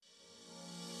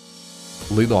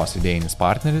Laidos idėjinis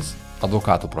partneris –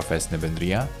 advokatų profesinė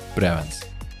bendrija Prevence.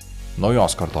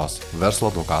 Naujos kartos verslo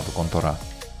advokatų kontora.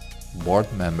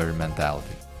 Board Member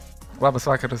Mentality. Labas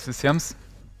vakaras visiems.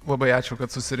 Labai ačiū,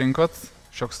 kad susirinkot.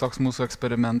 Šioks toks mūsų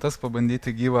eksperimentas,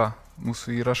 pabandyti gyvą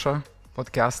mūsų įrašą,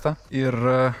 podcastą. Ir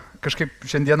kažkaip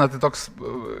šiandieną tai toks,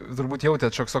 turbūt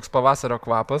jautėt, šioks toks pavasario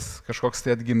kvapas, kažkoks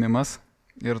tai atgimimas.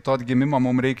 Ir to atgimimo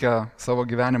mums reikia savo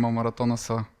gyvenimo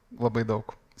maratonuose labai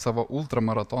daug. Savo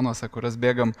ultramaratonuose, kurias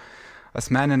bėgam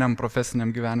asmeniniam, profesiniam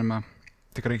gyvenime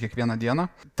tikrai kiekvieną dieną.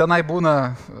 Tenai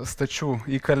būna stačių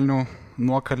įkalnių,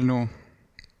 nuokalnių,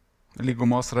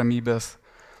 lygumos ramybės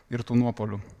ir tų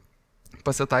nuopolių.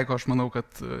 Pasitaiko, aš manau, kad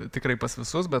tikrai pas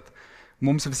visus, bet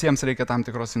mums visiems reikia tam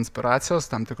tikros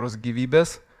inspiracijos, tam tikros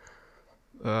gyvybės,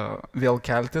 vėl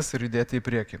keltis ir judėti į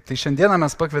priekį. Tai šiandieną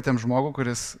mes pakvietėm žmogų,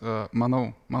 kuris, mano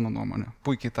nuomonė,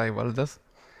 puikiai tai valdęs.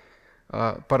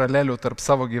 Paralelių tarp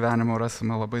savo gyvenimo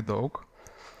rasime labai daug.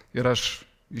 Ir aš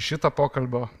į šitą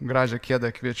pokalbio gražią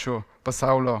kėdę kviečiu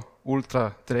pasaulio ultra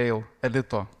trail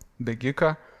elito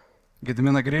bėgiką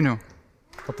Gediminą Grinių.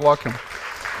 Paplokim.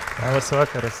 Labas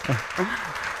vakaras.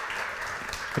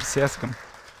 Prisėskim.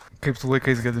 Kaip tu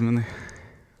laikais, Gediminai?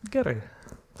 Gerai.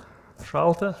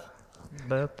 Šalta,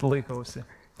 bet laikausi.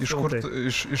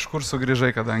 Iš kur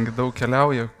sugrįžai, kadangi daug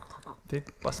keliauja? Tai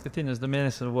paskutinius 2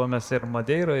 mėnesius buvome ir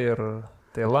Madeiroje, ir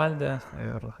Tailande,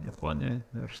 ir Japonijoje.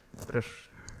 Ir prieš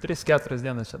 3-4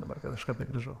 dienas čia dabar, kad aš kada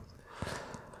grįžau.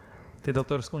 Tai dėl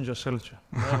to ir skundžio šalčių.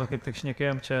 Na, kaip tik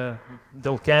šnekėjom, čia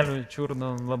dėl kelių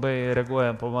čiurnų labai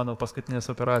reaguojam po mano paskutinės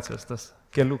operacijos, tas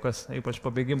keliukas, ypač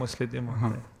pabėgimo slėdimo.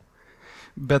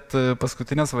 Bet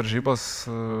paskutinės varžybos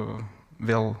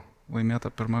vėl laimėta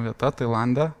 1 vieta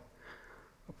Tailande.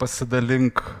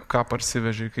 Pasidalink, ką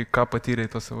parsivežiai, ką patyrei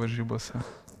tose varžybose.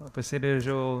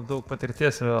 Pasirėžiau daug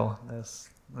patirties vėl, nes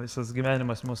visas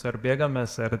gyvenimas mūsų ar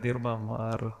bėgamės, ar dirbam,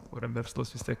 ar kuriam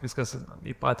verslus, vis tiek viskas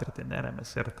į patirtį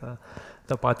neremės ir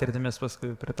tą patirtį mes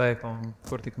paskui pritaikom,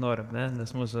 kur tik norim, ne?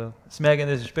 Nes mūsų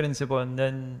smegenys iš principo,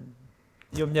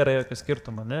 jom nėra jokio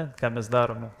skirtumo, ne? Ką mes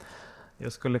darome.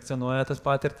 Jos kolekcionuoja tas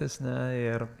patirtis, ne?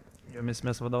 Ir jomis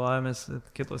mes vadovavomės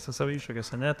kitose savo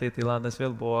iššūkiuose, ne? Tai Tailandas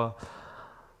vėl buvo.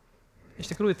 Iš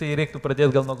tikrųjų, tai reiktų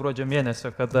pradėti gal nuo gruodžio mėnesio,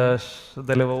 kada aš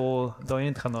dalyvavau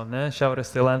Dointhano, ne,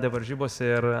 Šiaurės Tailande varžybose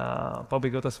ir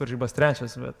pabaigiau tas varžybas 3,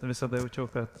 bet visada jaučiau,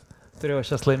 kad turėjau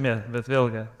šias laimėti, bet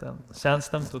vėlgi, ten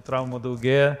senstam, tų traumų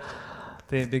daugėja,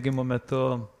 tai bėgimo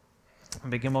metu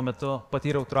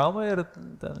patyriau traumą ir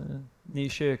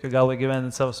neišėjo iki galo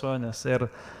gyveninti savo svajonės.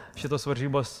 Ir šitos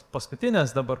varžybos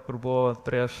paskutinės dabar, kur buvo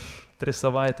prieš 3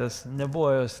 savaitės,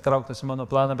 nebuvo jos įtrauktos į mano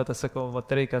planą, bet aš sakau,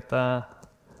 reikia tą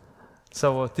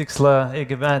savo tikslą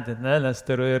įgyvendinti, ne? Nes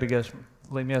turiu irgi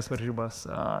laimėjęs varžybas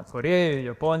Korėjoje,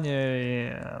 Japonijoje,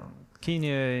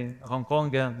 Kinijoje,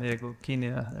 Hongkonge, jeigu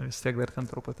Kinija vis tiek dar ten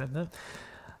truputį, ne?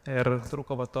 Ir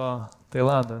trūko to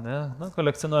Tailando, ne? Na,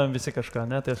 kolekcionuojam visi kažką,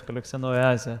 ne? Tai aš kolekcionuoju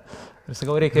Aziją. Ir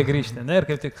sakau, reikia grįžti, ne? Ir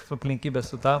kaip tik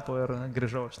aplinkybės sutapo ir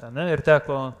grįžau aš ten, ne? Ir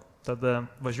teko tada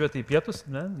važiuoti į pietus,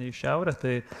 ne? Į šiaurę,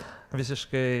 tai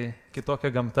visiškai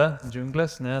kitokia gamta,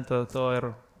 džiunglės, ne? To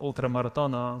ir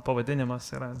ultramaratono pavadinimas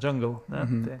yra jungle, ne?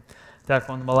 Tai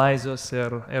teko ant Malaizijos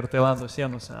ir Tailando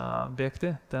sienos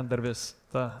bėgti, ten dar vis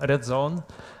ta red zone,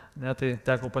 ne? Tai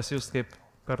teko pasijusti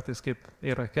kartais kaip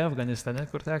Irake, Afganistane,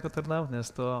 kur teko tarnauti, nes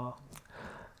to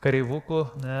kareivukų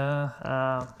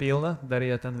pilna, dar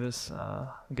jie ten vis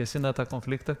gesina tą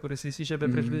konfliktą, kuris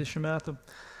įsižiebė prieš 20 metų.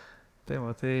 Tai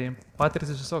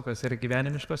patirtis visokios ir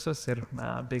gyvenimiškosios, ir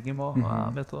bėgimo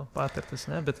metu patirtis,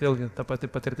 ne? Bet vėlgi ta pati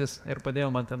patirtis ir padėjo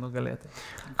man ten nugalėti.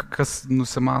 Kas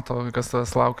nusimato, kas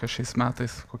tavęs laukia šiais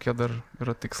metais, kokie dar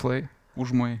yra tikslai,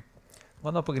 užmojai?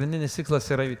 Mano pagrindinis tikslas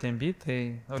yra UTMB, tai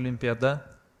olimpiada,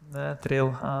 ne,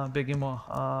 trail bėgimo.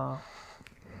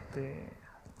 Tai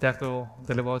teko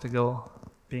dalyvauti gal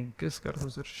 5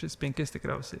 kartus ir 5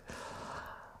 tikriausiai.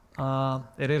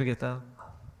 Ir irgi ten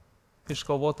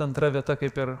iškovota 2 vieta,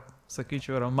 kaip ir,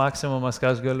 sakyčiau, yra maksimumas, ką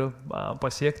aš galiu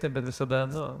pasiekti, bet visada,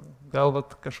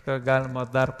 galbūt kažką galima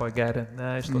dar pagerinti,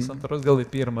 ne, iš tos 2 gal į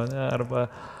 1, ne, arba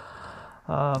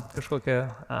kažkokią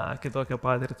kitokią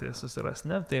patirtį susiras,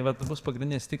 ne. Tai bus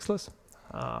pagrindinis tikslas,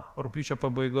 rugpjūčio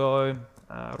pabaigoje,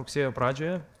 rugsėjo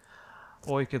pradžioje,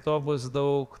 o iki to bus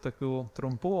daug tokių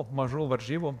trumpų, mažų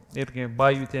varžybų, irgi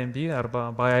by UTMB arba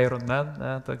by Ironman,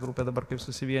 ne, ta grupė dabar kaip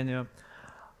susivienijo,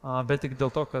 bet tik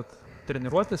dėl to, kad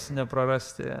treniruotis,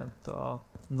 neprarasti to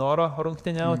noro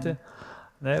rungtyniauti,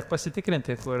 ne, ir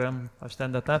pasitikrinti, kuriam aš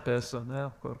ten etapė esu, ne,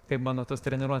 kaip mano tos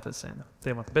treniruotės eina.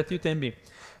 Tai bet UTMB.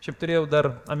 Šiaip turėjau dar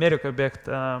Amerikoje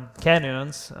bėgti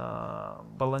Canyons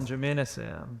balandžio mėnesį,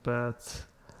 bet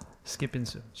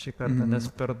skipinsiu šį kartą, nes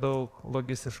per daug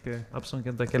logistiškai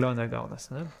apsunkinta kelionė gaunas.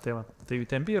 Ne? Tai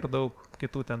UTMB ir daug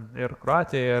kitų ten, ir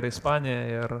Kroatija, ir Ispanija,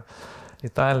 ir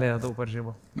Italija, daug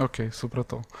varžybų. Ok,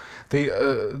 supratau. Tai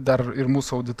dar ir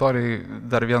mūsų auditorijai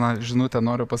dar vieną žinutę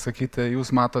noriu pasakyti.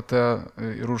 Jūs matote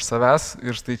ir už savęs,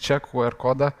 ir štai čia QR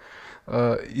kodą.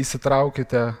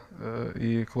 Įsitraukite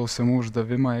į klausimų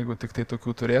uždavimą, jeigu tik tai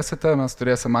tokių turėsite. Mes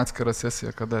turėsim atskirą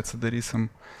sesiją, kada atsidarysim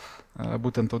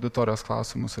būtent auditorijos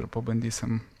klausimus ir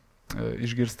pabandysim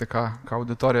išgirsti, ką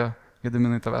auditorija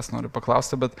Gediminai tavęs nori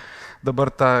paklausti, bet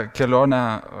dabar tą kelionę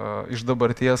iš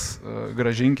dabarties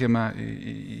grąžinkime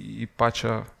į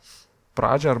pačią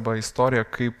pradžią arba istoriją,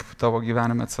 kaip tavo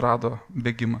gyvenime atsirado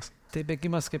bėgimas. Tai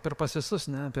bėgimas kaip ir pas visus,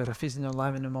 ne, per fizinio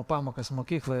lavinimo pamokas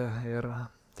mokykloje ir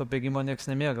to bėgimo nieks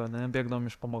nemėgo, ne, bėgdom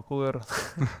iš pamokų ir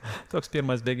toks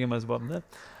pirmas bėgimas buvo, ne,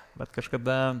 bet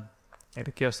kažkada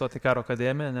reikėjo stoti karo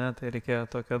akademiją, ne, tai reikėjo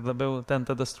tokio labiau, ten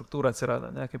tada struktūra atsirado,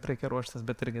 ne, kaip reikia ruoštis,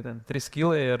 bet irgi ten 3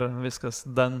 kilai ir viskas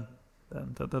ten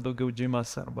tada daugiau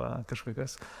džimas arba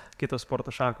kažkokios kitos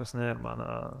sporto šakos, ne, ir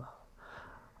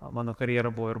mano karjera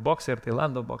buvo ir boksė, ir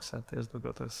Tailando boksė, tai jis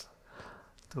daugiau tas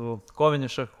tų kovinių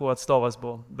šakų atstovas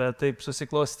buvo, bet taip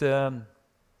susiklostė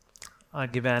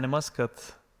gyvenimas, kad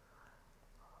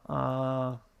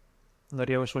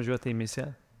norėjau išvažiuoti į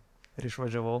misiją. Ir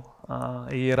išvažiavau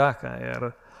į Iraką ir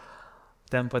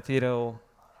ten patyriau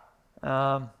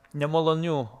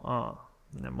nemalonių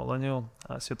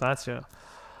situacijų.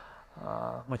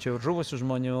 Mačiau ir žuvusių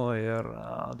žmonių, ir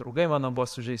draugai mano buvo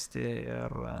sužeisti,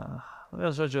 ir,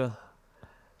 žodžiu,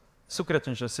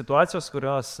 sukrečiančios situacijos,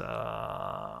 kurios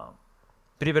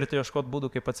privertė ieškoti būdų,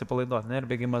 kaip atsipalaiduoti. Ir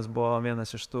bėgimas buvo vienas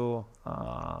iš tų,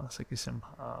 sakysim,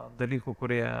 dalykų,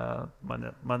 kurie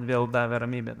man vėl davė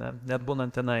ramybę, ne? Net būnant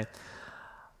tenai.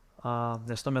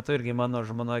 Nes tuo metu irgi mano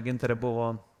žmona Gintarė buvo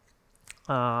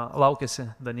laukėsi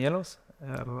Danieliaus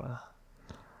ir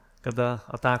kada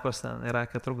atakos ten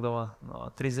Irake trukdavo nuo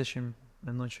 30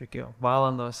 minučių iki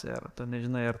valandos ir tu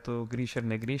nežinai, ar tu grįši ar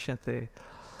negrįši, tai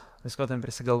visko ten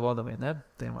prisigalvodavai, ne?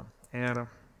 Tai man. Ir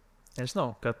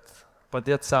nežinau, kad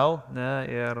padėti savo, ne,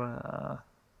 ir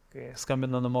kai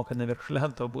skambino namo, kad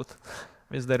nevirkšlento būt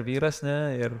vis dar vyras,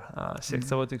 ne, ir siekti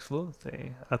savo tikslų,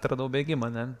 tai atradau bėgimą,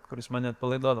 ne, kuris mane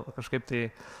atpalaiduodavo. Kažkaip tai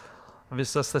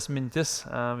visas tas mintis,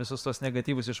 visus tos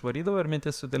negatyvus išvarydavo ir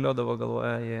mintis sudėliodavo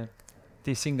galvoje į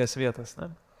teisingas vietas. Ne.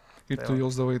 Ir tu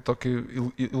jausdavai tokį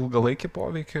ilgalaikį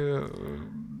poveikį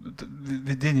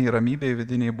vidiniai ramybei,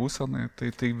 vidiniai būsenai,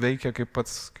 tai veikia kaip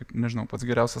pats, nežinau, pats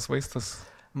geriausias vaistas.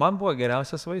 Man buvo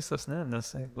geriausias vaistas, ne?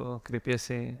 Nes jeigu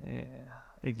kreipiesi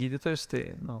į gydytojus, tai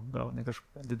gauni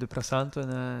kažkokią antidepresantų,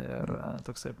 ne? Ir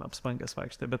toks apspangęs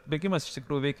vaikštai. Bet bėgimas iš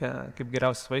tikrųjų veikia kaip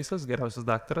geriausias vaistas, geriausias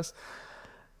daktaras.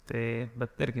 Tai,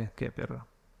 bet irgi kaip ir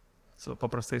su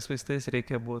paprastais vaistais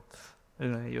reikia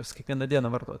juos kiekvieną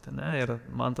dieną vartoti. Ne? Ir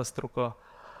man tas truko,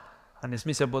 nes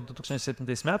misija buvo 2007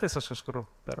 metais, aš kažkur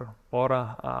per porą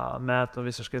metų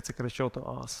visiškai atsikračiau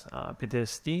tos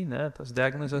PTSD, ne, tos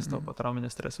diagnozės, to potrauminio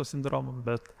streso sindromo,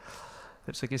 bet,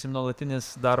 taip sakysim,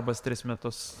 nuolatinis darbas 3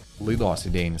 metus. Laidos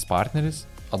idėjinis partneris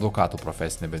 – advokatų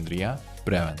profesinė bendrija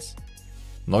Prevence.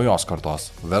 Naujos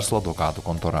kartos verslo advokatų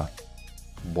kontora.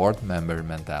 Board member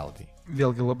mentality.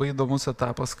 Vėlgi labai įdomus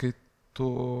etapas, kai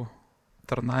tu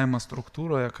tarnavimo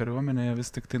struktūroje, kariuomenėje vis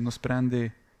tik tai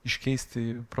nusprendėjai iškeisti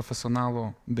profesionalų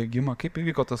bėgimą. Kaip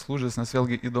įvyko tas lūžis, nes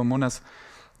vėlgi įdomu, nes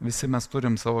visi mes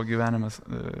turim savo gyvenime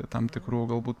tam tikrų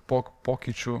galbūt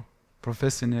pokyčių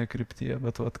profesinėje kryptyje,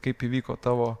 bet kaip įvyko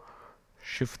tavo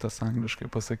shiftas, angliškai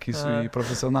pasakysiu, į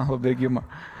profesionalų bėgimą.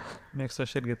 Mėgstu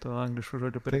aš irgi tų angliškų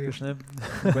žodžių prikišnė.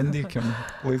 Bandykim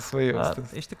laisvai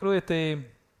jaustis. Iš tikrųjų tai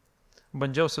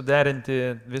bandžiau suderinti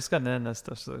viską, ne, nes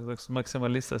tas toks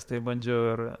maksimalistas, tai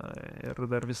bandžiau ir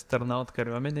dar vis tarnaut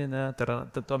kariuomenį, ne,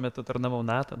 tuo metu tarnavau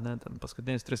NATO, ne, ten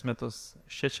paskutinius 3 metus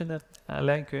Šečene,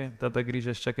 Lenkijoje, tada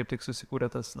grįžęs čia kaip tik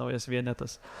susikūrė tas naujas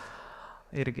vienetas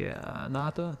irgi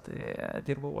NATO, tai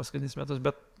dirbau paskutinius metus,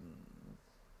 bet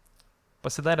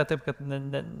pasidarė taip, kad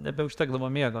nebeužtekdavo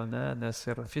miego, ne, nes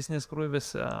ir fizinis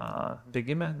krūvis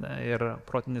bėgime, ne, ir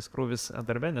protinis krūvis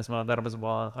darbe, nes mano darbas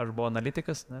buvo, aš buvau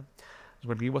analitikas, ne,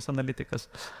 žvalgybos analitikas.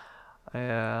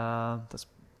 Tas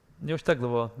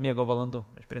neužtekdavo miego valandų,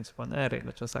 iš principo, ne, ir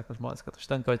jeigu čia sako žmonės, kad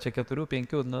užtenka čia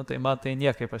 4-5, nu, tai man tai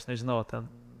niekaip, aš nežinau,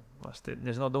 aš tai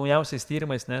nežinau, daugiausiais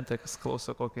tyrimais, ne, tai kas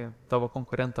klauso kokį tavo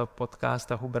konkurentą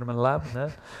podcastą Huberman Lab, ne,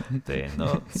 tai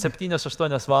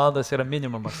 7-8 valandas yra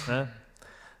minimumas, ne.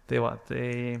 Tai va,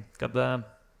 tai kada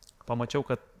pamačiau,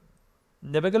 kad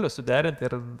nebegaliu suderinti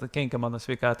ir kenkia mano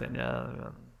sveikatai, ne,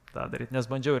 tą daryti, nes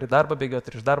bandžiau ir į darbą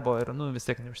bėgioti, ir iš darbo, ir vis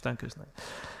tiek neužtenka, žinai.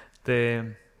 Tai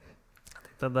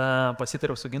tada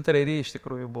pasitariau su Gintarė ir iš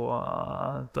tikrųjų buvo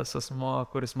tas asmo,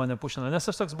 kuris mane pušino, nes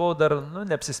aš toks buvau dar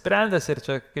neapsisprendęs ir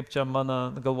čia, kaip čia mano,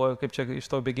 galvoju, kaip čia iš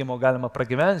to bėgimo galima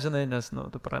pragyventi, žinai, nes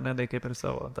tu pranedai kaip ir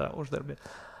savo tą uždarbį.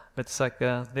 Bet jis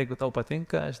sakė, jeigu tau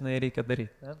patinka, žinai, reikia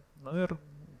daryti. Ne? Ir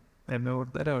ėmiau ir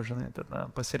dariau, žinai, tada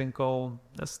pasirinkau,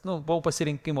 nes, buvau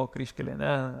pasirinkimo kryžkelė,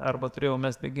 ne, arba turėjau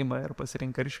mest bėgimą ir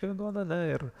pasirinkti kryžkelį duoda, ne,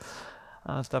 ir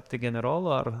tapti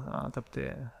generolu, ar tapti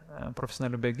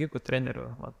profesionaliu bėgiku, treneriu,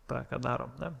 tą, ką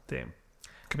darom, ne. Tai,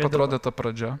 kaip atrodė ta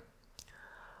pradžia?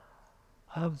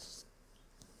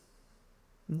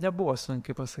 Nebuvo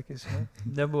sunkiai pasakysiu, ne?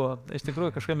 Nebuvo. Iš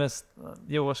tikrųjų, kažkaip mes,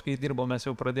 jau aš kai dirbau, mes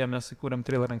jau pradėjome, mes įkūrėm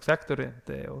Trailer Factory,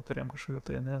 tai jau turėjom kažkokių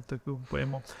tai, ne, tokių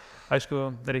paimų. Aišku,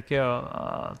 reikėjo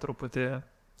truputį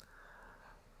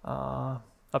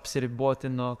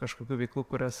apsiriboti nuo kažkokių veiklų,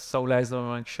 kurias sau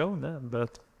leisdavome anksčiau, ne?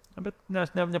 Bet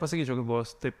nepasakyčiau, kad buvo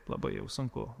taip labai jau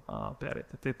sunku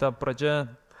pereiti. Tai ta pradžia,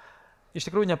 iš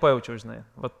tikrųjų nepajaučiau, žinai.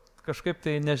 Kažkaip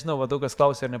tai, nežinau, daug kas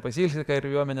klausė, ar nepasilgsi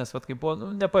kariuomenės, kaip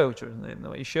buvo, nepajaučiau,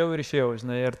 žinai, išėjau,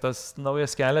 žinai, ir tas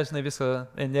naujas kelias, žinai, visą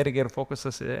energiją ir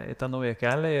fokusas į tą naują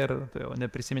kelią ir tai jau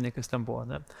neprisiminė, kas ten buvo,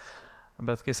 ne.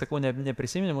 Bet kai sakau,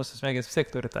 neprisiminė, mūsų smegenys vis tiek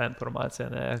turi tą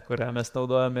informaciją, ne, kurią mes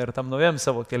naudojame ir tam naujam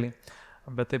savo keliui.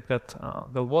 Bet taip, kad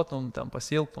galvotum, tam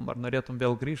pasilgtum, ar norėtum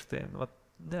vėl grįžti,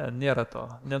 tai nėra to.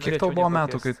 Kiek tau buvo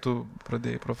metų, kai tu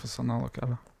pradėjai profesionalo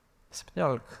kelią?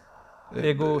 17.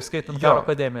 Jeigu skaitant karo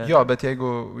akademiją. Jo, bet jeigu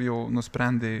jau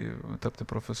nusprendėjai tapti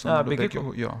profesionaliu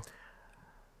bėgiku, jo.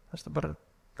 Aš dabar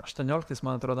 18,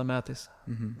 man atrodo, metais.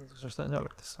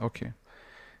 18. Ok.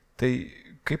 Tai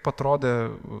kaip atrodė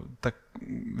ta,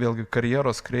 vėlgi,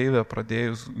 karjeros kreivė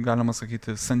pradėjus, galima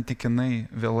sakyti, santykinai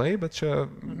vėlai, bet čia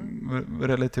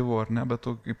relativu, ar ne? Bet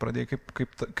tu pradėjai,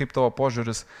 kaip tavo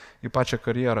požiūris į pačią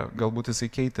karjerą, galbūt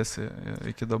jisai keitėsi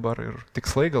iki dabar ir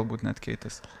tikslai galbūt net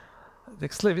keitėsi.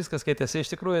 Tikslai viskas keitėsi. Iš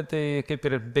tikrųjų, tai kaip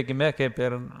ir bėgime, kaip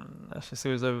ir, aš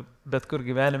įsivaizduoju, bet kur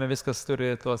gyvenime viskas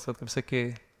turi tuos, kaip sakai,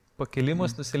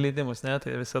 pakilimus, nusileidimus, ne?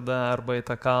 Tai visada arba į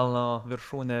tą kalno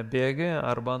viršūnę bėgi,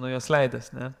 arba nuo jos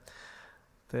leidės, ne?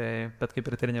 Tai, bet kaip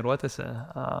ir treniruotėse,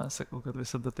 sakau, kad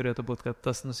visada turėtų būti, kad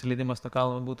tas nusileidimas nuo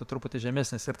kalno būtų truputį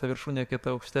žemesnis ir ta viršūnė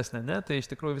kita aukštesnė, ne? Tai iš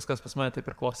tikrųjų viskas pas mane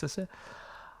taip ir klostėsi.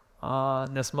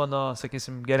 Nes mano,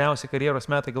 sakysim, geriausi karjeros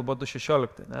metai gal buvo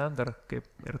 2016, ne? Dar kaip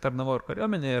ir tarnavau ir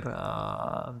kariuomenį, ir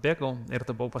bėgau, ir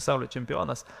tada buvau pasaulio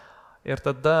čempionas. Ir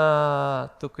tada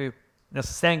nes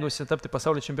stengiausi tapti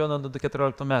pasaulio čempionu nuo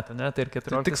 2014 metų, ne? Tai ir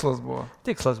 14. Tai tikslas buvo?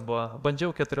 Tikslas buvo. Bandžiau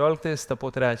 14,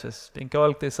 tapau 3,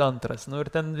 15, 2.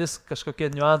 Ir ten vis kažkokie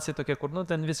niuansai tokie, kur,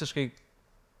 ten visiškai,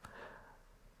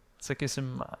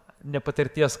 sakysim,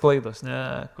 nepatirties klaidos, ne?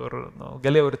 Kur,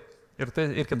 galėjau ir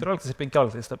 14 ir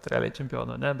 15 tapti realiai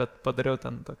čempionu, ne? Bet padariau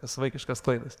ten tokias vaikiškas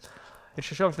klaidas. Ir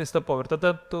 16 tapau. Ir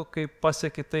tada tu, kai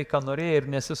pasieki tai, ką norėjai ir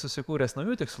nesi susikūręs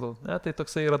naujų tikslų, ne? Tai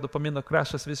toksai yra dopamino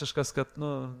krešas visiškas, kad,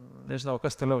 nežinau,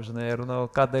 kas toliau, žinai, ir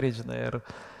ką daryti, žinai. Ir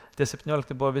tie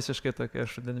 17 buvo visiškai tokie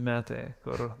šudini metai,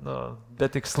 kur,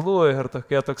 be tikslų ir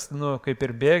toks, kaip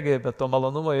ir bėgiai, bet to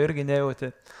malonumo irgi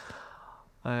nejauti.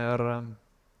 Ir,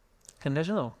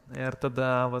 nežinau. Ir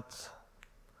tada,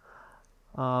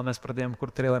 mes pradėjom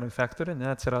kurti Trailer Factory, ne,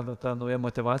 atsirado ta nauja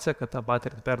motivacija, kad tą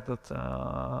patirtį perduot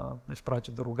iš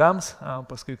pradžių draugams,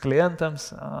 paskui klientams,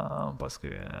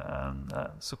 paskui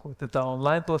sukurti tą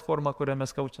online platformą, kurią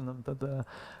mes kaučinam, tada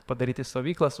padaryti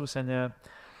stovyklas užsienyje.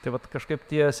 Tai kažkaip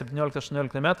tie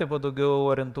 17-18 metai buvo daugiau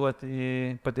orientuoti į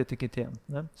padėti kitiem.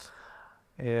 Ne?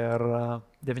 Ir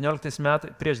 19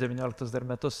 metai, prieš 19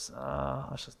 dar metus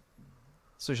aš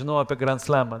sužinojau apie Grand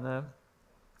Slamą. Ne?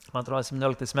 Man atrodo,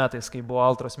 17 metais, kai buvo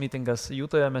Altros mitingas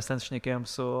Jutoje, mes ten šnekėjom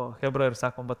su Hebra ir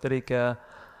sakom, bet reikia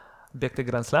bėgti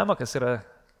Grand Slamą, kas yra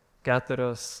 4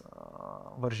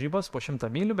 varžybos po 100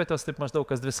 mylių, bet jos taip maždaug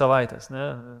kas 2 savaitės. Ne?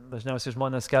 Dažniausiai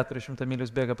žmonės 400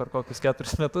 mylius bėga per kokius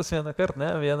 4 metus vieną kartą,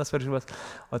 ne? Vienas varžybas,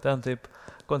 o ten taip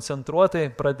koncentruotai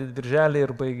pradedi birželį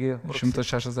ir baigi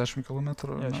 160 km.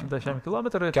 160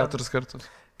 km. 4 kartus.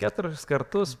 4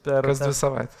 kartus per... Kas 2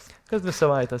 savaitės. Kas 2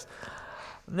 savaitės.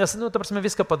 Nes, ta prasme,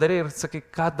 viską padarai ir sakai,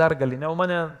 ką dar gali. Ne, o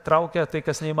mane traukia tai,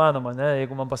 kas neįmanoma. Ne?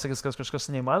 Jeigu man pasakys, kad kažkas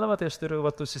neįmanoma, tai aš turiu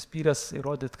užsispyręs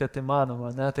įrodyti, kad įmanoma.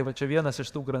 Ne? Tai čia vienas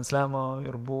iš tų Grand Slamų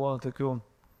ir buvo tokių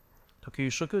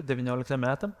iššūkių 19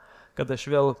 metam, kad aš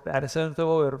vėl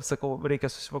persiorientavau ir sakau,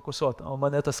 reikia susifokusuoti. O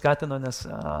mane tas skatino, nes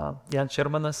Jan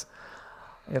Shermanas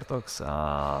ir toks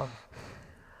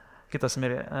kitas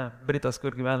Britas,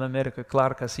 kur gyvena Amerikoje,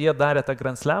 Clarkas, jie darė tą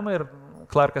Grand Slamą ir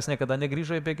Clarkas niekada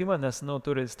negrįžo į bėgimą, nes,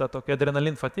 turi tą tokį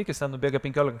adrenalin fatikį, jis ten nubėga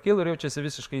 15 kg ir jaučiasi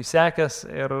visiškai įsekęs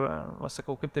ir, aš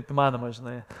sakau, kaip taip įmanoma,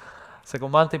 žinai. Sakau,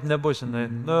 man taip nebus, žinai.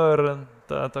 Nu ir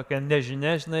ta tokia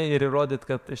nežinia, žinai, ir įrodyt,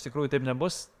 kad iš tikrųjų taip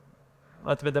nebus,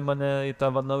 atvedė mane į tą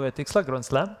naują tikslą, Grand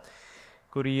Slam,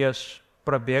 kurį aš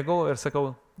prabėgau ir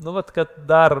sakau, nu vat, kad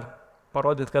dar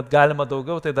parodyt, kad galima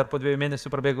daugiau, tai dar po 2 mėnesių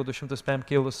prabėgau 205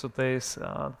 kilus su tais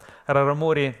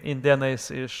raramūrį indienais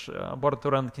iš Board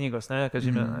to Run knygos, ne, kas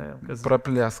žymė.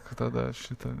 Praplėsk tada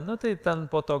šitą. Nu tai ten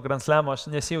po to Grand Slamo aš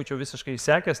nesijaučiau visiškai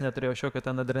įsekęs, neturėjau šiokio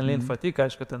ten adrenalin fatigue,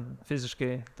 aišku, ten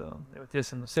fiziškai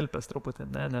jautiesi nusilpęs truputį,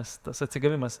 ne, nes tas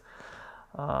atsigavimas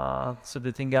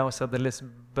sudėtingiausia dalis,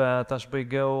 bet aš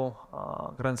baigiau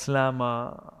Grand Slamą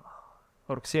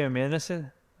rugsėjo mėnesį,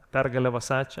 pergalę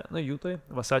Vasačio, Jutoj,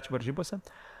 Vasačio varžybose.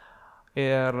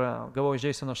 Ir gavau iš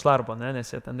Jasono Šlarbo,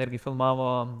 nes jie ten irgi filmavo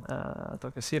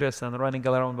tokią series, Running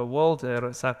Around the World, ir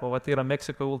sako, va tai yra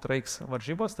Mexico Ultra X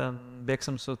varžybos, ten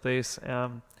bėgsim su tais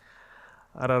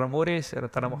raramūriais ir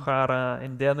taramuhara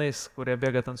indienais, kurie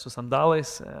bėga ten su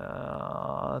sandalais,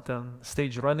 ten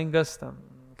stage runningas, ten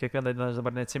kiekvieną dieną, aš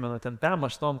dabar neatsimenu, ten PM,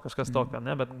 8, kažkas tokio,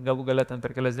 ne, bet galų galę ten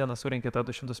per kelias dienas surinkė tą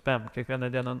 200 PM,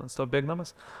 kiekvieną dieną stop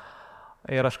bėgdamas.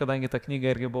 Ir aš kadangi tą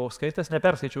knygą irgi buvau skaitęs,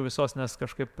 neperskaičiau visos, nes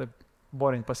kažkaip taip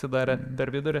boring pasidarė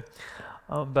per vidurį,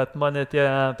 bet mane tie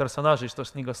personažai iš tos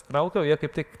knygos traukiau, jie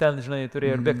kaip tik ten, žinai,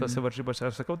 turėjo ir bėgtose varžybose.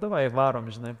 Aš sakau, davai, varom,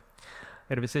 žinai.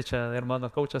 Ir visi čia, ir mano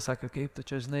kaučas sakė, kaip tu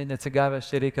čia, žinai, neatsigavęs,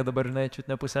 čia reikia dabar, žinai,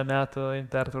 čiut ne pusę metų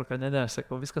pertrauką, ne, aš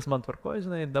sakau, viskas man tvarkoja,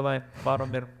 žinai, davai,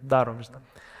 varom ir darom, žinai.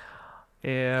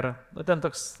 Ir ten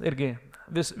toks irgi,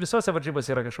 visose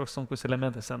varžybose yra kažkoks sunkus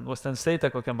elementas, ten Western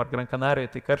State, kokiam ar Gran Canarijoje,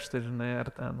 tai karštai, žinai,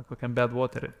 ar ten kokiam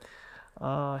Badwater'ui.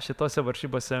 Šitose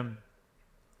varžybose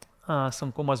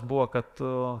sunkumas buvo, kad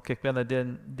tu kiekvieną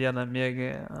dieną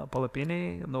miegi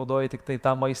palapiniai, naudoji tik tai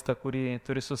tą maistą, kurį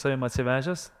turi su savim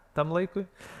atsivežęs tam laikui,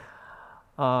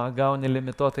 gauni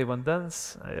limituotai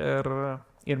vandens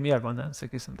ir miego, ne,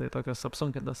 sakysim, tai tokios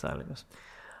apsunkintos sąlygos.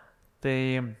 Tai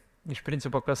iš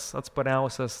principo, kas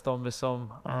atspariausias tom visom,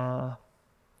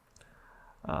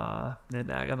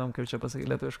 neganom, kaip čia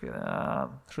pasakyti lietuviškai,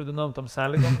 šudinom tom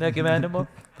sąlygom, ne gyvenimo,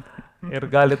 ir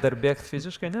gali dar bėgti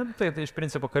fiziškai, ne, tai iš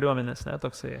principo kariuomenės, ne,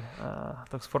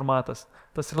 toks formatas,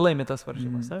 tas ir laimi tas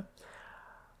varžybos, ne.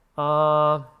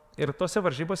 Ir tose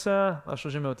varžybose aš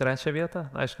užėmiau 3 vietą,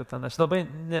 aišku, ten aš labai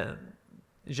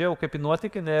žiūrėjau kaip į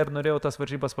nuotykį ir norėjau tas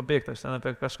varžybas pabaigti. Aš ten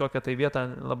apie kažkokią tai vietą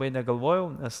labai negalvojau,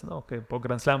 nes, kaip po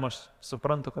Grand Slam aš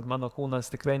suprantu, kad mano kūnas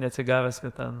tikrai neatsigavęs,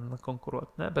 kad ten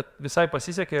konkuruoti. Ne? Bet visai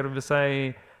pasisekė ir visai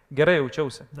gerai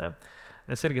jaučiausi. Ne?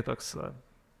 Nes irgi toks,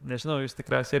 nežinau, jūs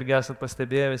tikriausiai irgi esat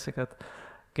pastebėję visi, kad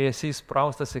kai esi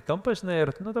įspraustas į kampą, žinai, ir,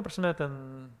 ta prasme, ten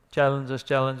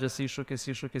challenges,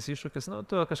 iššūkis,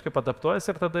 tu kažkaip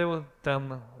adaptuojas ir tada jau ten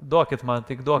duokit man,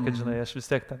 tik duokit, žinai, aš vis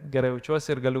tiek ten gerai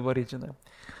jaučiuosi ir galiu varyti, žinai.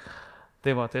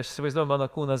 Tai va, tai aš įsivaizduoju, mano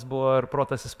kūnas buvo ir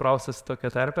protas įspraustas į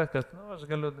tokią terpę, kad, aš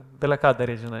galiu beleką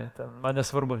daryti, žinai, ten man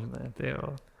nesvarbu, žinai.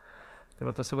 Tai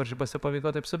va, tose varžybose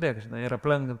pavyko taip subėgti, žinai, ir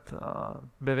aplenkant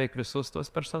beveik visus tuos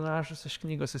personažus iš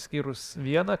knygos, išskyrus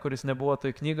vieną, kuris nebuvo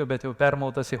toj knygoje, bet jau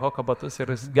permautas į hoko batus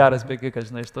ir jis geras bėgikas,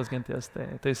 žinai, iš tos genties.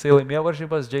 Tai jisai laimėjo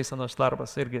varžybas, Jasonas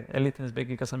Šlarbas, irgi elitinis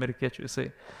bėgikas amerikiečių, jisai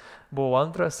buvo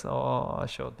 2, o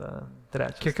aš jau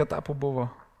 3. Kiek etapų buvo?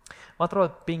 Man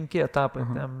atrodo, 5 etapai,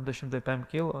 205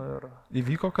 kilo. Ir...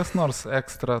 Įvyko kas nors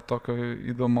ekstra tokio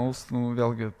įdomaus,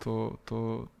 vėlgi tu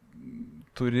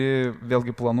turi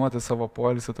vėlgi planuoti savo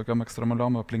poilsį tokiam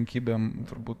ekstremaliom aplinkybėm,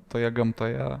 turbūt toje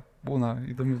gamtoje būna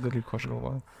įdomių dalykų, aš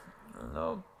galvoju.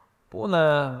 Būna,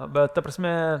 bet ta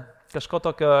prasme, kažko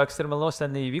tokio ekstremalaus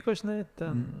ten neįvyko, žinai,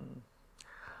 ten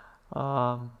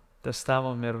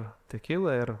testavom ir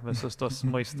tekilą ir visus tos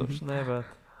maistus, žinai,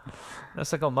 bet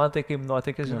nesakau, man tai kaip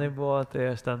nuotykis, žinai, buvo,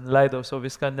 tai aš ten leidau savo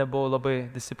viską, nebuvau labai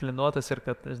disciplinuotas ir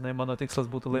kad, žinai, mano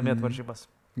tikslas būtų laimėti varžybas.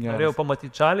 Norėjau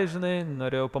pamatyti šalį, žinai,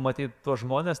 norėjau pamatyti tuos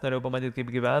žmonės, norėjau pamatyti,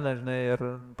 kaip gyvena, žinai, ir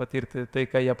patirti tai,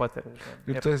 ką jie patiria.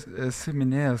 Ir tu esi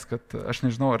minėjęs, kad aš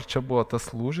nežinau, ar čia buvo tas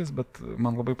lūžis, bet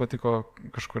man labai patiko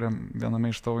kažkuriam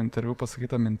viename iš tavo interviu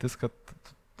pasakyta mintis, kad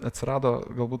atsirado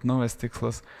galbūt naujas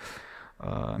tikslas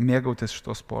mėgautis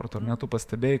šito sporto. Ne, tu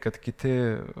pastebėjai, kad kiti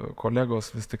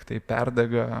kolegos vis tik tai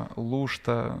perdega,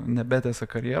 lūžta,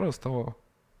 nebetęsia karjeros, tavo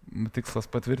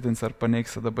tikslas patvirtins ar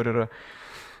paneigsi dabar yra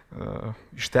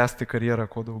ištęsti karjerą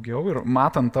kuo daugiau ir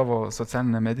matant tavo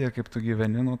socialinę mediją, kaip tu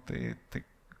gyveni, tai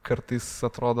kartais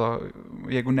atrodo,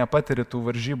 jeigu nepatiri tų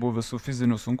varžybų visų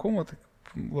fizinių sunkumų, tai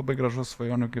labai gražus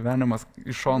svajonių gyvenimas,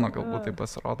 iš šono galbūt tai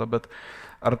pasirodo, bet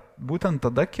ar būtent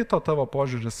tada kito tavo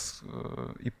požiūris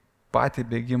į patį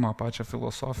bėgimą, pačią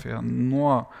filosofiją,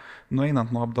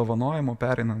 nueinant nuo apdovanojimo,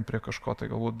 pereinant prie kažko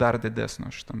tai galbūt dar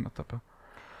didesnio šitame etape?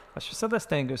 Aš visada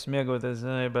stengiuosi mėgautis,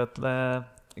 bet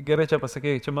gerai čia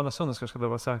pasakė, čia mano sūnus kažkada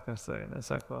pasakė,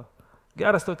 sako,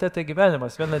 geras tau tėtė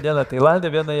gyvenimas, vieną dieną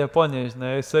Tailandė, vieną Japoniją,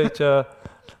 žinai, jisai čia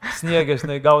sniegė,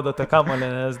 žinai, gaudo tą kamuolį,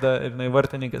 nes žinai,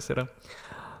 vartininkas yra.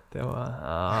 Tai va,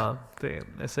 tai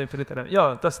jisai pritarė. Jo,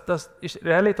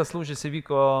 realiai tas lūžis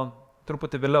įvyko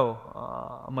truputį vėliau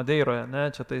Madeiroje, ne,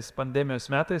 čia tais pandemijos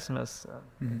metais mes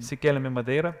įsikėlėm į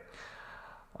Madeirą,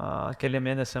 keliam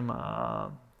mėnesiam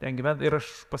ten gyventi ir aš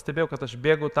pastebėjau, kad aš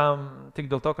bėgu tam tik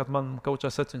dėl to, kad man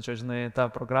kaučas atsiunčia, žinai, tą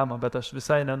programą, bet aš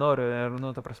visai nenoriu ir,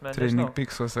 nu, ta prasme, Training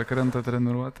Peaksuose krenta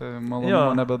treniruotė,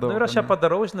 malonumo nebedaug. Nu, ir aš ją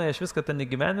padarau, žinai, aš viską ten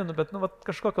įgyvendinu, bet, nu,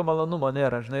 kažkokio malonumo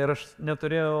nėra, žinai, ir aš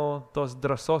neturėjau tos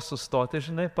drąsos sustoti,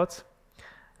 žinai, pats.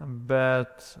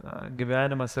 Bet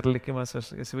gyvenimas ir likimas,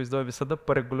 aš įsivaizduoju, visada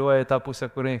pareguliuoja į tą pusę,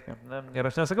 kur reikia. Ne? Ir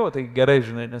aš nesakau, tai gerai,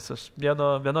 žinai, nes aš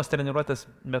vienos treniruotės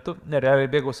metu nerealiai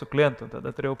bėgau su klientu,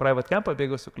 tada turėjau private campą,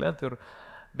 bėgau su klientu ir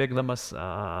bėgdamas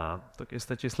tokiais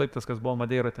stačiais laiptais, kas buvo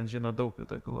Madeira, ten žino daug,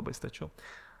 tokių labai stačių.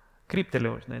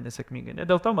 Kryptelėjau, žinai, nesėkmingai. Ne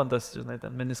dėl to man tas, žinai,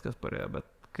 ten meniskas parėjo, bet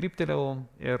kryptelėjau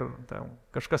ir ten,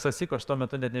 kažkas atsiko, aš tuo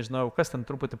metu net nežinojau, kas ten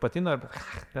truputį patino,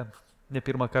 ten ne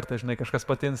pirmą kartą, žinai, kažkas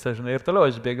patinsta, žinai, ir toliau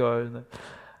aš bėgioju, žinai.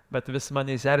 Bet vis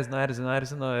mane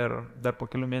erzino ir dar po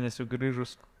kelių mėnesių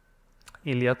grįžus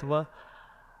į Lietuvą,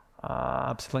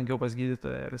 apsilankiau pas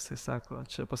gydytoją ir jisai sako,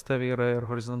 čia pas tavį yra ir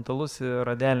horizontalus, ir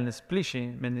radialinis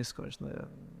plyšiai menisko, žinai.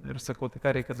 Ir sakau, tai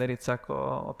ką reikia daryti, sako,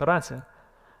 operaciją.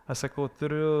 Aš sakau,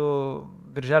 turiu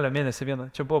birželio mėnesį vieną,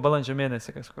 čia buvo balandžio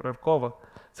mėnesį kažkur ar kovo.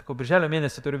 Sakau, birželio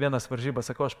mėnesį turiu vienas varžybas,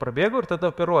 sakau, aš prabėgu ir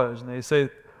tada operuoju, žinai, jisai,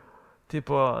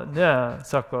 tipo, ne,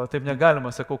 sako, taip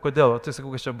negalima, sakau, kodėl, o tai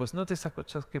sakau, kas čia bus, nu tai sako,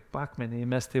 čia kaip akmenį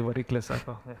įmesti į variklį,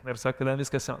 sako, ir sako, ten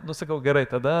viskas, nu sakau, gerai,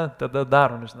 tada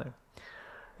darom, žinai.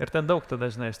 Ir ten daug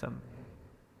tada, žinai, aš ten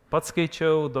pats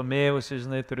skaičiau, domėjausi,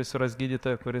 žinai, turiu suras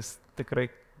gydytoją, kuris tikrai,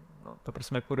 nu, ta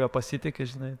prasme, kurio pasitikė,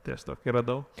 žinai, tai aš tokį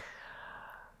radau.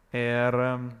 Ir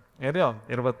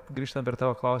vat, grįžtant prie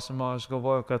tavo klausimo, aš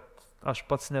galvoju, kad aš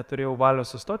pats neturėjau valios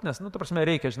sustoti, nes, nu, ta prasme,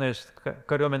 reikia, žinai,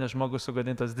 kariuomenės žmogus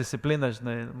sugadintas disciplina,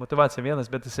 žinai, motivacija vienas,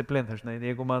 bet disciplina, žinai,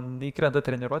 jeigu man įkrenta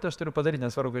treniruotė, aš turiu padaryti,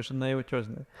 nesvarbu, kai aš nejaučiu,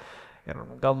 žinai. Ir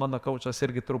gal mano kaučas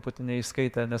irgi truputį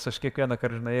neįskaitė, nes aš kiekvieną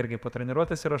kartą, žinai, irgi po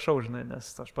treniruotės įrašau, žinai,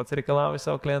 nes aš pats reikalauju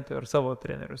savo klientų ir savo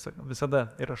trenerių, visada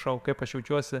įrašau, kaip aš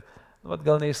jaučiuosi, vat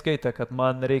gal neįskaitė, kad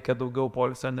man reikia daugiau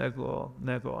poilsio negu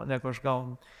aš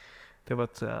gaunu. Tai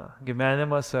vat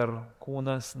gyvenimas ar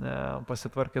kūnas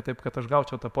pasitvarkė taip, kad aš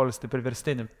gaučiau tą poilsį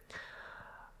priverstinį.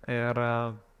 Ir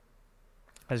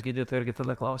aš gydytojui irgi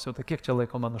tada klausiau, tai kiek čia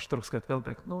laiko man užtruks, kad vėl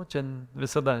bėg. Nu, čia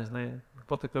visada, žinai,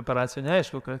 po tokių operacijų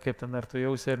neaišku, kaip ten, ar tu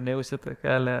jausi ar nejausi tą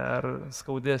kelią, ar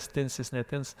skaudės, tinsis,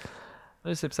 netins. Nu,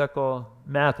 jis taip sako,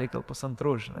 metai, gal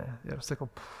pusantrų, žinai. Ir sakau,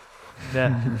 ne.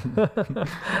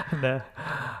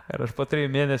 Ir aš po 3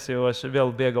 mėnesių aš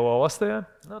vėl bėgau Ostoje.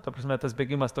 Nu, ta prasme, tas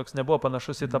bėgimas toks nebuvo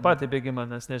panašus į tą patį bėgimą,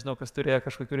 nes nežinau, kas turėjo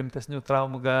kažkokių rimtesnių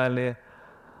traumų, gali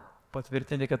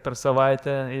patvirtinti, kad per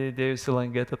savaitę įdėjusi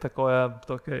langėti tą koją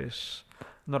tokia iš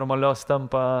normalios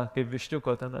tampa kaip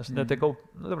viščiuko. Ten aš netekau,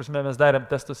 nu, ta prasme, mes darėm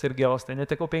testus irgi Ostai,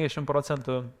 netekau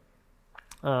 50%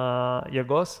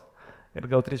 jėgos. Ir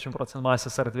gal 30%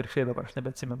 masės ar atvirkščiai, dabar aš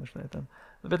nebeatsimenu, žinai, ten.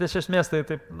 Bet iš esmės tai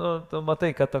taip, nu, tu matai,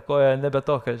 kad ta koja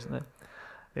nebetokia, žinai.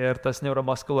 Ir tas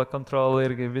neuromuscular control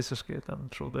irgi visiškai ten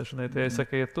šūda, žinai. Tai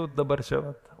sakai, tu dabar čia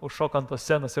užšok ant tos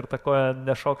scenos ir ta koja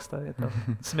nešoksta,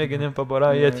 smegenim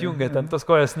pabora, jie atjungia, ten tos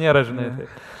kojas nėra, žinai.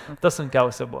 Tai tas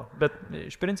sunkiausia buvo. Bet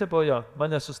iš principo jo,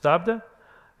 mane sustabdė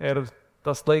ir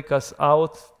tas laikas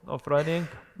out of running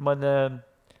mane,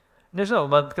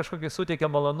 nežinau, man kažkokį suteikia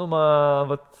malonumą,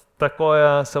 vat, tą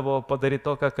koją savo padaryti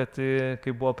toką, kad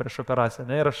kai buvo prieš operaciją.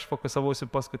 Ne? Ir aš fokusavausi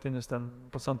paskutinius ten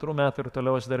 1,5 metų ir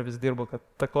toliau aš dar vis dirbu, kad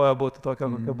ta koja būtų tokia,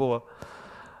 kokia buvo.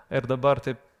 Ir dabar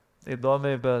taip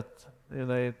įdomiai, bet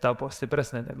jinai tapo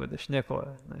stipresnė negu dešinė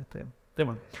koja.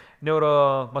 Tai man,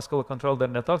 neuromuscular control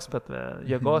dar netoks, bet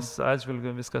jėgos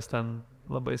atžvilgiu viskas ten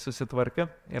labai susitvarkė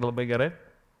ir labai gerai.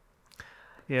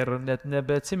 Ir net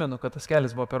nebeatsimenu, kad tas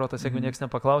kelias buvo operuotas, jeigu nieks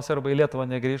nepaklausė, arba į Lietuvą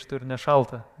negrįžtų ir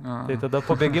nešalta. Tai tada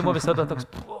po bėgimo visada toks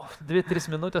 2-3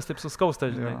 minutės taip suskausta,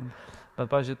 žinai. Bet,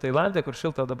 pavyzdžiui, Tailandė, kur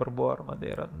šilta dabar buvo, ar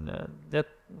Madeira,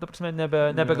 net, ta prasme,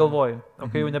 nebegalvoju.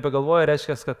 O kai jau nebegalvoju,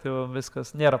 reiškia, kad jau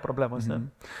viskas nėra problemos. Ne?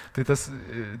 Tai tas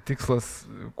tikslas,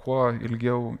 kuo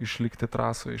ilgiau išlikti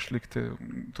trasoje, išlikti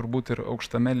turbūt ir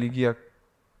aukštame lygyje,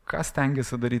 ką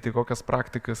stengiasi daryti, kokias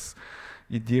praktikas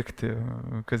įdiegti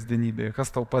kasdienybėje, kas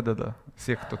tau padeda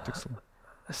siekti to tikslo?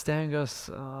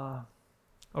 Stengiuosi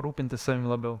rūpinti savim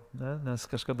labiau, ne? Nes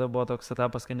kažkada buvo toks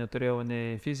etapas, kai neturėjau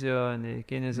nei fizio, nei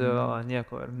kinezio,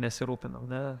 nieko ir nesirūpinau.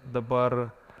 Ne?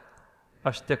 Dabar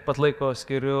aš tiek pat laiko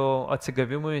skiriu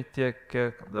atsigavimui, tiek,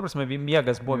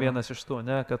 miegas buvo vienas iš tų,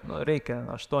 ne, kad man reikia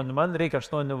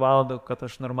 8 valandų, kad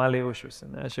aš normaliai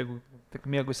jaučiuosi. Aš jeigu tik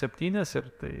miegu 7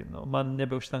 ir tai man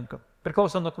nebeužtenka.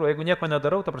 Priklauso nuo krūvio, jeigu nieko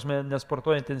nedarau,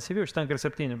 nesportuoju intensyviai, užtenka ir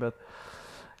 7, bet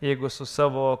jeigu su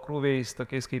savo krūviais,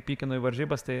 tokiais kaip pykinu į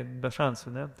varžybas, tai be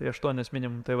šansų, ne, tai 8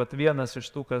 minimum. Tai vienas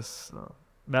iš tų, kas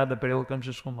veda prie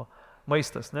ilgaamžiškumo.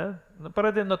 Maistas, ne?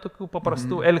 Pradėjai nuo tokių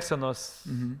paprastų elgsenos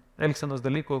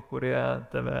dalykų, kurie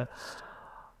tave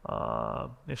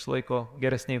išlaiko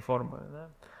geresniai formoje. Ne?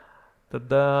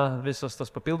 Tada visos tos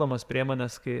papildomos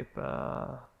priemonės kaip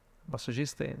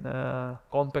masažistai,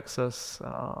 kompleksas,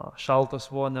 šaltos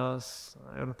vonios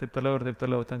ir taip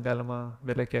toliau, ten galima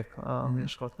vėliau kiek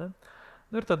ieškoti.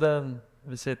 Ir tada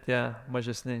visi tie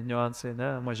mažesni niuansai,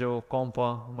 ne? Mažiau kompo,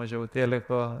 mažiau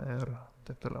teliko ir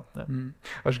taip toliau.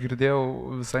 Aš girdėjau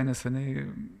visai neseniai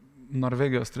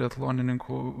Norvegijos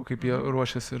triatlonininkų, kaip jie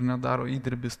ruošiasi ir nedaro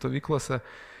įdirbį stovyklose.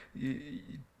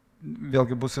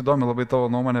 Vėlgi bus įdomi labai tavo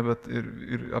nuomonė, bet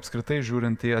ir apskritai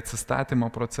žiūrint į atsistatymo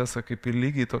procesą kaip į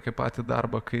lygiai tokį patį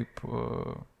darbą kaip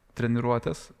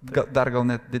treniruotės, gal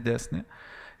net didesnį.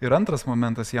 Ir antras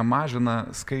momentas, jie mažina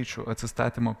skaičių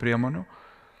atsistatymo priemonių,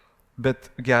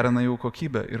 bet gerina jų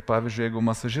kokybę. Ir pavyzdžiui, jeigu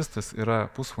masažistas yra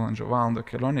pusvalandžio valandą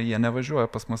kelionė, jie nevažiuoja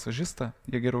pas masažistą,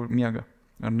 jie geriau miega.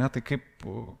 Ar ne? Tai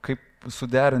kaip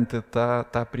suderinti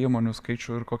tą priemonių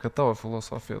skaičių ir kokia tavo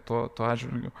filosofija tuo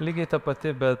atžvilgiu? Lygiai ta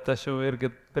pati, bet aš jau irgi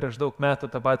prieš daug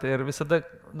metų tą patį ir visada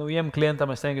naujiem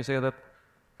klientam aš stengiuosi, kad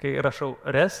kai rašau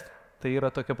rest, tai yra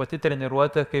tokia pati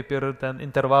treniruotė, kaip ir ten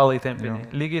intervalai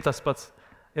tempiniai. Lygiai tas pats.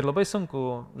 Ir labai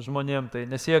sunku žmonėm tai,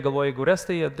 nes jie galvoja, jeigu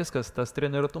restai, viskas, tas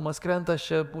treniruotumas krenta, aš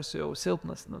čia būsiu jau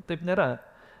silpnas. Taip nėra,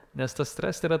 nes tas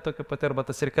stres yra tokia pati, arba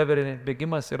tas recovery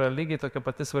bėgimas yra lygiai tokia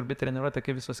pati svarbi treniruotė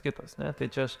kaip visos kitos. Ne? Tai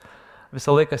čia aš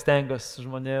visą laiką stengiuosi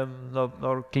žmonėm,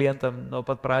 klientam nuo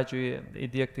pat pradžių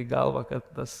įdiegti į galvą,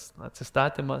 kad tas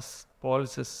atsistatymas,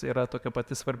 poilsis yra tokia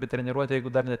pati svarbi treniruotė,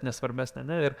 jeigu dar net nesvarbesnė.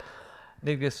 Ne? Ir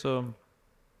lygiai su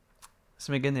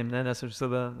smegenim, ne? Nes aš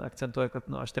visada akcentuoju, kad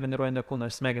aš treniruoju ne kūną,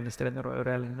 aš smegenis treniruoju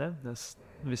realiai, ne? Nes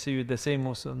visi judesiai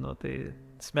mūsų, tai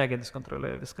smegenis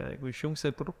kontroliuoja viską. Jeigu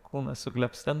išjungsi, kūnas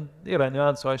sugleps. Ten yra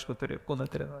niuansų, aišku, turi kūną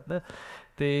treniruoti. Ne?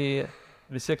 Tai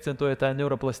visi akcentuoja tą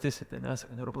neuroplasticity,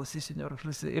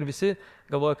 neuroplasticity. Ir visi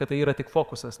galvoja, kad tai yra tik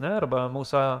fokusas, ne? Arba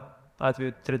mūsų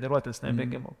atveju treniruotis, ne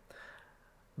bėgimo.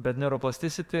 Bet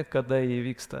neuroplasticity, kada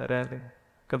įvyksta realiai,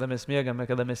 kada mes miegame,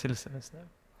 kada mes ilsimės, ne?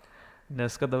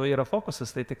 Nes kada yra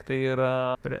fokusas, tai tik tai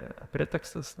yra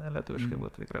pretekstas, ne, lietuviškai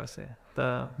būtų tikriausiai. Ta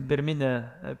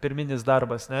pirminis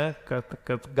darbas, ne,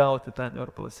 kad gauti tą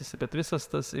neuroplasticity, bet visas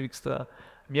tas įvyksta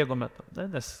miego metu. Ne,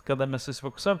 nes kada mes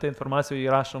susifokusuojam, tai informacija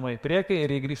įrašoma į priekį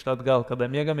ir jį grįžta atgal, kada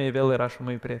miegame, jį vėl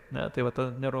įrašoma į priekį. Ne, tai va ta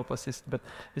neuroplasticity,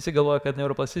 bet visi galvoja, kad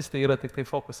neuroplasticity yra tik tai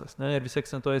fokusas, ne, ir visi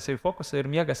akcentuojasi į fokusą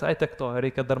ir miegas, tek to,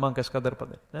 reikia dar man kažką dar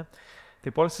padaryti. Ne.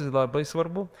 Tai poilsis labai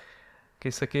svarbu. Kai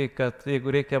sakai, kad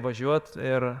jeigu reikia važiuoti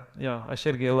ir aš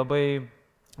irgi labai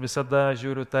visada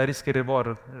žiūriu tą risk and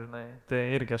reward, žinai. Tai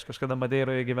irgi aš kažkada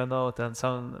Madeiroje gyvenau ten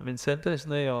San Vincente,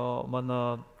 žinai, o mano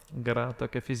gera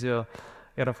tokia fizio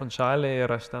yra Funšalė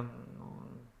ir aš ten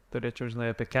turėčiau, žinai,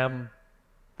 apie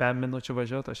 5 minučių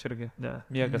važiuoti, aš irgi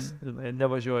miegas, žinai,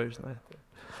 nevažiuoju, žinai.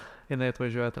 Jinai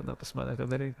atvažiuoja tada pas mane tą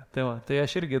dalyką. Tai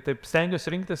aš irgi taip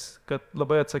stengiuosi rinktis, kad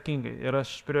labai atsakingai. Ir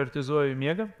aš prioritizuoju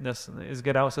miegą, nes jis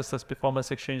geriausias tas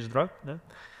performance exchange drug. Ne?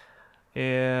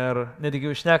 Ir netgi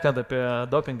užšnekant apie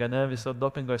dopingą, ne, viso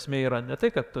dopingo esmė yra ne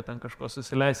tai, kad tu ten kažko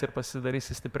susileisi ir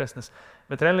pasidarysi stipresnis,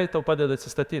 bet realiai tau padeda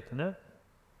atsistatyti. Ne?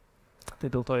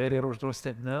 Tai dėl to ir yra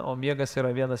uždrausti. Ne? O miegas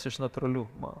yra vienas iš natūralių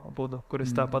būdų,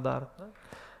 kuris tą padaro. Ne?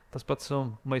 Tas pats su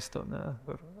maistu, ne?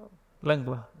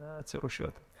 Lengva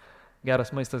atsirūšiuoti.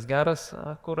 Geras maistas geras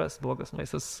kuras, blogas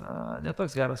maistas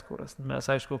netoks geras kuras. Mes,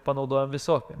 aišku, panaudojam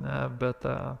visokį, ne, bet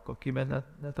kokybė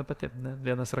ne ta pati. Ne.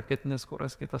 Vienas raketinis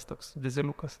kuras, kitas toks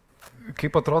dizeliukas.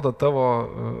 Kaip atrodo tavo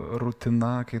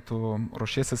rutina, kai tu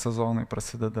ruošiesi sezonai,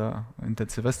 prasideda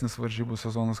intensyvesnis varžybų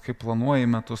sezonas, kaip planuoji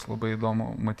metus, labai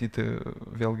įdomu matyti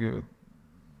vėlgi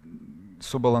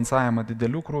subalansavimą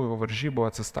didelių krūvių, varžybų,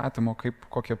 atsistatymo,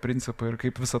 kokie principai ir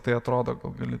kaip visą tai atrodo,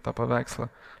 gal gali tą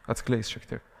paveikslą atskleis šiek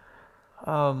tiek.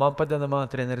 Man padeda mano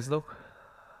treneris daug,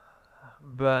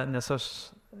 nes aš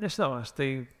nežinau,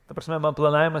 ta prasme, man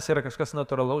planavimas yra kažkas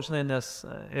natūralaus, žinai, nes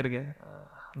irgi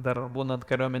dar būnant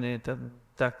kariuomenėje ten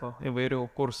teko įvairių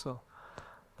kursų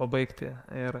pabaigti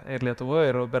ir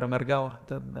Lietuvoje, ir Beramergau,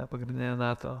 ten pagrindinė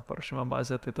NATO paruošimo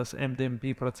bazė, tai tas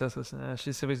MDMP procesas, aš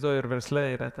įsivaizduoju ir versle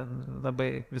yra ten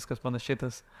labai viskas panašiai,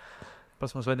 tas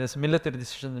pas mus vadinasi military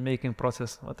decision making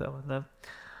process, whatever, ne?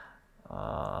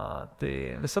 Tai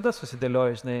visada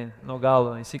susidėlioji, žinai, nuo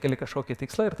galo, įsikeli kažkokį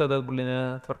tikslą ir tada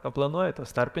atbulinė tvarka planuoji,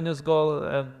 tos tarpinius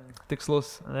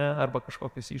tikslus, ne, arba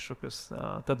kažkokius iššūkius,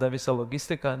 tada visą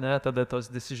logistiką, ne, tada tos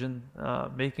decision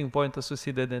making pointas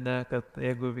susidedi, ne, kad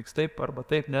jeigu vyks taip arba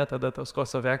taip, ne, tada tos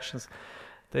course of actions.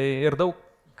 Tai ir daug,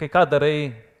 kai ką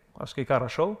darai, aš kai ką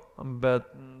rašau, bet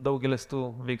daugelis tų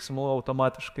veiksmų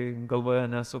automatiškai galvoje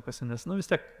nesukasi, nes vis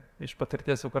tiek iš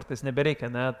patirties jau kartais nebereikia,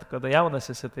 net kada jaunas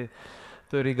esi, tai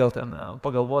turi gal ten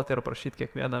pagalvoti ir prašyti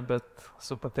kiekvieną, bet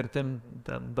su patirtim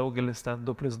ten daugelis ten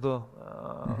 2+2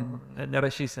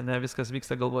 nerašysi, ne, viskas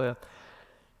vyksta galvoje.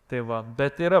 Tai va,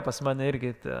 bet yra pas mane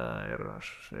irgi, ir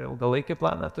aš ilgalaikį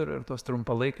planą turiu ir tuos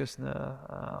trumpalaikius, ne,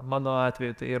 mano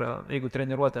atveju tai yra, jeigu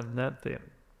treniruotėm, ne, tai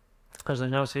aš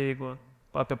dažniausiai, jeigu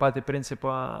apie patį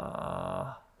principą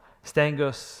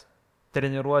stengiuosi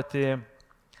treniruoti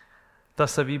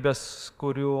tas savybės,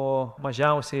 kurių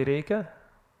mažiausiai reikia,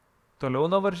 toliau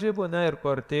nuo varžybų, ne, ir kuo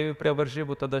artėju prie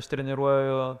varžybų, tada aš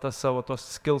treniruoju tas savo tos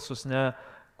skillsus, ne,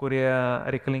 kurie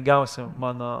reikalingiausi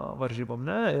mano varžybom,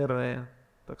 ne, ir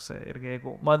toksai, irgi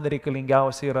jeigu man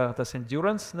reikalingiausia yra tas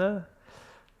endurance, ne,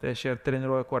 tai aš ir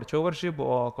treniruoju kuo arčiau varžybų,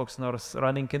 o koks nors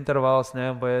running intervals, ne,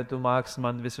 V2 max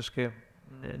man visiškai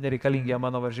nereikalingi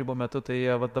mano varžybų metu, tai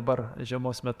va dabar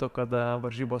žiemos metu, kada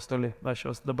varžybos toli, aš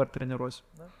juos dabar treniruosiu.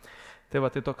 Ne. Tai va,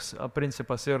 tai toks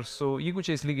principas ir su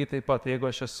įgūdžiais lygiai taip pat. Jeigu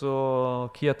aš esu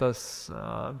kietas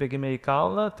bėgime į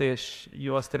kalną, tai aš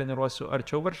juos treniruosiu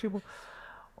arčiau varžybų,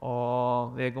 o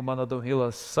jeigu mano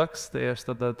downhillas saks, tai aš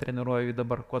tada treniruoju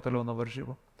dabar kuo toliau nuo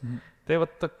varžybų. Tai va,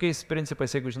 tokiais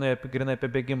principais, jeigu žinai grinai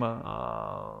apie bėgimą,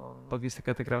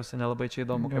 logistika tikriausiai nelabai čia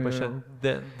įdomu, kaip aš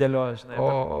dėlioju, žinai.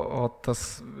 O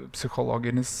tas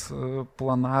psichologinis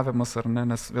planavimas, ar ne,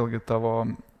 nes vėlgi tavo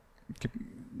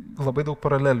labai daug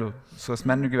paralelių su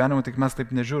asmeniniu gyvenimu, tik mes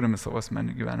taip nežiūrim į savo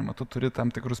asmeninį gyvenimą. Tu turi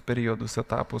tam tikrus periodus,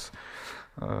 etapus,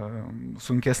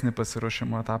 sunkesnį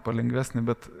pasiruošimo etapą, lengvesnį,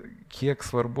 bet kiek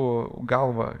svarbu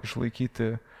galvą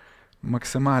išlaikyti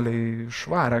maksimaliai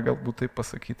švarę, galbūt taip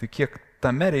pasakyti, kiek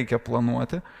tame reikia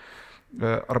planuoti,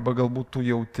 arba galbūt tu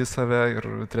jauti save ir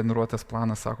treniruotės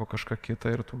planas sako kažką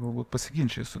kitą ir tu galbūt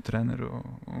pasiginčiai su treneriu,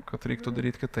 kad reiktų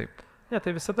daryti kitaip. Ne,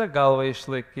 tai visada galva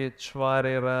išlaikyti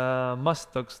švarį yra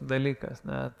toks dalykas,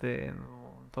 ne, tai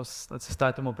tos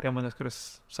atsistatymo priemonės, kuris,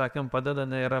 sakėm, padeda,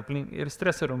 ne, ir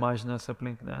stresorių mažinės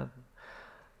aplink, ne.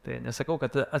 Tai nesakau,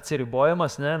 kad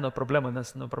atsiribojimas, ne, nuo problemų,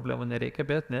 nes nuo problemų nereikia,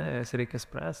 bet, ne, jas reikia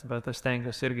spręsti, bet aš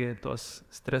stengiuosi irgi tuos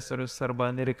stresorius arba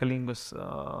nereikalingus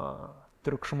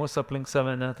triukšmus aplink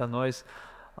save, ne, tą noise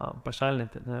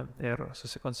pašalinti, ne, ir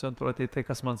susikoncentruoti į tai,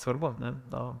 kas man svarbu, ne.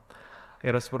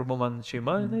 Yra svarbu man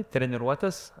šeima, ne,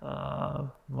 treniruotės,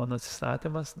 mano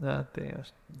atsistatymas, ne, tai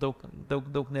aš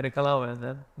daug nereikalauja,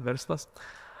 ne, verslas.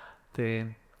 Tai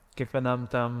kiekvienam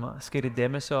tam skiri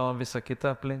dėmesio, o visą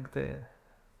kitą aplink, tai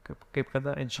kaip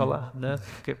kada, inshallah, ne,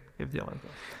 kaip Dievas.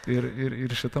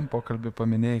 Ir šitam pokalbį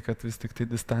paminėjai, kad vis tik tai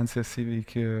distancijas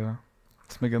įveiki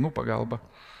smegenų pagalba.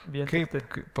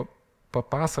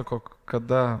 Papasakok,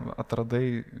 kada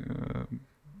atradai,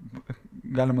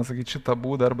 galima sakyti, šitą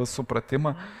būdą arba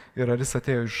supratimą ir ar jis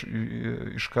atėjo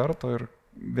iš karto ir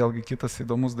vėlgi kitas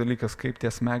įdomus dalykas, kaip tie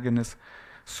smegenys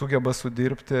sugeba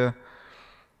sudirbti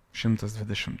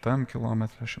 120 km,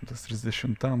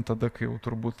 130, tada kai jau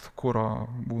turbūt kuro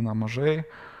būna mažai,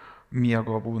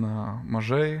 miego būna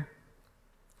mažai,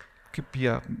 kaip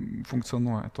jie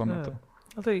funkcionuoja tuo metu.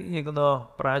 Na, tai jeigu nuo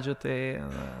pradžių, tai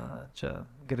čia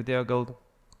girdėjo gal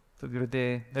tu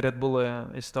girdėjai Red Bullo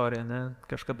istoriją, ne?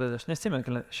 Kažkada, aš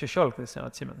nesimenu,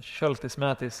 16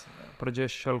 metais, pradžioje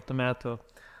 16 metų,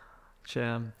 čia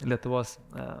Lietuvos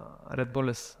Red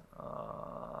Bullis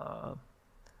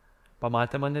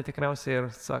pamatė mane tikriausiai ir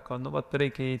sako, nu, vat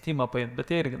reikia į teamą paimti, bet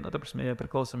jie irgi, ta prasme, jie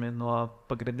priklausomi nuo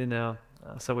pagrindinio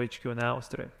savo HQ, ne,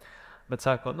 Austrijoje. Bet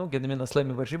sako, nu, Gediminas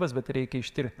laimi varžybas, bet reikia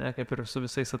ištirti, ne, kaip ir su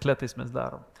visais atletais mes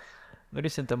darom.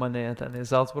 Nurisintė mane ten į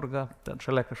Zalcburgą, ten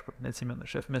šalia kažkur, neatsimenu,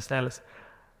 šef miestelis.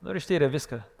 Ir ištyrė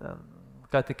viską, ten,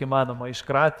 ką tik įmanoma,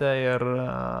 iškratė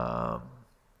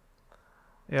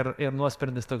ir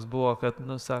nuosprendis toks buvo, kad,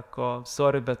 nu, sako,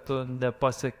 sorry, bet tu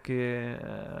nepasieki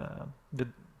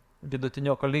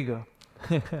vidutinioko lygio.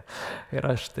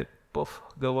 Ir aš taip,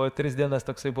 galvoju, 3 dienas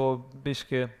toksai buvo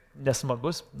biški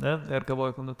nesmagus, ne, ir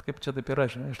galvoju, nu, kaip čia taip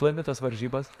yra, žinai, išlaimi tas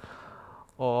varžybas.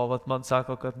 O vat man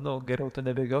sako, kad, nu, geriau tu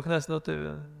nebėgiok, nes, nu, tai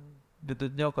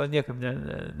vidutinioko niekaip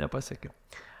nepasiekiu.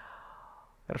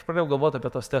 Ir aš pradėjau galvoti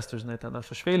apie tos testus, žinai, ten aš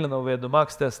užfeilinau V2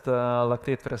 max testą,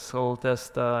 lactate threshold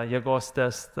testą, jėgos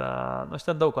testą, nu, aš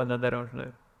ten daug ko nedariau, žinai.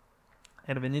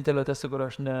 Ir vienintelio testo,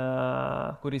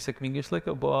 kurį sėkmingai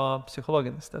išlaikiau, buvo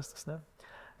psichologinis testas, ne.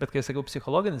 Bet kai sakau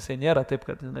psichologinis, tai nėra taip,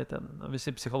 kad žinai, ten,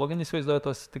 visi psichologiniai įsivaizduoja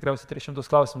tos tikriausiai 300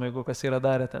 klausimų, jeigu kas yra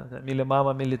darę, ten, myli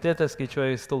mamą, myli tėtę,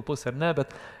 skaičiuoja į stulpus ar ne,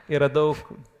 bet yra daug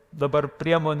dabar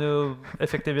priemonių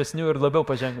efektyvesnių ir labiau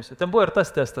pažengusių. Ten buvo ir tas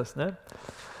testas, ne?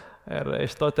 Ir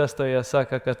iš to testo jie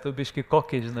sako, kad tu biški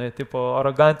kokį, žinai, tipo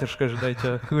arogantišką, žinai,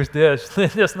 čia uždėjo, žinai,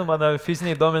 nes, mano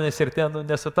fiziniai duomenys ir ten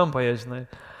nesutampa jie, žinai.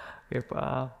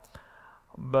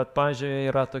 Bet, pavyzdžiui,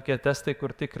 yra tokie testai,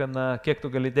 kur tikrina, kiek tu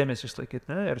gali dėmesį išlaikyti,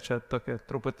 ne? Ir čia tokia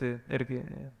truputį irgi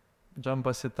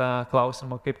džampas į tą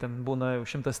klausimą, kaip ten būna jau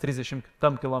 130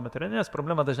 km, nes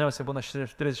problema dažniausiai būna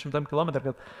 130 km,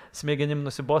 kad smegenim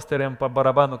nusibosta ir jam pa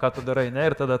barabanu, ką tu darai, ne?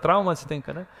 Ir tada trauma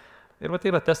atsitinka, ne? Ir va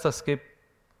tai yra testas, kaip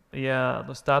jie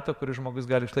nustato, kuris žmogus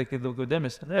gali išlaikyti daugiau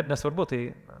dėmesio. Ne? Ir nesvarbu, tai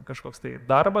kažkoks tai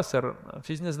darbas ar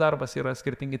fizinis darbas yra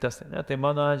skirtingi testai. Ne? Tai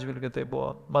mano atžvilgiu, tai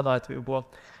buvo, mano atveju buvo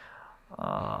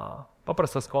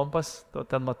paprastas kompas, tu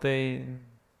ten matai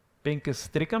 5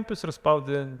 trikampius ir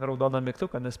spaudi raudoną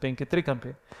mygtuką, nes 5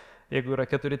 trikampiai. Jeigu yra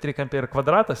 4 trikampiai ir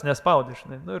kvadratas, nespaudi,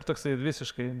 žinai. Nu, ir toksai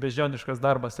visiškai beždžioniškas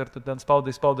darbas, ir tu ten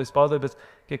spaudai, bet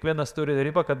kiekvienas turi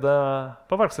ribą, kada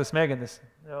pavargsta smegenis.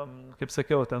 Kaip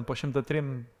sakiau, ten po 103,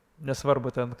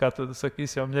 nesvarbu ten, ką tu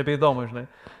sakysi, jom nebeįdomu, žinai.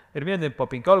 Ir vieni po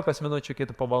 15 minučių,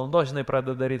 kiti po valandos, žinai,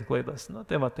 pradeda daryti klaidas. Nu,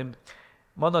 tai va, tai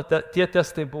mano tie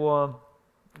testai buvo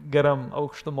geram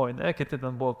aukštumoj, ne, kiti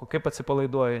ten buvo, kaip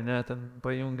atsipalaiduoji, ne, ten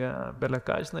pajungia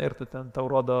beleką, žinai, ir tu ten tau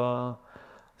rodo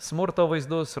smurto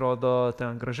vaizdus, rodo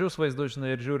ten gražius vaizdus,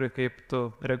 žinai, ir žiūri, kaip tu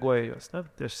reaguoji juos, ne.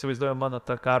 Tai aš įsivaizduoju, mano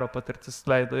ta karo patirtis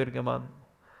leido irgi man,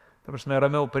 ta prasme,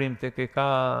 ramiau priimti, kai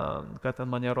ką ten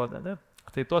man jie rodė, ne.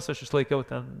 Tai tuos aš išlaikiau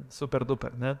ten super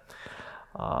duper, ne.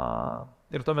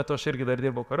 Ir tuo metu aš irgi dar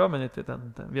dirbau kariuomenėj, tai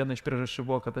ten viena iš priežasčių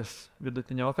buvo, kad aš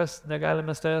vidutiniokas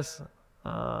negalime stėjęs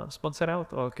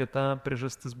sponsoriauti, o kita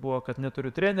priežastis buvo, kad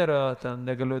neturiu trenerio, ten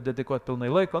negaliu dedikuoti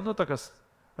pilnai laiko, nu tokias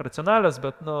racionalios,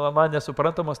 bet nu, man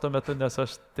nesuprantamos tuo metu, nes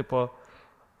aš tipo,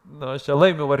 nu, aš čia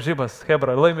laimiu varžybas,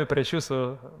 hebra, laimiu prieš jūsų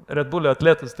Red Bullio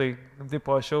atletus, tai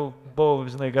tipo, aš jau buvau,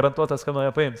 žinai, garantuotas, kad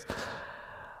mane paims.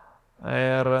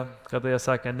 Ir kada jie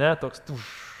sakė, ne, toks,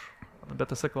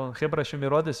 bet aš sakau, hebra, aš jums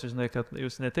įrodysiu, žinai, kad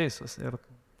jūs neteisus. Ir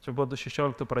čia buvo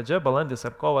 2016 pradžia, balandis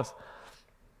ar kovas.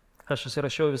 Aš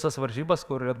susirašiau visas varžybas,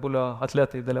 kur Red Bullio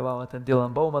atletai dalyvavo, ten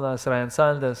Dylan Bowmanas, Ryan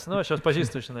Sanders, nu, aš juos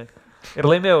pažįstu, žinai. Ir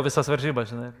laimėjau visas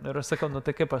varžybas, žinai. Ir aš sakau, nu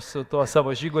tai kaip aš su tuo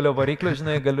savo žygulio varikliu,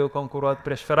 žinai, galiu konkuruoti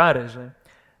prieš Ferrari, žinai.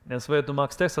 Nes V2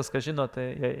 Max Texas, ką žino, tai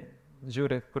jie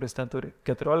žiūri, kuris ten turi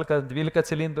 14-12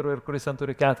 cilindrų ir kuris ten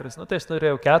turi 4. Nu tai aš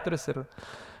turėjau 4 ir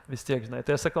vis tiek, žinai.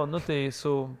 Tai aš sakau, nu tai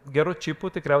su geru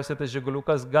čipu tikriausiai tas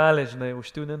žiguliukas gali, žinai,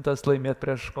 užtiunintas laimėti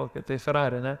prieš kokį tai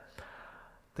Ferrari, ne?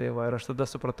 Tai va, ir aš tada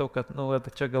supratau, kad nu,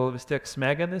 čia gal vis tiek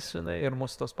smegenis, žinai, ir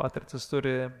mūsų tos patirtis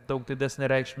turi daug didesnį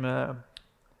reikšmę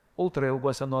ultra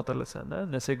ilguose nuotoliuose, ne?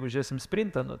 Nes jeigu žiūrėsim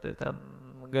sprintą, nu, tai ten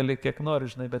gali kiek nori,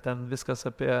 žinai, bet ten viskas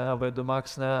apie V2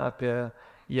 Max, ne, apie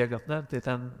jėgą, ne? Tai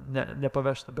ten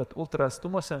nepavešta, bet ultra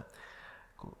atstumuose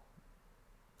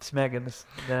smegenis.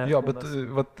 Ne, jo, bet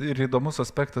vat, ir įdomus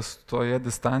aspektas toje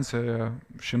distancijoje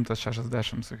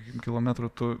 160 km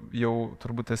tu jau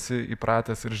turbūt esi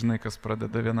įpratęs ir žinai, kas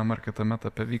pradeda vienam ar kitame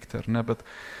etape vykti, ar ne, bet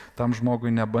tam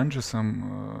žmogui nebandžiusiam,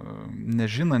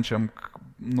 nežinančiam,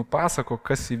 nupasako,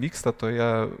 kas įvyksta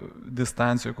toje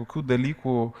distancijoje, kokių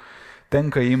dalykų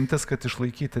tenka imtis, kad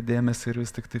išlaikyti dėmesį ir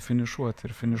vis tik tai finišuoti.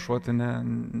 Ir finišuoti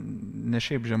ne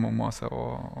šiaip žemumose,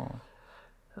 o...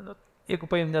 Jeigu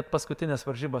paim net paskutinės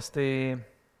varžybas, tai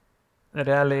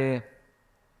realiai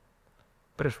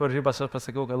prieš varžybas aš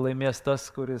pasakiau, kad laimės tas,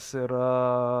 kuris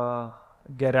yra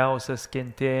geriausias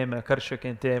kentėjime, karščio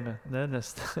kentėjime, ne?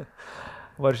 Nes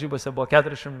varžybose buvo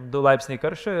 42 laipsniai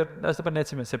karščio ir aš dabar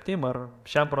neatsimenu 7 ar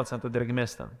 6%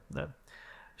 drėgmės ten. Ne?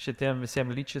 Šitiem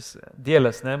visiems lyčiais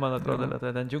dėlės, ne, man atrodo,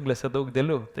 ten džiunglėse daug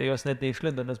dėlių, tai jos net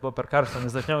neišlindo, nes buvo per karštą,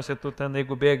 nes dažniausiai tu ten,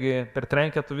 jeigu bėgi per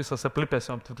trenkę, tu visas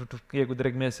aplipėsiom, jeigu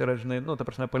drėgmės yra, žinai, nu, ta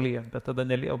prasme, palyja, bet tada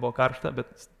nelyja, buvo karšta,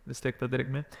 bet vis tiek ta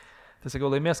drėgmė. Tai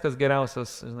sakiau, laimės kas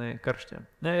geriausias, žinai, karštė.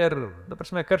 Ne, ir, ta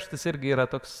prasme, karštis irgi yra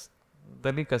toks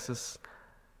dalykas, jis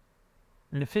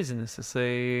ne fizinis,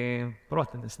 jisai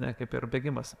protinis, ne, kaip ir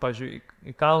bėgimas. Pavyzdžiui,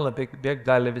 į kalną bėg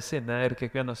gali visi, ne, ir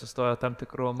kiekvienas sustoja tam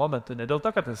tikrų momentų, ne dėl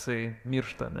to, kad jisai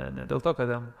miršta, ne dėl to,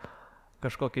 kad jam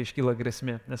kažkokia iškyla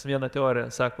grėsmė. Nes viena teorija,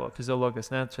 sako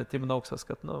fiziologas, ne, čia Tim Nauksas,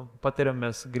 kad, nu, patiriam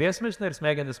mes grėsmę, žinai, ir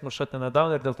smegenys mus šatina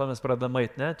down ir dėl to mes pradedam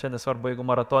eit, ne, čia nesvarbu, jeigu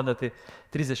maratone, tai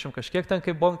 30 kažkiek ten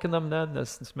kaip bonkinam, ne,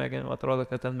 nes smegenim atrodo,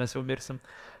 kad ten mes jau mirsim.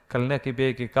 Kalne, kai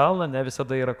bėgi į kalną, ne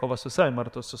visada yra kova su savim, ar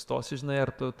tu sustosi, žinai, ar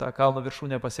tu tą kalno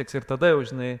viršūnę pasieks ir tada jau,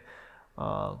 žinai,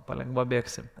 palengva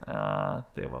bėgsi.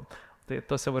 Tai va. Tai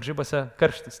tose varžybose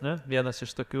karštis, ne? Vienas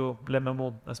iš tokių lemiamų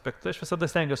aspektų. Aš visada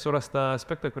stengiuosi surasti tą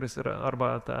aspektą, kuris yra,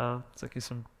 arba tą,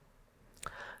 sakysim,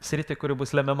 sritį, kuri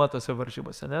bus lemiama tose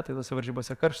varžybose, ne? Tai tose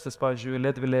varžybose karštis, pavyzdžiui,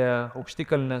 Ledvilėje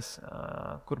aukštikalnės,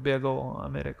 kur bėgau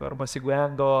Amerikoje, arba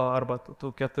Siguengo, arba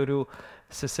tų 4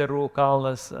 seserų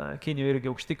kalnas, Kinijoje irgi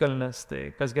aukštikalnės, tai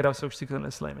kas geriausia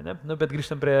aukštikalnės laimė, ne? Nu, bet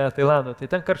grįžtam prie Tailando, tai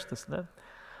ten karštis, ne?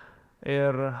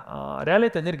 Ir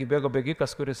realiai ten irgi bėgo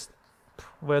bėgikas, kuris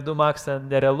V2 max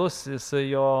nerealus,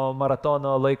 jo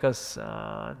maratono laikas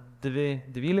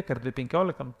 2:12 ar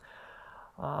 2:15.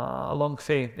 Long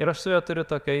Fei. Ir aš su juo turiu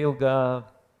tokią ilgą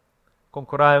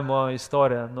konkuravimo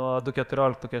istoriją. Nuo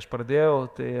 2014, kai aš pradėjau,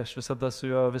 tai aš visada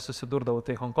su juo vis susidurdavau.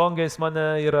 Tai Hongkongė jis mane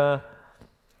yra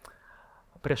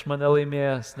prieš mane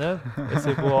laimėjęs, ne?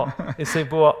 Jisai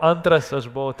buvo antras,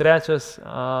 aš buvau trečias.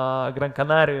 Gran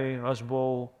Canarijoje aš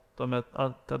buvau, tuomet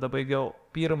tada baigiau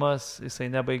pirmas,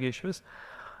 jisai nebaigė iš vis.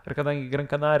 Ir kadangi Gran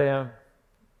Canarija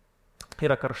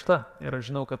yra karšta ir aš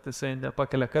žinau, kad jisai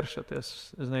nepakelia karščio, tai aš,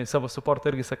 žinai, savo suportą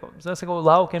irgi sakau,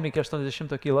 laukiam iki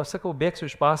 80 kilo, aš sakau, bėgsiu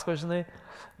iš pasko, žinai,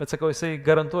 bet sakau, jisai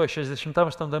garantuoja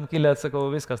 68 kilę, sakau,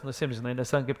 viskas nusim, žinai,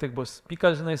 nes ten kaip tik bus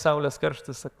pikas, žinai, saulės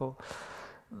karštis, sakau,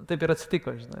 taip ir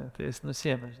atsitiko, žinai, tai jis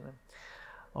nusėmė, žinai,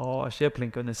 o aš jį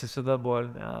aplinkiau, nes jis visada buvo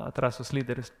trasos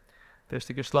lyderis. Tai aš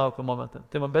tik išlaukiu momentą.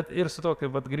 Tai man, bet ir su to,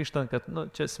 kaip grįžtant, kad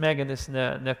čia smegenis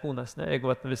ne kūnas. Ne?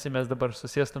 Jeigu visi mes dabar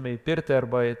susėstume į pirtį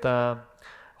arba į tą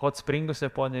hot springus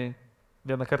Japoniai,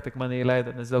 vieną kartą tik mane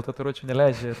įleido, nes dėl tatuiruočių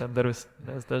neleidžia ten dar vis,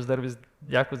 nes aš dar vis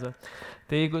jakuza.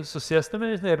 Tai jeigu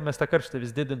susėstume, žinai, ir mes tą karštą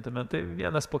vis didintume, tai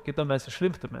vienas po kito mes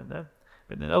išlimptume. Ne?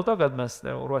 Bet ne dėl to, kad mes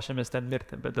ruošiamės ten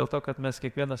mirti, bet dėl to, kad mes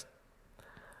kiekvienas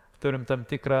turim tam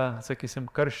tikrą, sakysim,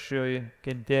 karščio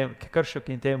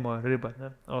kentėjimo ribą. Ne?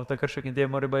 O ta karščio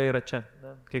kentėjimo riba yra čia.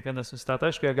 Ne? Kiekvienas nusistato,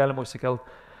 aišku, ją galima užsikelt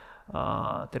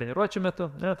treniruočių metu,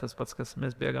 ne? Tas pats, kas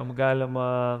mes bėgam,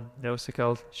 galima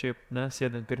neužsikelt šiaip, ne?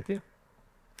 Sėdint pirtį.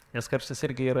 Nes karštis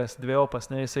irgi yra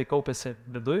dviejopas, ne? Jisai kaupiasi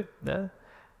viduj, ne?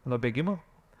 Nuo bėgimo.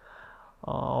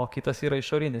 O kitas yra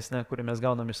išorinis, ne, kurį mes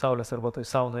gaunam iš saulės arba toj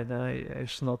saunai, ne,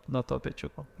 iš nuo to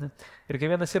pečiuko. Ne. Ir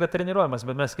kiekvienas yra treniruojamas,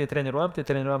 bet mes kai treniruojam, tai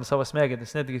treniruojam savo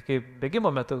smegenis. Netgi kai bėgimo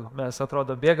metu mes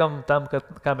atrodo bėgam tam, kad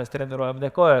ką mes treniruojam,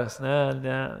 ne kojas,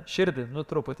 ne širdį,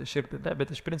 truputį širdį, ne,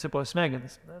 bet iš principo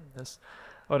smegenis, ne, nes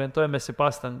orientuojamės į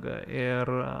pastangą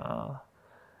ir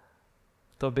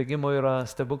to bėgimo yra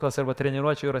stebuklas arba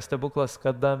treniruočių yra stebuklas,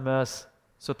 kada mes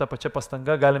su ta pačia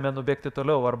pastanga galime nubėgti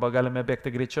toliau arba galime bėgti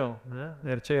greičiau. Ne?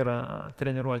 Ir čia yra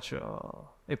treniruočių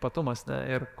ypatumas, ne?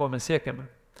 Ir ko mes siekiame.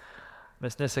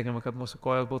 Mes nesiekime, kad mūsų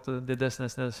koja būtų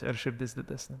didesnės ir širdis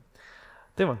didesnė.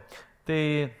 Tai va, tai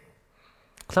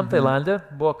tam Tailande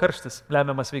buvo karštis,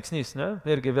 lemiamas veiksnys, ne?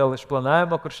 Irgi vėl iš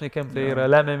planavimo, kur šnekėm, tai yra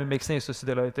lemiami veiksniai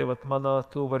susidėlioja. Tai va, mano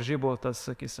tų varžybų, tas,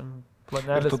 sakysim,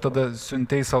 planelis. Ir tu tada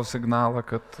siuntei savo signalą,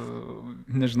 kad,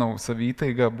 nežinau,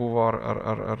 savytaiga buvo,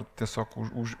 ar tiesiog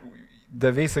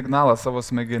davei signalą savo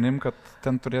smegenim, kad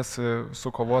ten turėsi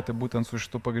sukovoti būtent su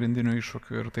šitų pagrindinių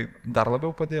iššūkių ir tai dar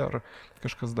labiau padėjo, ar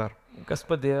kažkas dar? Kas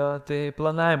padėjo, tai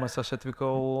planavimas. Aš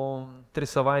atvykau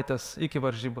 3 savaitės iki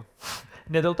varžybų.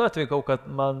 Ne dėl to atvykau, kad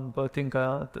man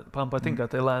patinka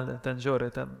Tailande, ten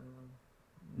žiūri, ten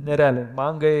nerealiai.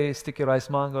 Mangai, sticky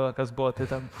rice mango, kas buvo, tai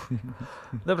ten.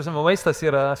 Dabar, maistas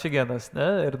yra aфиgenas, ne?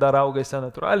 Ir dar auga jisai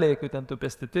natūraliai, jeigu ten tų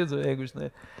pesticidų, jeigu žinai.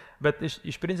 Bet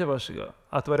iš principo aš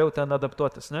atvariau ten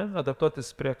adaptuotis, ne?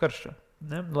 Adaptuotis prie karščio.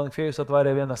 Ne? Langfėjus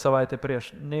atvarė 1 savaitę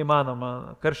prieš.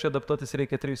 Neįmanoma. Karščio adaptuotis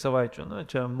reikia 3 savaičių. Nu,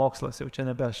 čia mokslas, jau čia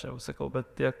nebe aš jau sakau,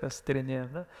 bet tie, kas tyrinėja.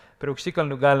 Ne? Prie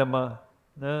aukštikalnių galima,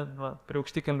 prie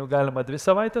aukštikalnių galima 2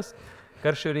 savaitės,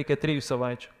 karščio reikia 3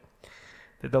 savaičių.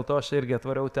 Tai dėl to aš irgi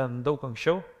atvariau ten daug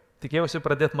anksčiau. Tikėjausi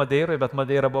pradėti Madeirai, bet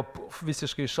Madeira buvo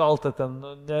visiškai šalta, ten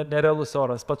nerealus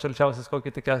oras, pats šalčiausias,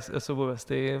 kokį tik esu buvęs.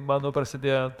 Tai mano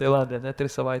prasidėjo Tailandė, ne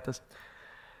 3 savaitės.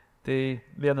 Tai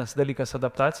vienas dalykas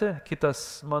adaptacija,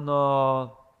 kitas mano,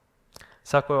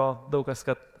 sako daug kas,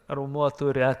 kad raumuo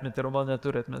turi atminti, raumuo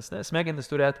neturi atminti. Smegenis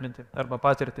turi atminti arba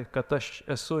patirti, kad aš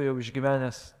esu jau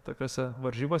išgyvenęs tokiuose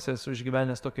varžybose, esu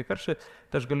išgyvenęs tokį karštį,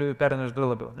 tai aš galiu pernešti dar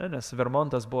labiau. Ne? Nes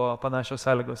Vermontas buvo panašios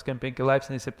sąlygos, 5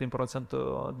 laipsniai, 7%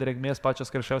 drėgmės, pačios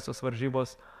karščiausios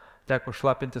varžybos, teko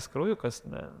šlapintis krauju, kas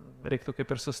reiktų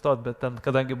kaip ir sustot, bet ten,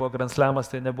 kadangi buvo Grand Slamas,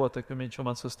 tai nebuvo tokių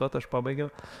minčių man sustot, aš pabaigiau.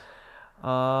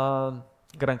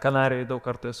 Gran Canarijoje daug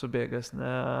kartų esu bėgęs.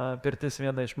 Pirtis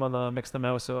viena iš mano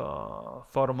mėgstamiausių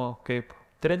formų kaip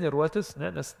treniruotis,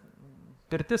 nes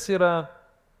pirtis yra,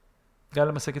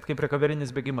 galima sakyti, kaip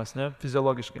rekaverinis bėgimas,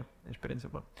 fiziologiškai, iš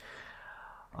principo.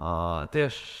 Tai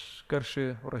aš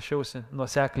karščiui ruošiausi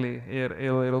nuosekliai ir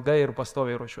ilgai ir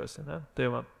pastoviai ruošiuosi.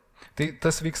 Tai va. Tai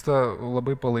tas vyksta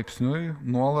labai palaipsniui,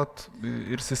 nuolat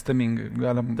ir sistemingai.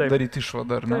 Galim daryti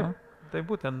išvadą, ar ne? Tai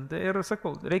būtent. Ir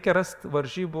sakau, reikia rasti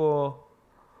varžybų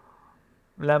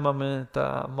lemami tą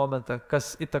momentą,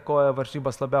 kas įtakoja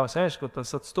varžybas labiausiai. Aišku,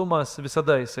 tas atstumas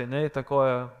visada jisai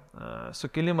neįtakoja,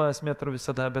 sukilimas metrų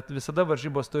visada, bet visada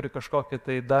varžybos turi kažkokį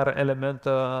tai dar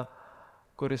elementą,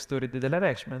 kuris turi didelę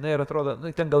reikšmę. Ir atrodo,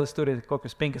 ten gal jis turi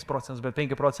kokius 5%, bet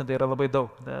 5% yra labai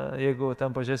daug. Jeigu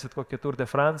ten pažiūrėsit kokį Tour de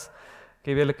France,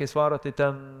 kai vėlikai svaro, tai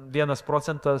ten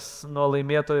 1% nuo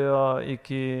laimėtojo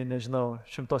iki, nežinau,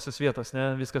 100 vietos,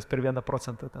 viskas per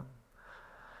 1% ten.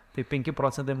 Tai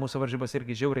 5% mūsų varžybos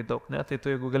irgi žiauriai daug, tai tu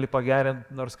jeigu gali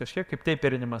pagerinti nors kažkiek, kaip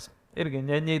teipirinimas, irgi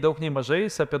nei daug, nei mažai,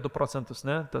 jis apie 2%,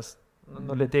 tas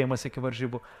nulėtėjimas iki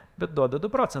varžybų, bet duoda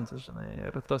 2%, žinai,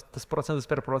 ir tas procentas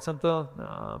per procentą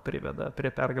priveda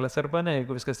prie pergalės arba ne,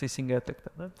 jeigu viskas teisingai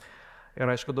atlikta.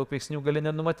 Ir aišku, daug veiksnių gali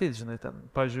nenumatyti, žinai, ten,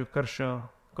 pavyzdžiui, karščio,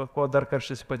 ko dar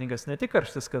karštis ypatingas, ne tik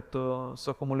karštis, kad tu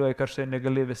suakumuliuoji karštą ir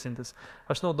negali vėsintis.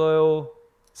 Aš naudojau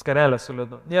skarelę su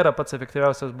ledu. Nėra pats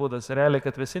efektyviausias būdas. Realiai,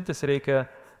 kad vėsintis reikia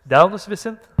delnus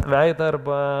vėsinti, veidą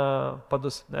arba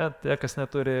padus, tie, kas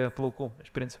neturi plaukų,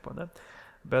 iš principo,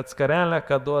 Bet skarelė,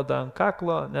 kad duoda ant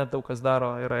kaklo, daug kas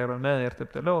daro ir Ironman ir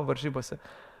taip toliau varžybose,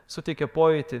 suteikia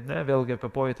pojūtį, vėlgi apie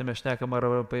pojūtį mes šnekam ar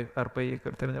paėjį,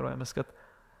 ir treniruojamės,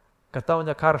 kad tau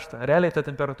nekaršta. Realiai ta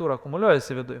temperatūra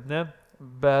akumuliuojasi viduje,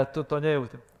 bet tu to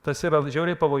nejauti. Tas yra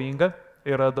žiauriai pavojinga,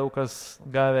 yra daug kas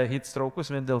gavę heat stroke'us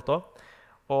vien dėl to,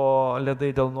 o ledai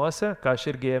delnuose, ką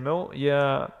aš irgi ėmiau, jie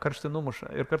karštį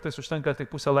numuša. Ir kartais užtenka tik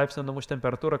 0,5 laipsnio numušti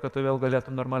temperatūrą, kad tu vėl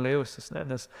galėtum normaliai jaustis,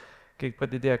 nes kai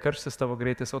padidėja karštis, tavo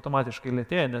greitis automatiškai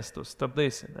lėtėja, nes tu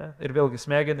stabdaisi. Ir vėlgi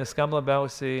smegenis, kam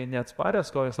labiausiai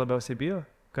neatsparios, ko jos labiausiai bijo?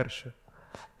 Karščių.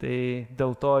 Tai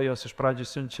dėl to jos iš pradžių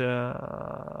siunčia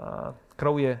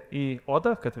kraują į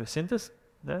odą, kad vėsintis.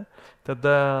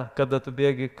 Tada, kada tu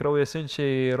bėgi, kraują siunčia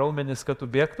į raumenis, kad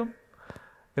tu bėgtum.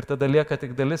 Ir tada lieka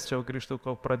tik dalis, čia jau grįžtu,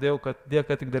 ko pradėjau, kad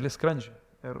lieka tik dalis skrandžių.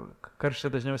 Ir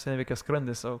karščiai dažniausiai neveikia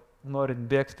skrandis, o norint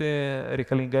bėgti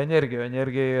reikalinga energija.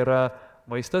 Energija yra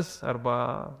maistas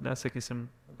arba, sakysim,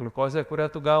 gliukozė, kurią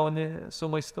tu gauni su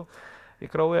maistu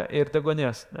į kraują ir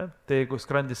deguonies. Tai jeigu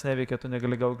skrandis neveikia, tu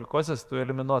negali gauti gliukozės, tu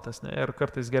eliminuotas. Ir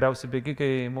kartais geriausi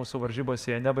bėgikai mūsų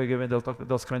varžybose jie nebaigia vien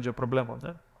dėl skrandžio problemų.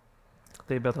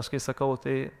 Tai bet aš kai sakau,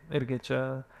 tai irgi čia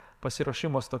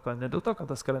pasiruošimo stoka. Ne dėl to, kad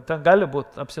tas ten gali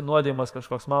būti apsinuodijimas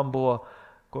kažkoks, man buvo,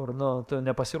 kur, tu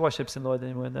nepasiruoši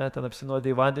apsinuodinimui, ten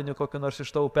apsinuodėjai vandeniu kokį nors iš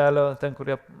to upelio, ten,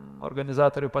 kurie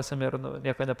organizatorių pasėmė ir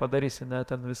nieko nepadarysi,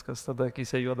 ten viskas tada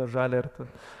akise juoda žalia ir tu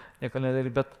nieko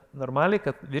nedarai. Bet normaliai,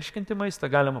 kad virškinti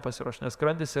maistą galima pasiruošti, nes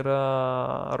skrandis yra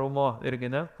raumo irgi,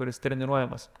 kuris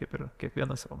treniruojamas, kaip ir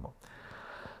kiekvienas raumo.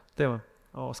 Tai va,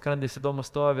 o skrandis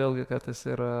įdomus to vėlgi, kad jis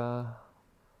yra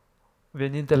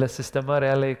vienintelė sistema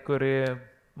realiai, kuri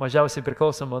mažiausiai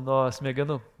priklausoma nuo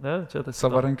smegenų.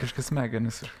 Savarankiški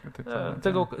smegenys.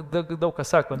 Tai daug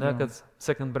kas sako, kad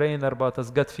second brain arba tas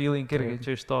gut feeling irgi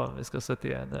čia iš to viskas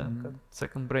atėjo, kad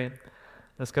second brain.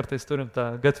 Nes kartais turim tą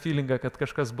gut feelingą, kad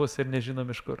kažkas bus ir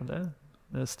nežinom iš kur,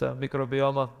 nes ta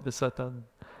mikrobioma visa ten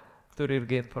turi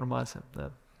irgi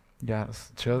informaciją. Geras.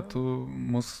 Čia tu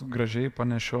mus gražiai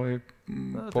panešioji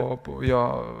jo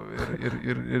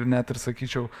ir net ir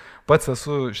sakyčiau, pats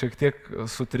esu šiek tiek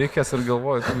sutrikęs ir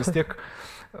galvoju, tu vis tiek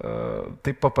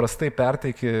taip paprastai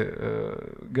perteiki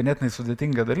ganėtinai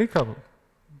sudėtingą dalyką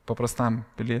paprastam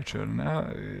piliečiui, ar ne?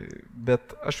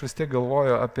 Bet aš vis tiek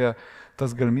galvoju apie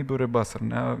tas galimybių ribas, ar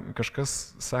ne?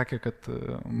 Kažkas sakė, kad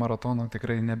maratono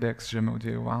tikrai nebėgs žemiau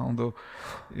 2 valandų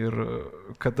ir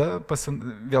kada,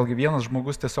 vėlgi vienas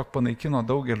žmogus tiesiog panaikino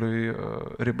daugeliui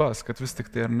ribas, kad vis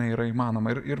tik tai ar ne yra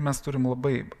įmanoma ir mes turim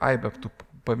labai aibę tų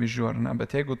pavyzdžių, ar ne?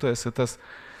 Bet jeigu tu esi tas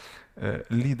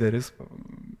lyderis,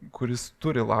 kuris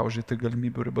turi laužyti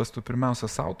galimybių ribas, tu pirmiausia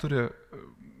savo turi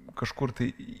kažkur tai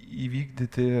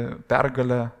įvykdyti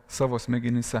pergalę savo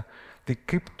smegenyse. Tai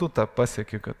kaip tu tą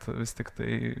pasieki, kad vis tik tai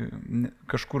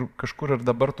kažkur ir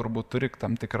dabar turbūt turi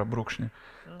tam tikrą brūkšnį,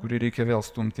 kurį reikia vėl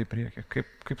stumti į priekį.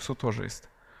 Kaip su tuo žaisti?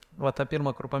 Va, tą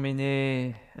pirmą, kur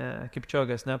paminėjai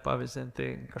Kipčiogės, pavyzdį, tai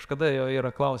kažkada jo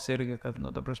yra klausę irgi, kad,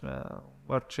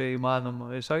 ar čia įmanoma,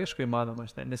 jis aišku įmanoma,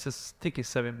 nes jis tiki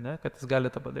savim, kad jis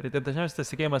gali tą padaryti. Ir dažniausiai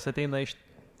tas tikėjimas ateina iš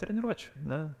treniruočių,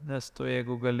 nes tu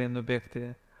jeigu gali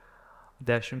nubėgti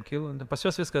 10 kilų. Pas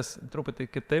juos viskas truputį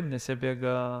kitaip, nes jie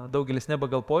bėga, daugelis neba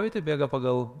gal pojūtį, bėga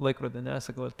pagal laikrodį,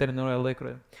 sakau, treniruoja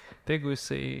laikrodį. Tai jeigu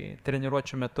jisai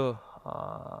treniruočių metu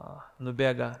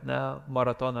nubėga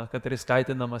maratoną, kad ir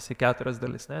skaitinamas į 4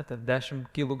 dalis, ten 10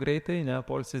 kilų greitai,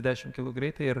 poilsis 10 kilų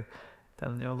greitai ir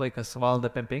ten jo laikas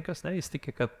 1:05, jis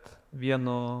tiki, kad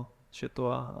vienu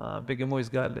šituo bėgimu jis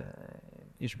gali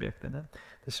išbėgti. Ne?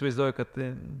 Tai įsivaizduoju, kad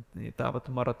į tą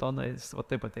maratoną jis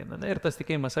taip ateina. Ne? Ir tas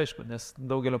tikėjimas aišku, nes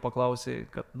daugelio paklausė,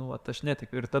 kad aš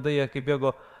netikiu. Ir tada jie, kai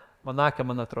bėgo Monake,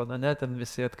 man atrodo, ne, ten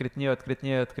visi atkritinėjo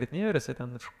ir jisai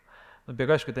ten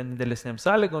bėgo, aišku, ten didelesnėm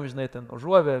sąlygom, žinai, ten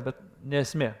užuovė, bet ne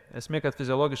esmė. Esmė, kad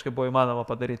fiziologiškai buvo įmanoma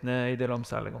padaryti ne idealiom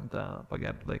sąlygom tą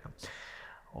pagerinti laiką.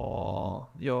 O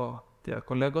jo tie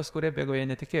kolegos, kurie bėgo, jie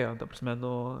netikėjo, ta prasme,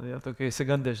 jie tokie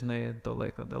įsigandė, žinai, to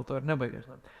laiko, dėl to ir nebaigė,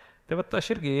 žinai. Tai va, aš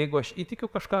irgi, jeigu aš įtikiu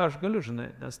kažką, aš galiu, žinai,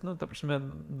 nes, ta prasme,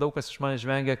 daug kas iš manęs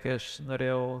žvengia, kai aš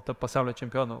norėjau tą pasaulio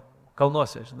čempionų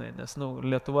kalnuose, žinai, nes,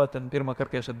 Lietuva ten pirmą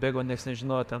kartą, kai aš atbėgau, nieks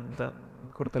nežinojo ten,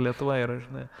 kur ta Lietuva yra,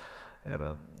 žinai,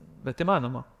 bet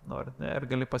įmanoma, nori, ne, ir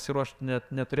gali pasiruošti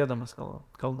net neturėdamas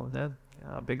kalnų, ne,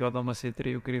 bėgiodamas į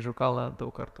 3 kryžių kalną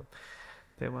daug kartų.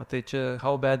 Tai va, tai čia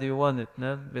how bad you want it,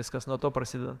 ne? Viskas nuo to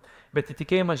prasideda. Bet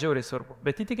įtikėjimas žiauriai svarbu.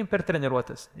 Bet įtikim per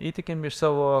treniruotės. Įtikim iš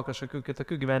savo kažkokių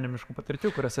kitokių gyvenimiškų patirčių,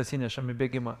 kurias atsinešam į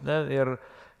bėgimą. Ne? Ir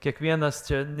kiekvienas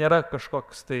čia nėra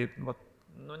kažkoks, tai va,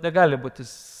 negali būti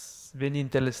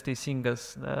vienintelis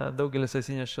teisingas. Ne? Daugelis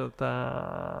atsineša tą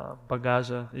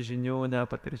bagažą žinių, ne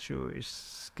patirčių iš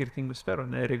skirtingų sferų.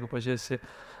 Ne? Ir jeigu pažiūrėsi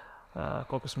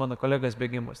kokius mano kolegas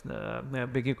bėgimus,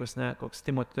 bėgikus, koks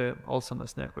Timothy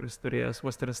Olsonas, kuris turėjęs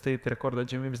Western State rekordą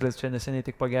Jumis, čia neseniai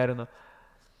tik pagerino.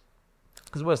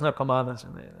 Jis buvęs narkomanas,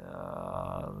 žinai,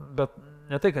 bet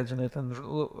ne tai, kad, žinai, ten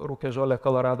rūkė žolę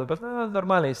Kolorado, bet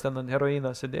normaliai jis ten ant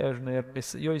heroino sėdėjo, žinai,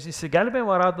 ir jo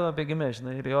įsigelbėjimą rado bėgime,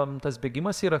 žinai, ir jo tas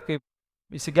bėgimas yra kaip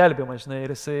įsigelbėjimas, žinai,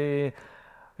 ir jisai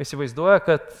įsivaizduoja,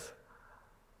 kad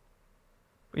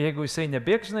jeigu jisai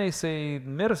nebėg, žinai, jisai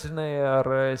mirs, žinai, ar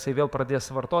jisai vėl pradės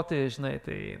vartoti, žinai,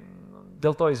 tai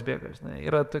dėl to jis bėga, žinai.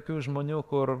 Yra tokių žmonių,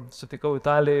 kur sutikau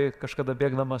Italijai kažkada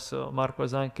bėgdamas su Marko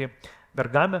Zanki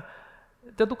Bergame.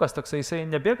 Tėdukas toksai, jisai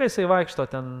nebėga, jisai vaikšto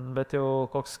ten, bet jau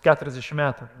koks 40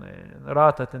 metų, žinai,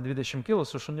 ratą ten 20 kilų,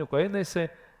 su šuniuku eina jisai.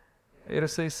 Ir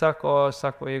jisai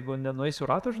sako, jeigu nenueisiu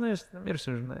ratų, žinai, jis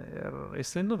mirsiu, žinai. Ir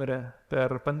jisai numirė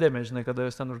per pandemiją, žinai, kada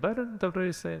jūs ten uždarė, tada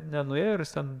jisai nenuėjo ir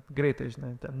jis ten greitai,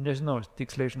 žinai, ten, nežinau,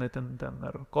 tiksliai, žinai, ten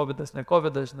ar covidas, ne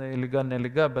covidas, žinai, liga, ne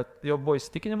liga, bet jo buvo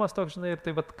įsitikinimas toks, žinai, ir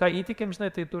tai, vat, ką įtikėm,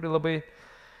 žinai, tai turi labai,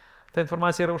 ta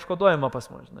informacija yra užkoduojama pas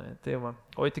mus, žinai, tai va.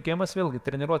 O įtikėjimas vėlgi,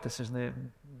 treniruotės, žinai,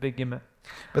 bėgime.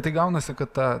 Bet tai gaunasi,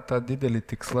 kad tą didelį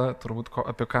tikslą, turbūt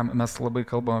apie ką mes labai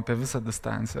kalbam apie visą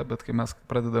distanciją, bet kai mes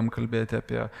pradedam kalbėti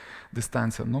apie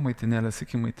distanciją nuo maitinėlės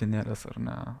iki maitinėlės, ar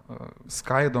ne,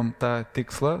 skaidom tą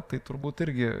tikslą, tai turbūt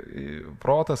irgi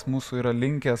protas mūsų yra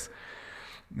linkęs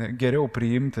geriau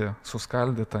priimti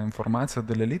suskaldytą informaciją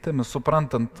dalelytėmis,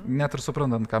 net ir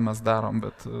suprantant, ką mes darom,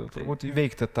 bet turbūt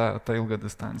įveikti tą ilgą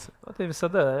distanciją. O tai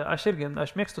visada,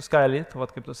 aš mėgstu skaldyti,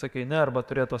 kaip tu sakai, ne, arba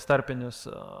turėti tos tarpinius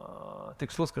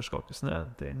tikslus kažkokius, ne,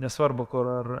 tai nesvarbu,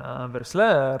 kur ar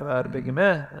versle, ar bėgime,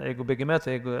 jeigu bėgime,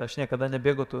 tai jeigu aš niekada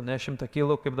nebėgu tų ne 100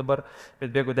 kilų kaip dabar,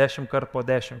 bet bėgu 10 kart po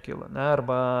 10 kilų, ne,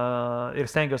 arba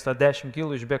ir stengiuosi tą 10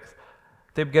 kilų išbėgti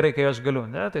taip gerai, kai aš galiu,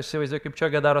 ne? Tai aš įsivaizduoju, kaip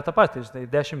Čiogė daro tą patį, žinai,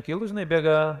 10 kilų, žinai,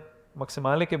 bėga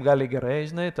maksimaliai, kaip gali gerai,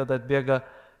 žinai, tada atbėga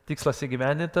tikslas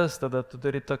įgyvendintas, tada tu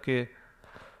turi tokį,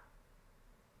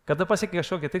 kada pasiekia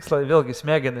kažkokį tikslą, vėlgi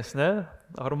smegenis, ne?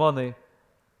 Hormonai,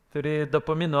 turi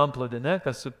dopamino amplodį, ne?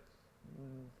 Kas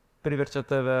priverčia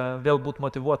tave vėl būti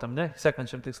motyvuotam, ne?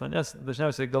 Sekančiam tikslo, nes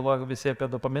dažniausiai galvoja visi apie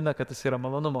dopaminą, kad jis yra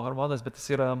malonumo hormonas, bet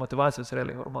jis yra motyvacijos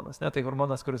realiai hormonas, ne? Tai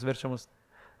hormonas, kuris verčia mus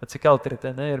atsikelti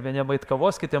ryte, ne, ir vieniem ait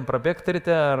kavos, kitiem prabėgti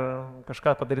ryte, ar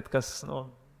kažką padaryti, kas,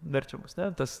 verčia mus, ne,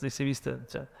 tas įsivystė,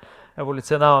 čia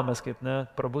evoliucionavomės kaip, ne,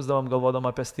 prabusdavom galvodom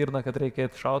apie stirną, kad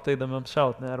reikia šauti, eidamėm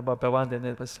šauti, ne, arba apie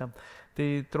vandenį pasisiam.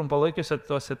 Tai trumpalaikiuose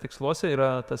tuose tiksluose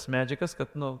yra tas medžiagas,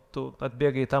 kad, tu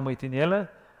atbėgai į tą maitinėlę,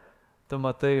 tu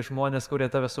matai žmonės, kurie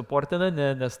tave suportina,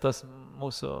 ne, nes tas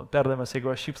mūsų perdavimas, jeigu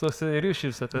aš šypsausi ir jūs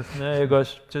šypsotės, ne, jeigu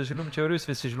aš čia žliumčiau ir jūs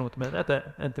visi žliumtume, ne, ta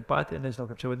antipatija, nežinau,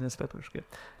 kaip čia vadinasi lietuviškai,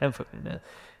 empatija, ne,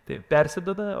 tai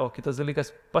persiduoda, o kitas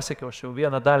dalykas, pasiekiau, aš jau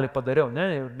vieną dalį padariau, ne,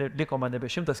 ir liko man nebe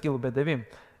 100 kilų, bet 9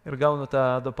 ir gaunu tą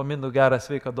dopaminų gerą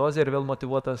sveiką dozę ir vėl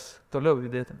motyvuotas toliau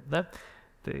judėti, ne,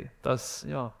 tai tas,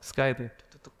 jo, skaidai.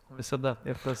 Visada.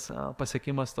 Ir tas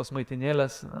pasiekimas tos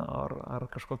maitinėlės ar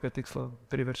kažkokio tikslo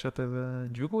priverčia tave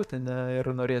džiugauti, ne, ir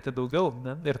norėti daugiau.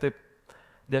 Ne, ir taip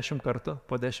 10 kartų,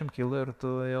 po 10 kilų ir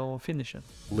tu jau finišė.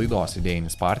 Laidos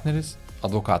idėjinis partneris –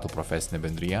 advokatų profesinė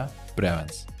bendrija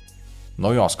Prevence.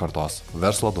 Naujos kartos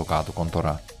verslo advokatų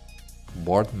kontora.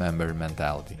 Board member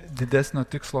mentality. Didesnio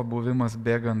tikslo buvimas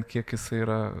bėgant, kiek jis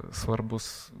yra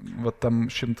svarbus tam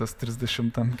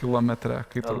 130 kilometre,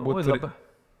 kai turbūt...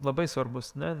 Labai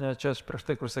svarbus, ne, čia aš prieš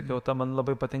tai, kur sakiau, man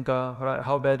labai patinka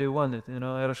how bad you want it,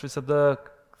 ir aš visada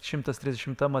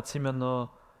 130 atsimenu,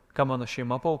 ką mano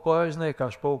šeima paaukojo, žinai, ką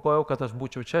aš paaukojau, kad aš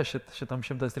būčiau čia šitam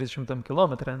 130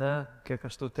 km, ne, kiek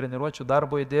aš tų treniruočių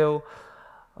darbo įdėjau,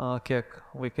 kiek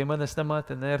vaikai manęs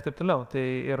nematė, ne, ir taip toliau. Tai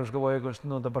ir aš galvoju, jeigu aš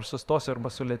dabar sustosiu arba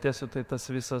sulėtėsiu, tai tas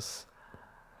visas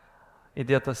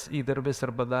įdėtas įdarbis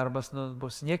arba darbas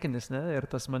bus niekinis, ne, ir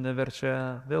tas mane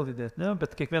verčia vėl didėti, ne,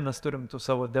 bet kiekvienas turim tų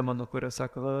savo demonų, kurie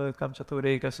sako, kam čia tau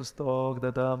reikia, sustok,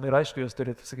 dadam, ir aišku, jūs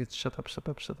turite sakyti, shut up.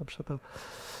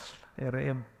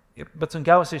 Bet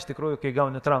sunkiausia iš tikrųjų, kai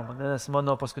gauni traumą, nes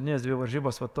mano paskutinės 2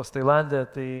 varžybos, tos Tailandė,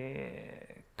 tai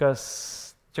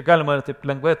kas, čia galima ir taip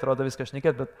lengvai atrodo viską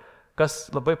šnekėti, bet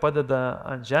kas labai padeda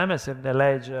ant žemės ir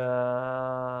neleidžia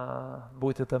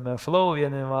būti tame flow,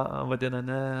 vieni vadina,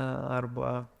 ne,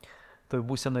 arba toj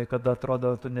būsenai, kada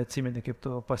atrodo, tu neatsimeni, kaip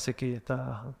tu pasiekiai tą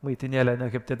maitinėlę,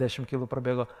 ne, kaip tie 10 kg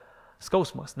prabėgo,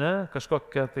 skausmas, ne,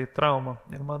 kažkokia tai trauma.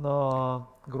 Ir mano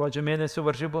gruodžio mėnesių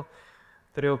varžybų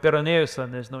turėjau peronėjusą,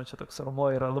 nežinau, čia toks raumuo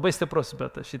yra labai stiprus,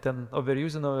 bet aš jį ten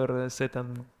overusinau ir jisai ten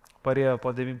parėjo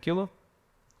po 9 kg.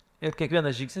 Ir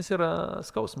kiekvienas žingsnis yra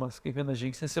skausmas.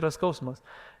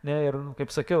 Ne, ir kaip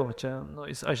sakiau, čia,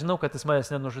 aš žinau, kad jis manęs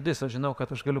nenužudys, aš žinau,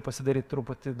 kad aš galiu pasidaryti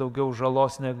truputį daugiau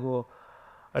žalos negu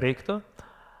reiktų.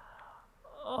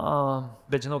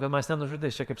 Bet žinau, kad manęs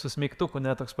nenužudys, čia kaip su smeigtuku,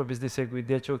 ne, toks pavyzdys, jeigu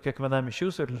įdėčiau kiekvienam iš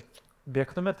jūsų ir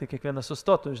bėgtume, tai kiekvienas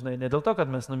sustotų, žinai, ne dėl to, kad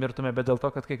mes numirtume, bet dėl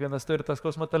to, kad kiekvienas turi tą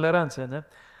skausmo toleranciją, ne.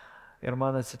 Ir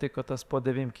man atsitiko tas po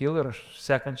 9 kg ir aš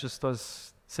sekančius tos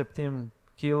 7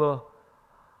 kg,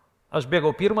 aš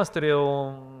bėgau pirmas, turėjau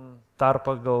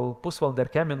tarpą gal pusvalandį ar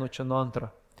kem minučių nuo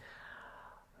antro.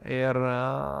 Ir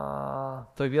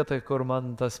toj vietoj, kur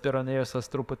man tas peronėjusas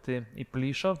truputį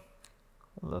įplyšo,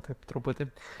 taip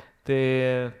truputį,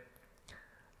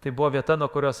 tai buvo vieta, nuo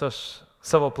kurios aš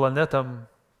savo planetam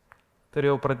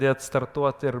turėjau pradėti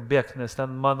startuoti ir bėgti, nes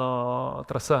ten mano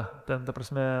trasa, ten, ta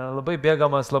prasme, labai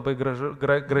bėgamas, labai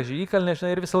graži įkalnė,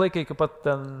 žinai, ir visą laiką iki pat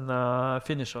ten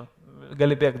finišo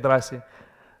gali bėgti drąsiai.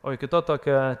 O iki to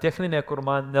tokia techninė, kur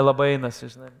man nelabai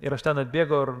einasi, žinai. Ir aš ten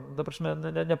atbėgau ir, ta prasme,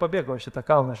 nepabėgau šitą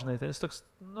kalną, žinai. Tai jis toks,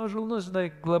 žulnus, žinai,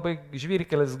 labai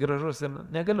žvyrkelis gražus ir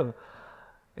negaliu.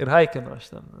 Ir haikinu aš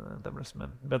ten, ta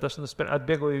prasme. Bet aš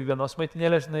atbėgau į vienos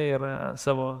maitinėlę, žinai, ir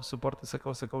savo suportui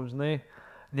sakau, žinai,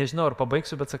 nežinau, ar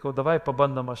pabaigsiu, bet sakau, davai,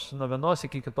 pabandom aš nuo vienos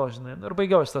iki kitos, žinai. Ir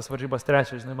baigiau šitas varžybas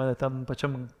 3, žinai, mane ten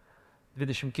pačiam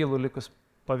 20 kg likus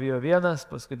pavijo vienas,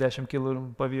 paskui 10 kg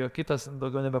pavijo kitas,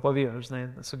 daugiau nebepavijo, žinai,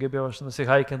 sugebėjau aš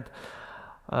nusihaikint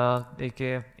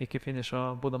iki finišo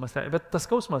būdamas 3. Bet tas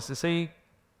skausmas, jisai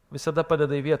visada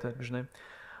padeda į vietą, žinai.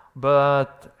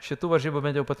 Bet šitų varžybų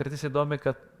bent jau patirtis įdomi,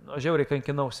 kad žiauriai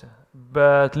kankinausi.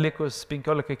 Bet likus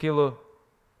 15 kg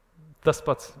tas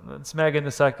pats.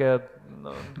 Smegenis sakė,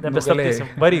 nebestabdysim,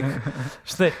 varyk.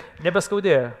 Štai,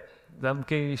 nebeskaudėjo. Ten,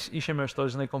 kai išėmė iš to,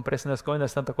 žinai, kompresinės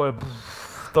kojinės, ten takoja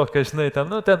tokia, žinai,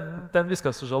 ten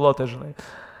viskas sužalota, žinai.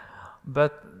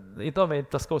 Bet įdomiai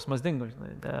tas skausmas dingo,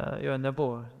 žinai, jo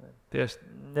nebuvo. Žinai. Tai aš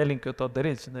nelinkiu to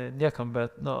daryti, žinai, niekam,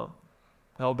 bet,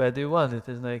 how bad do you want it,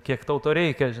 žinai, kiek tau to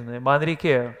reikia, žinai, man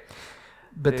reikėjo.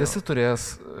 Bet tai esi turėjęs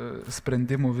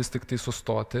sprendimų vis tik tai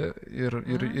sustoti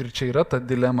ir čia yra ta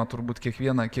dilema, turbūt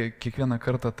kiekvieną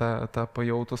kartą tą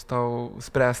pajautus tau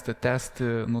spręsti, tęsti,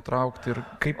 nutraukti ir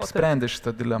kaip sprendė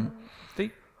šitą dilemą? Tai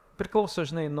priklauso,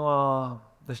 žinai,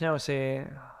 dažniausiai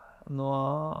nuo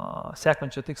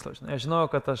sekančio tikslo, žinai. Aš žinojau,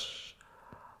 kad aš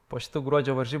po šitų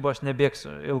gruodžio varžybų aš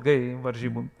nebėgsiu ilgai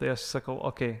varžybų. Tai aš sakau,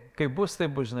 kaip bus, tai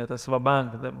bus, žinai, tas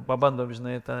vabank, pabandom,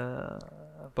 žinai, tą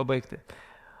pabaigti.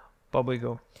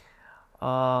 Pabaigiau.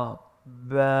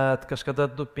 Bet kažkada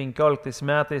 2015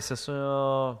 metais esu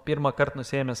pirmą kartą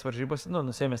nusiėmęs varžybos,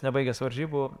 nebaigęs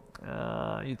varžybų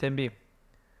UTMB.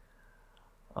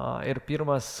 Ir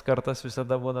pirmas kartas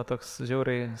visada būna toks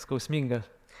žiauriai skausmingas.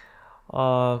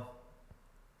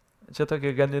 Čia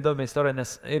tokia gan įdomi istorija,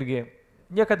 nes irgi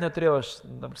niekad neturėjau aš,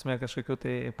 kažkokių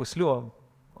tai puslių,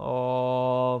 o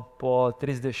po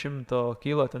 30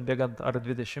 kilo, ten bėgant, ar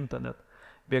 20 net,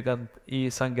 bėgant į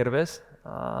Sangerves,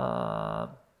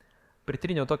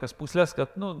 pritryniau tokias puslės,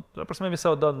 kad,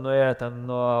 visą odą nuėjo ten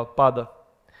nuo pado.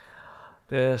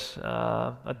 Tai aš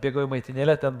atbėgau į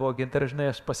maitinėlę, ten buvo gintarė,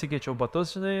 žinai, aš pasikeičiau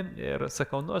batus, žinai, ir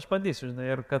sakau, aš bandysiu, žinai,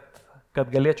 ir kad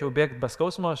galėčiau bėgti be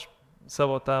skausmo, aš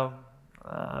savo tą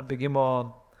bėgimo,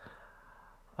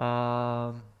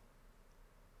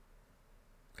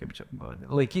 kaip čia,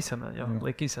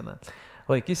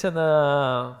 laikyseną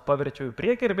paverčiau į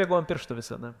priekį ir bėgau ant pirštų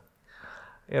visada.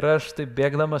 Ir aš taip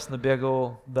bėgdamas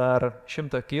nubėgau dar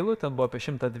 100 kg, ten buvo apie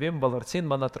 102, Balarcin,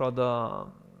 man atrodo,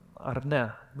 ar ne,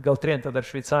 gal Trente dar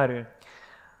Šveicarijoje.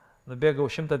 Nubėgau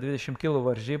 120 kg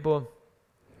varžybų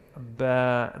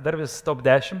dar vis top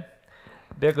 10,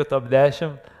 bėgu top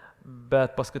 10,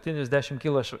 bet paskutinius 10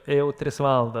 kg aš ėjau 3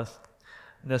 valandas.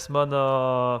 Nes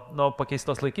mano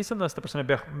pakeistos laikysenos, ta prasme,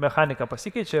 mechanika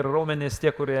pasikeičia ir raumenys tie,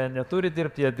 kurie neturi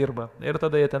dirbti, jie dirba. Ir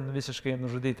tada jie ten visiškai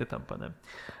nužudyti tampa. Ne?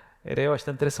 Ir ėjau aš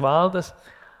ten 3 valandas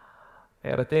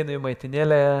ir ateinu į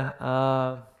maitinėlę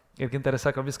ir Gintarė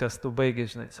sako, viskas, tu baigi,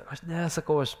 žinai.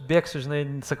 Sako, aš bėgsiu, žinai,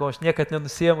 sakau, aš niekad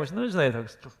nenusiemu, žinai,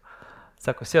 toks.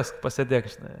 Sako, sėsk,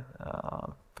 pasėdėk, žinai.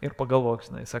 Ir pagalvok,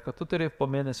 žinai, sako, tu turi po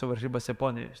mėnesio varžybas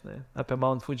Japonijoje, žinai, apie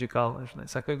Mount Fuji kalną, žinai,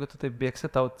 sako, jeigu tu taip bėgsi,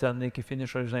 tau ten iki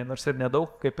finišo, žinai, nors ir nedaug,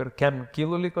 kaip ir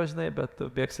kilų liko, žinai, bet tu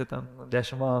bėgsi ten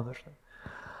 10 valandų, žinai.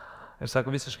 Ir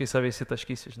sako, visiškai save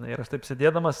įsitaškysi, žinai, ir aš taip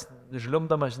sėdėdamas,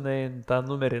 žliumdamas, žinai, tą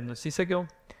numerį nusisegiau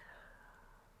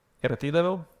ir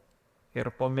atidaviau. Ir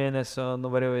po mėnesio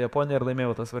nuvariau į Japoniją ir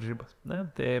laimėjau tas varžybas. Ne?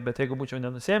 Bet jeigu būčiau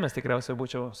nenusėmęs, tikriausiai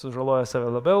būčiau sužalojęs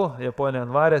save labiau, Japoniją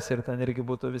anvaręs ir ten irgi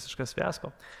būtų visiškas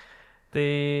fiasko. Tai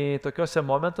tokiuose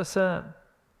momentuose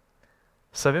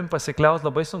savim pasikliaut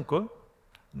labai sunku,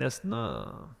 nes,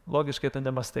 logiškai tu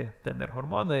nemastai. Ten ir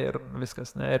hormonai, ir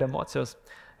viskas, ne? Ir emocijos.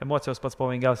 Emocijos pats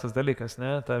pavojingiausias dalykas,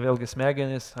 ne? Ta vėlgi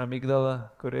smegenys, amygdala,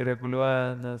 kuri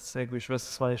reguliuoja, nes jeigu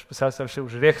išvesas man iš pusiausvėros, aš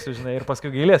užrėksiu, žinai, ir paskui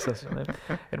gailėsiuos, žinai.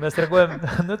 Ir mes reaguojam,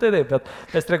 bet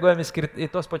mes reaguojam į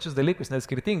tos pačius dalykus, nes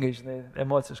skirtingai, žinai,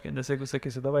 emociškai. Nes jeigu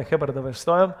sakysi, davai, hebra, davai,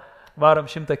 stojam, varom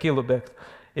 100 kg bėgti.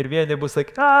 Ir vieni bus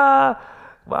sakyti,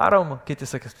 varom, kiti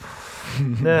sakys,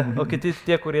 ne, o kiti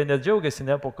tie, kurie net džiaugiasi,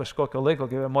 ne, po kažkokio laiko,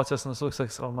 kai emocijos nusuks,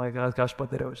 sakys, oh my god, ką aš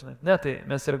padariau, žinai. Ne, tai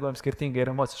mes reaguojam skirtingai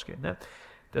ir emociškai, ne.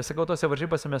 Tai sakau, tose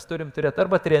varžybose mes turim turėti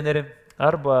arba trenerį,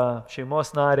 arba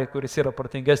šeimos narį, kuris yra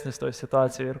protingesnis toje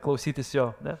situacijoje ir klausytis jo.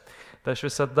 Ne? Tai aš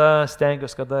visada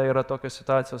stengiuosi, kada yra tokios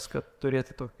situacijos, kad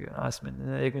turėti tokį asmenį.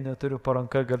 Ne? Jeigu neturiu po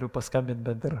ranka, galiu paskambinti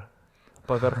bent ir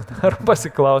paverkti ar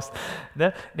pasiklausti.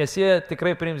 Ne? Nes jie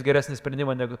tikrai priims geresnį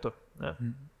sprendimą negu tu. Ne?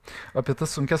 Apie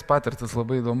tas sunkes patirtis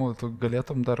labai įdomu. Tu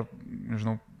galėtum dar,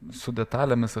 nežinau, su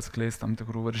detalėmis atskleisti tam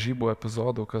tikrų varžybų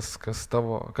epizodų,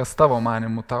 kas tavo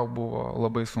manimu tau buvo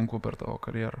labai sunku per tavo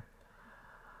karjerą.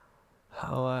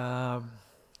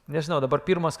 Nežinau, dabar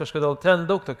pirmas kažkodėl, ten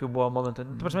daug tokių buvo momentų.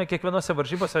 Prasme, kiekvienose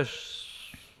varžybose aš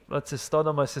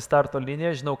atsistodamas į starto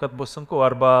liniją žinau, kad bus sunku.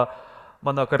 Arba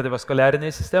mano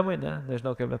kardiovaskuliariniai sistemai,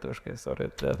 nežinau kaip lietuviškai,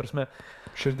 prasme.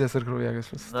 Širdies ir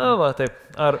kraujagyslių. Taip.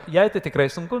 Ar jai tai tikrai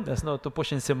sunku, nes tu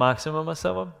pušinsi maksimumą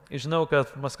savo. Žinau, kad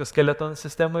muskuloskeleton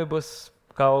sistemai bus,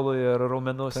 kaulų ir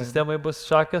raumenų sistemai bus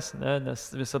šakės, nes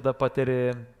visada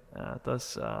patiri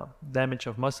tas damage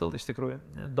of muscle, iš tikrųjų.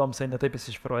 Domsai netaip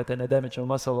įsišifruoja, tai ne damage of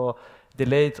muscle, o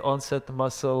delayed onset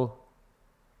muscle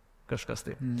kažkas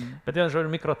tai. Bet vienas žodžiu,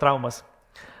 mikrotraumas.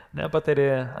 Nepatari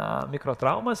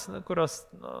mikrotraumas, kurios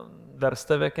vers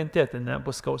tave kentėti,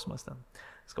 bus skausmas ten,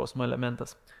 skausmo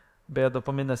elementas. Beje,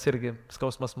 dopaminas irgi,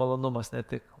 skausmas malonumas, ne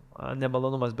tik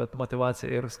nemalonumas, bet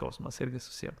motivacija ir skausmas irgi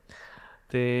susiję.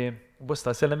 Tai bus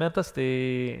tas elementas,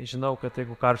 tai žinau, kad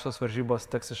jeigu karštos varžybos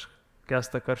teks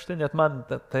iškęsti karštį, net man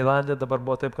Tailandė dabar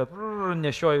buvo taip, kad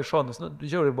nešioju į šonus,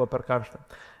 žiauriai buvo per karštą.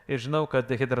 Ir žinau, kad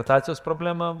dehidratacijos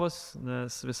problema bus,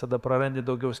 nes visada prarandi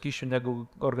daugiau skysčių, negu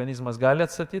organizmas gali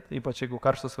atstatyti, ypač jeigu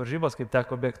karštos varžybos, kaip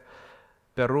teko bėgti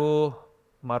Peru,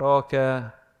 Maroke,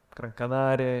 Gran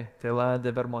Canaria,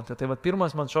 Tailandė, Vermonte. Tai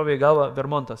pirmas man šovė į galvą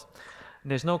Vermontas.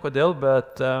 Nežinau kodėl,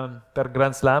 bet per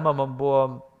Grand Slamą man buvo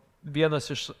vienas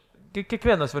iš,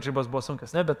 kiekvienos varžybos buvo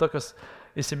sunkas, bet tokios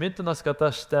įsimintinos, kad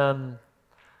aš ten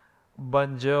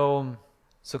bandžiau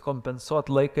sukompensuoti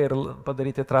laiką ir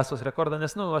padaryti trasos rekordą,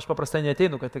 nes, aš paprastai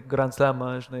neateinu, kad tik Grand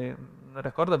Slamą, žinai,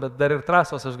 rekordą, bet dar ir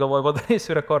trasos, aš galvoju,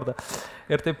 padarysiu rekordą.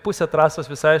 Ir taip pusę trasos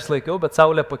visai išlaikiau, bet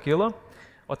saulė pakilo,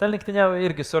 o ten lenktyniavo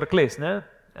irgi su arkliais, ne?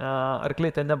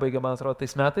 Arkliai ten nebaigė, man atrodo,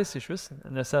 tais metais iš vis,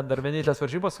 nes dar vienintelės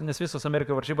varžybos, nes visos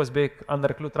Amerikos varžybos beveik ant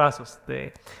arklių trasos. Tai,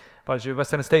 pavyzdžiui,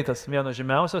 Western State'as vienos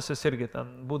žymiausios, jis irgi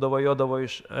ten būdavo, jodavo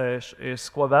iš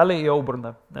Squaw Valley į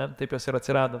Auburną, ne? Taip jos ir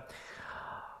atsirado.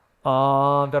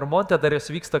 Vermonte dar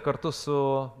jos vyksta kartu su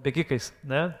bėgikais,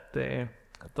 ne? Tai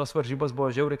tos varžybos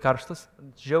buvo žiauriai karštas,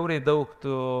 žiauriai daug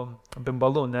tų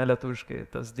bimbalų, ne, lietuviškai,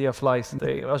 tas diaflies.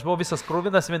 Tai aš buvau visas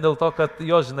krūvinas vien dėl to, kad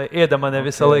jos, žinai, ėdė mane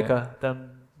visą laiką. Ten,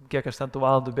 kiek aš ten tų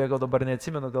valandų bėgau, dabar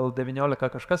neatsimenu, gal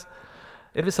 19 kažkas.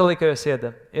 Ir visą laiką jos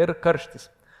ėdė. Ir karštis.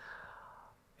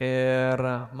 Ir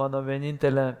mano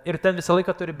vienintelė, ir ten visą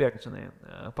laiką turi bėgti, žinai.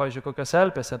 Pavyzdžiui, kokios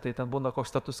Alpėse, tai ten būna koks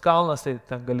status kalnas, tai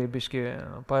ten gali biški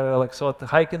parelaksuoti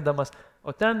haikindamas,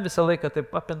 o ten visą laiką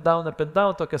taip up and down,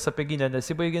 tokia sapieginė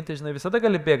nesibaigianti, žinai, visada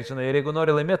gali bėgti, žinai, ir jeigu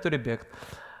nori laimėti, turi bėgti.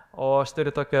 O aš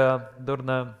turiu tokią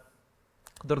durną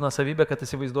durna savybė, kad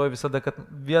įsivaizduoju visada, kad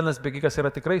vienas bėgikas yra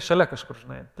tikrai šalia kažkur,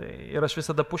 žinai. Tai ir aš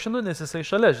visada pušinu, nes jisai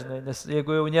šalia, žinai. Nes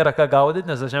jeigu jau nėra ką gaudyti,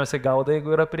 nes dažniausiai gaudai,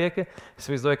 jeigu yra prieki,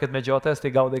 įsivaizduoju, kad medžiotojas,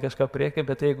 tai gaudai kažką prieki,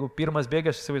 bet jeigu pirmas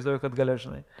bėgia, aš įsivaizduoju, kad galia,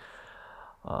 žinai.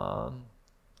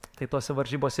 Tai tose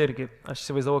varžybose irgi, aš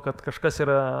įsivaizdavau, kad kažkas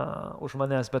yra už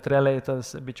manęs, bet realiai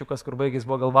tas bičiukas, kur baigęs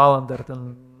buvo gal valandą ar ten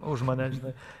už mane,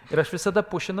 žinai. Ir aš visada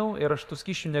pušinau ir aš tų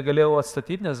skyšių negalėjau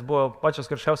atstatyti, nes buvo pačios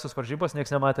karščiausios varžybos, nieks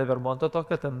nematė Vermonto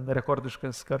tokio, ten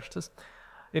rekordiškas karštis.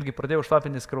 Irgi pradėjau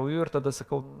šlapintis krauju ir tada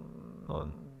sakau,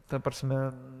 ta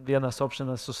prasme, vienas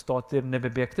optionas sustoti ir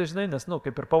nebebėgti, žinai, nes,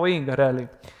 kaip ir pavojinga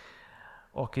realiai.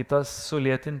 O kitas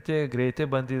sulėtinti, greitai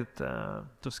bandyti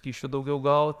tų skyšių daugiau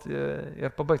gauti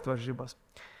ir pabaigti varžybas.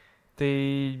 Tai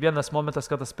vienas momentas,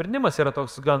 kad tas sprendimas yra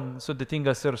toks gan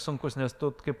sudėtingas ir sunkus, nes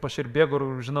tu kaip aš ir bėgu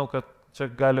ir žinau, kad čia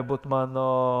gali būti mano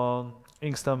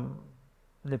inkstam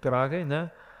ne piragai, ne?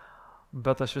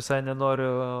 Bet aš visai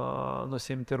nenoriu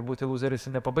nusimti ir būti loseris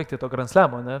ir nepabaigti to Grand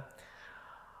Slamo, ne?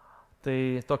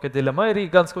 Tai tokia dilema ir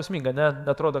gan skausminga, ne?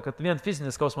 Atrodo, kad vien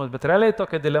fizinis skausmas, bet realiai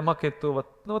tokia dilema, kai tu,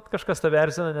 kažkas tave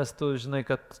erzina, nes tu žinai,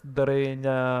 kad darai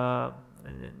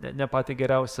ne patį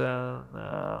geriausią,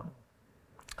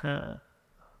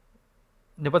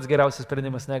 ne pats geriausias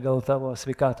sprendimas, ne gal tavo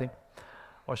sveikatai.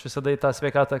 O aš visada į tą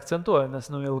sveikatą akcentuoju, nes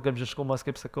ilgamžiškumas,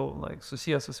 kaip sakau,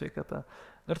 susijęs su sveikata.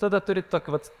 Ir tada turi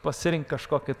tokį pasirinkti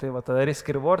kažkokį risk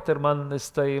reward ir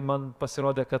man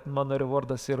pasirodė, kad mano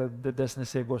rewardas yra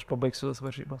didesnis, jeigu aš pabaigsiu tas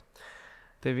varžybas.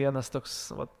 Tai vienas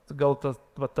toks, gal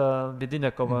ta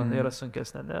vidinė kova yra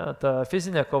sunkesnė, ne? Ta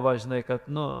fizinė kova, žinai, kad,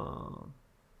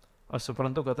 aš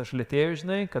suprantu, kad aš lėtėju,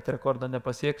 žinai, kad rekordą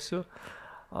nepasieksiu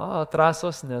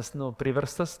trasos, nes,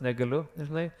 priverstas, negaliu,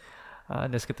 žinai.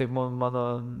 Nes kitaip mano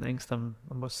inkstam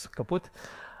bus kaput.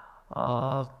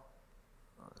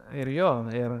 Ir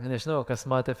nežinau, kas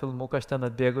matė filmuką, aš ten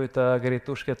atbėgu į tą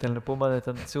greituškę, ten lipu, mane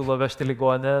ten siūlo vežti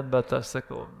ligonę, bet aš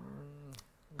sakau,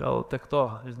 gal tik to,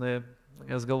 žinai,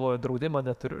 nes galvoju, draudimą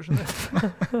neturiu, žinai.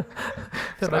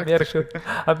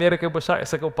 Amerikai bus šakai,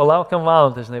 sakau, palaukiam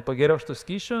valandą, žinai, pageriau štų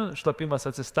skyšių,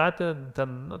 šlapimas atsistatė,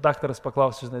 ten daktaras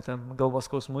paklausė, žinai, ten galvos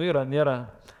skausmų yra, nėra.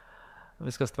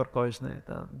 Viskas tvarkoja, žinai,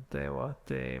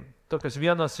 tai tokios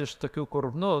vienos iš tokių, kur,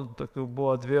 tokių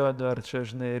buvo dviejonių, ar čia,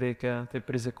 žinai, reikia taip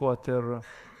rizikuoti ir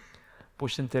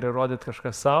pušinti ir įrodyti kažką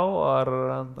savo,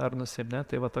 ar nusim, ne,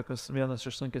 tai tokios vienas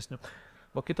iš sunkesnių.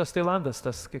 O kitas Tailandas,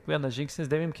 tas kiekvienas žingsnis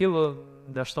 9 kilų,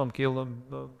 8 kilų,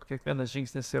 kiekvienas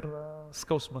žingsnis ir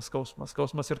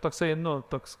skausmas ir toksai,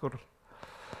 toks, kur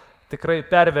tikrai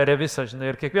perveria visą,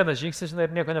 žinai, ir kiekvienas žingsnis, žinai,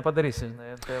 ir nieko nepadarysi,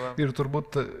 žinai. Tai ir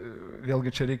turbūt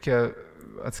vėlgi čia reikia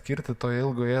atskirti toje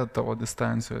ilgoje tavo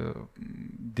distancijoje.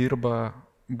 Dirba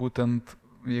būtent,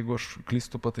 jeigu aš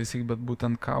klystu pataisyk, bet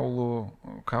būtent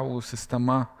kaulų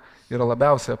sistema yra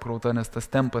labiausiai apkrauta, nes tas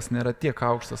tempas nėra tiek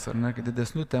aukštas, ar ne, kad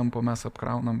didesnių tempų mes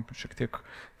apkraunam šiek tiek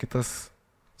kitas,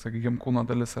 sakykime, kūno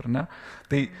dalis, ar ne.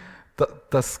 Tai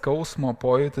tas skausmo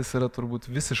pojūtis yra turbūt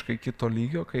visiškai kito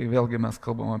lygio, kai vėlgi mes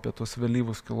kalbam apie tuos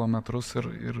vėlyvus kilometrus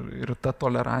ir ta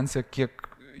tolerancija, kiek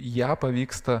ją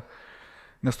pavyksta,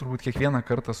 nes turbūt kiekvieną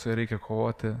kartą su ja reikia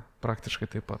kovoti praktiškai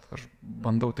taip pat. Aš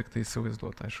bandau tik tai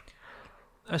įsivaizduoti, aišku.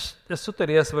 Aš esu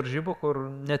turėjęs varžybų, kur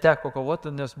neteko kovoti,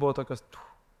 nes buvo tokios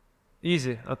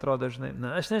easy, atrodo, žinai.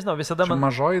 Aš nežinau, visada man... Čia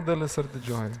mažoji dalis ar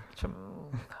didžioji? Čia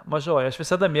mažoji. Aš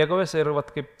visada mėgaujuosi ir,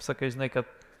 kaip sakai, žinai, kad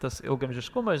tas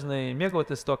ilgamžiškumas, žinai,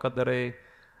 mėgautis to, ką darai.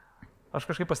 Aš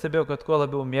kažkaip pastebėjau, kad kuo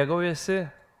labiau mėgaujasi,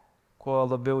 kuo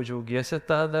labiau džiaugiesi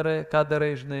ką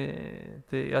darai, žinai,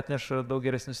 tai atneša daug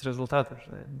geresnius rezultatus,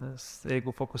 žinai. Nes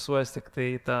jeigu fokusuojas tik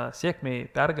tai tą sėkmę, į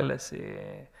pergalės,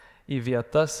 į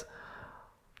vietas,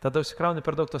 tada užsikrauni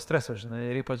per daug to streso, žinai,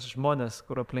 ir ypač žmonės,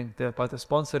 kur aplink tie patys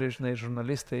sponsoriai, žinai,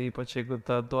 žurnalistai, ypač jeigu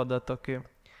tą duoda tokį,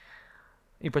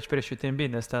 ypač prieš UTMB,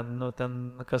 nes ten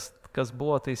kas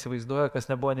buvo, tai įsivaizduoja, kas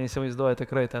nebuvo, neįsivaizduoja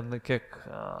tikrai, ten kiek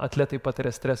atletai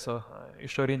patiria streso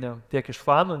išorinio, tiek iš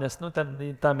fanų, nes ten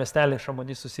į tą miestelį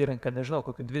Šamonys susirenka, nežinau,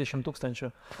 kokių 20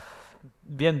 000.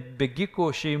 Vien bėgikų,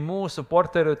 šeimų,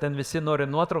 suporterių, ten visi nori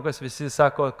nuotraukas, visi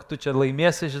sako, tu čia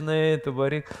laimėsi, žinai, tu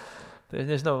varyk. Tai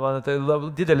nežinau, man tai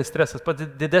didelis stresas, pats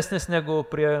didesnis negu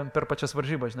per pačias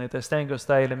varžybas, žinai, tai stengiuosi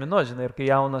tą eliminuoti, žinai, ir kai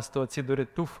jaunas tu atsiduri,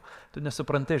 tu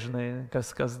nesupranti, žinai,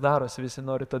 kas darosi, visi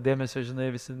nori to dėmesio, žinai,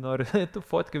 visi nori, tu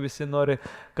fotkių, visi nori,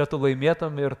 kad tu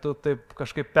laimėtum ir tu taip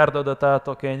kažkaip perduoda tą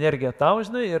tokią energiją tau,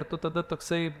 žinai, ir tu tada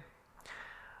toksai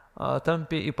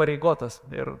tampi įpareigotas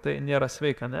ir tai nėra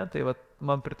sveika, ne, tai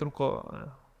man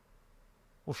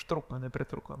užtruko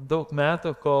daug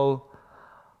metų,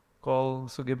 kol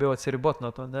sugebėjau atsiriboti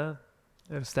nuo to, ne,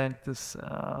 ir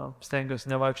stengiuosi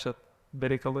nevaikščioti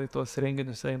bereikalai tuos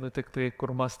renginius einu tik tai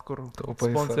kur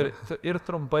Taupai sponsoriai. Ir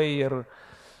trumpai, ir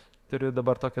turiu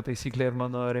dabar tokią taisyklę ir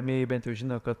mano rėmėjai bent jau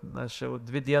žino, kad aš jau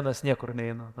 2 dienas niekur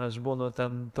neinu. Aš būnu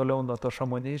ten toliau nuo to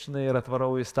Šamonį, žinai, ir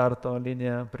atvarau į starto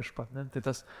liniją prieš pat. Ne? Tai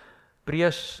tas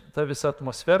prieš tą visą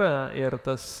atmosferą ir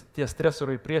tie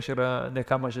stresoriai prieš yra ne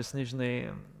ką mažesni, žinai,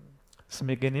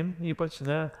 smegenim ypač,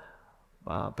 ne?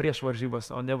 Prieš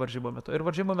varžybas, o ne varžybo metu. Ir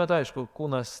varžybo metu, aišku,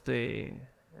 kūnas tai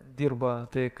dirba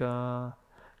tai,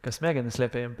 ką smegenis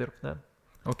liepia jam dirbti. Ne?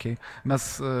 Ok, mes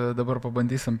dabar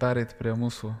pabandysim pereiti prie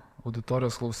mūsų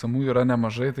auditorijos klausimų, yra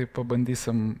nemažai, tai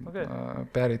pabandysim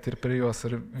pereiti ir prie juos.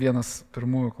 Ir vienas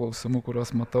pirmųjų klausimų,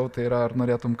 kuriuos matau, tai yra, ar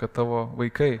norėtum, kad tavo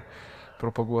vaikai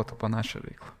propaguotų panašią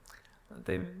veiklą?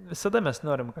 Tai visada mes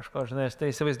norim kažko, žinai, aš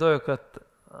tai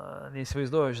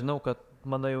neįsivaizduoju, žinau, kad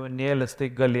mano jaunėlis tai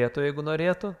galėtų, jeigu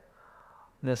norėtų,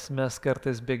 nes mes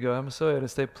kartais bėgiojam su ir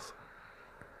jis taip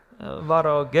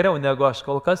varo geriau negu aš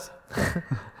kol kas,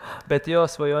 bet jo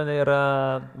svajonė yra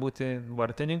būti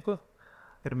vartininku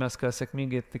ir mes, ką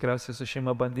sėkmingai tikriausiai su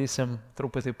šeima bandysim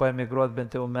truputį paemigruoti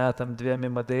bent jau metam 2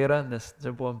 į Madeirą, nes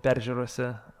čia buvom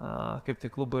peržiūrose kaip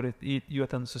tik klubų ir juo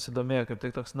ten susidomėjo kaip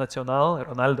tik toks nacional,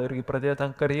 Ronaldo irgi pradėjo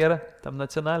ten karjerą, tam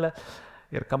nacionalę.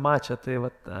 Ir Kamačia, tai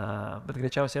bet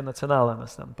greičiausiai nacionalą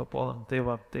mes ten papuolam,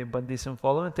 tai bandysim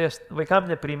following, tai aš vaikam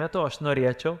neprimetu, aš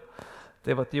norėčiau,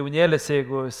 tai jaunėlis,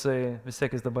 jeigu jisai vis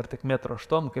tiek jis dabar tik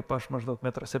 1,8 m, kaip aš maždaug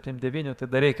 1,79 m, tai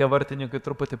dar reikia vartininkui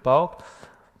truputį paaugti,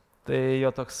 tai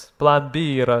jo toks plan B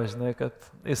yra, žinai, kad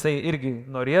jisai irgi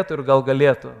norėtų ir gal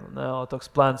galėtų, na, o toks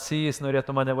plan C, jis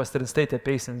norėtų mane Western State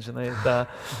peisinti, žinai,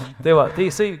 tai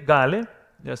jisai gali,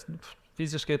 nes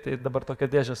fiziškai, tai dabar tokia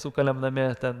dėžė sukaliam namie,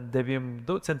 ten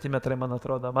 9-2 cm, man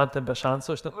atrodo, man ten be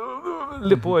šansų, aš ten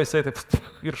lipuoju, jisai taip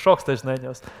ir šoksta, žinai,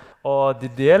 jos. O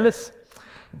didėlis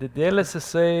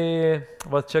jisai,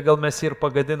 va čia gal mes ir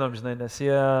pagadinom, žinai, nes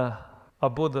jie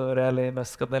abudu realiai,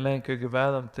 mes kada Lenkijoje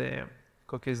gyvenom, tai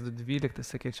kokiais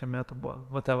 12, kiek čia metų buvo,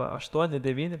 va tava 8,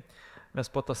 9, mes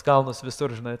po tos kalnus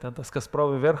visur, žinai, ten tas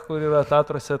Kasprovi verch, kur yra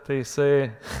Tatruose, tai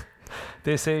jisai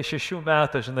 6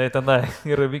 metų, žinai, tenai,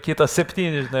 ir kitas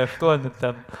 7, žinai, 8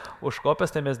 ten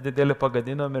užkopęs, tai mes didelį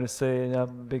pagadinom ir jisai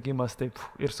bėgimas taip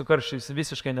ir su karščiu jis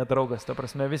visiškai nedraugas, ta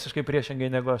prasme, visiškai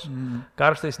priešingai negu aš.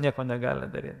 Karštais nieko negali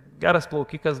daryti. Geras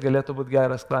plaukikas galėtų būti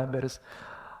geras klamberis,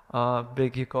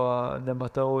 bėgiko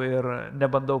nematau ir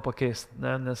nebandau pakeisti,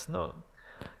 ne? Nes,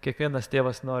 kiekvienas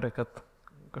tėvas nori, kad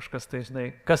kažkas tai, žinai,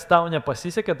 kas tau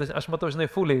nepasisekė, tai aš matau, žinai,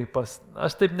 fuliai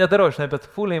aš taip nedarau, žinai, bet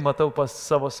fuliai matau pas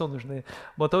savo sūnų, žinai,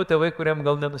 matau tėvai, kuriem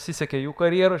gal nenusisekė jų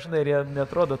karjerų, žinai, ir jie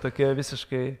netrodo tokie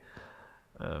visiškai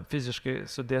fiziškai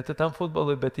sudėti tam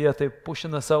futbolui, bet jie taip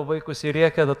pušina savo vaikus ir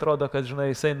rėkia, atrodo, kad, žinai,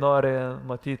 jisai nori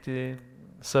matyti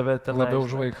save ten. Labiau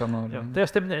už vaiką nori. Tai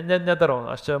aš taip nedarau,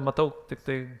 aš čia matau tik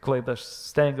tai klaidą, aš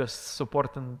stengiuosi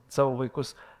suportinti savo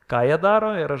vaikus, ką jie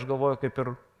daro ir aš galvoju, kaip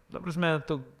ir, prasme,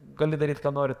 tu gali daryti,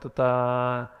 ką nori, tu tą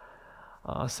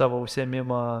savo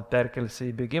užsiėmimą perkelsi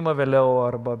į bėgimą vėliau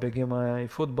arba bėgimą į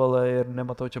futbolą ir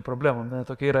nematau čia problemų. Ne?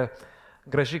 Tokia yra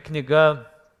graži knyga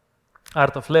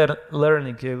Art of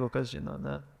Learning, jeigu kas žino.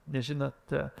 Ne?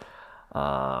 Nežinot,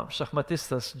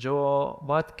 šachmatistas Joe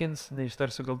Watkins,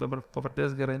 neištarsiu gal dabar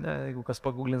pavardės gerai, ne? Jeigu kas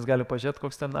pagūglins, gali pažiūrėti,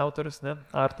 koks ten autorius, ne?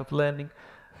 Art of Learning.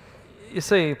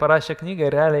 Jisai parašė knygą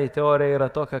ir realiai teorija yra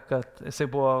tokia, kad jisai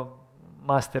buvo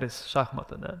masteris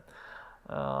šachmato, ne?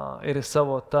 Ir į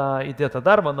savo tą įdėtą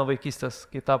darbą nuo vaikystės,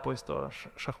 kai tapo jis to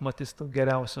šachmatistų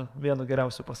vienu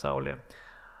geriausių pasaulyje,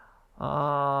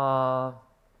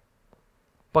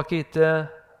 pakeitė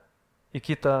į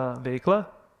kitą veiklą,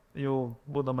 jau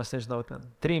būdamas, nežinau,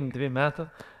 3-2 metų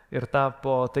ir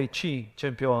tapo tai chi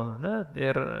čempionu, ne?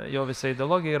 Ir jo visa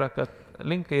ideologija yra, kad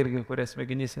linkai irgi, kurie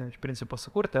smegenys iš principo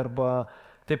sukurti, arba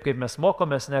taip, kaip mes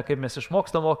mokomės, ne kaip mes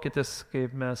išmokstam mokytis,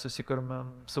 kaip mes susikūrime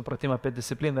supratimą apie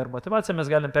discipliną ir motivaciją,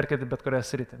 mes galim perkelti bet kurią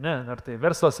sritį, ne? Ar tai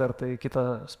verslas, ar tai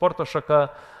kita sporto šaka,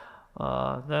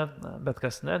 ne? Bet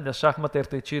kas, ne? Nes šachmatai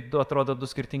ir tai čia atrodo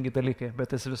 2 skirtingi dalykai,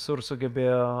 bet jis visur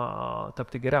sugebėjo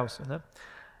tapti geriausiu, ne?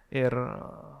 Ir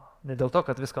ne dėl to,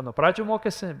 kad viską nuo pradžių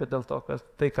mokėsi, bet dėl to, kad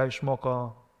tai, ką išmoko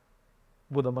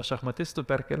būdamas šachmatistų,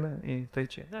 perkelia į tai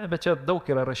čia. Ne, bet čia daug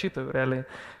yra rašytojų, realiai,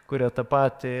 kurie tą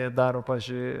patį daro,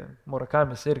 pavyzdžiui,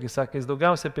 Murakamis irgi sakė, jis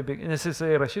daugiausiai apie bėgimą, nes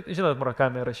jisai rašyta, žinot,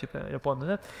 Murakami rašyta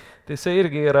japonų, ne? Tai jisai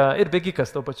irgi yra ir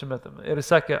bėgikas tuo pačiu metu. Ir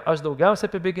jis sakė, aš daugiausiai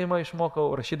apie bėgimą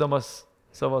išmokau rašydamas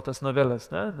savo tas novelės,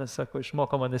 ne? Nes sako,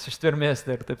 išmoko manęs ištvermės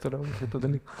ir taip toliau, šitų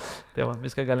dalykų. Tai va,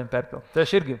 viską galim perkelti. Tai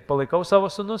aš irgi palaikau savo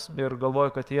sūnus ir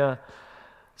galvoju, kad jie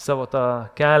savo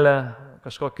tą kelią,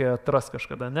 kažkokią atras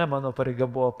kažkada, ne, mano pareiga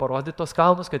buvo parodyti tos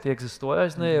kalnus, kad jie egzistuoja,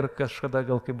 žinai, ir kažkada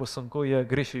gal kai bus sunku, jie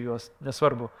grįš į juos,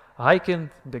 nesvarbu, hikint,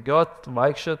 bėgiot,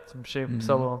 vaikščiot, šiaip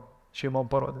savo šeimom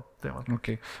parodyti. Tai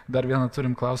okay. Dar vieną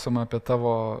turim klausimą apie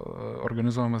tavo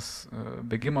organizuojamas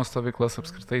bėgimo stovyklas,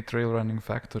 apskritai Trail Running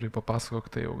Factory,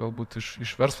 papasakok tai jau galbūt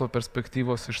iš verslo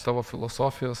perspektyvos, iš savo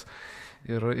filosofijos.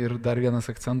 Ir dar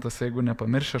vienas akcentas, jeigu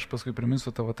nepamirši, aš paskui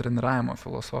priminsiu tavo treniravimo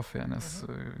filosofiją, nes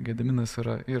Gediminas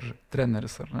yra ir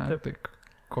treneris, ar ne? Taip.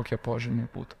 Tai kokie požymiai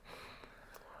būtų?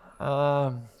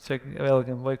 Čia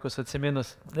vėlgi vaikus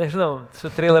atsiminus. Nežinau, su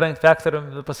Trail Running Factory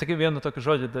pasakyk vienu tokiu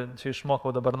žodžiu, čia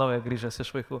išmokau dabar naują grįžęs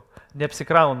iš vaikų.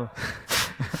 Neapsikraunu.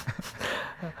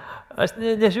 Aš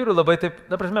nežiūriu labai taip,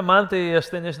 na prasme, man tai, aš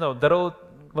tai nežinau, darau,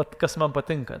 kas man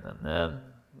patinka. Ne?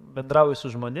 Bendrauju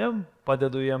su žmonėm,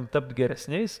 padedu jiem tapti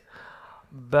geresniais,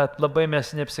 bet labai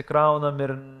mes neapsikraunam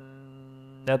ir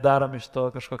nedarom iš to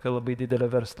kažkokią labai didelę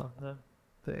verslą. Ne?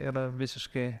 Tai yra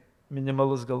visiškai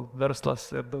minimalus gal verslas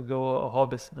ir daugiau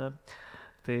hobis. Ne?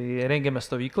 Tai rengiame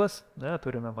stovyklas, ne?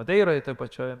 Turime Madeiroje, taip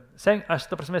pačioje. Aš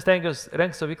stengiuosi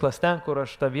rengti stovyklas ten, kur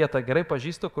aš tą vietą gerai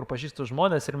pažįstu, kur pažįstu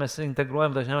žmonės ir mes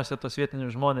integruojam dažniausiai tos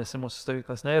vietinius žmonės į mūsų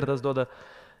stovyklas. Ne? Ir tas duoda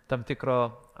tam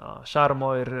tikro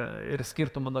šarmo ir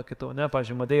skirtumų nuo kitų. Ne?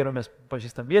 Pavyzdžiui, Madeiro mes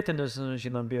pažįstam vietinius,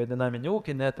 žinom biodinaminį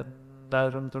ūkį, net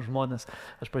dažantų žmonės.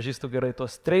 Aš pažįstu gerai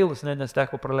tos trailus, nes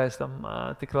teko praleistam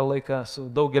tikrą laiką su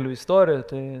daugeliu istorijų,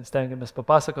 tai stengiamės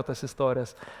papasakoti tas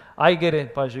istorijas. Aigerį,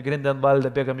 pavyzdžiui,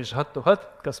 Grindenvalde bėgam iš hut to hut,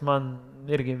 kas man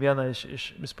irgi viena iš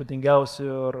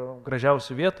įspūdingiausių ir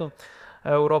gražiausių vietų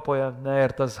Europoje. Ne?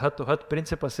 Ir tas hut to hut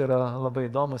principas yra labai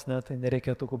įdomus, ne? Tai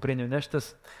nereikia tų kuprinių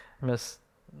neštis. Mes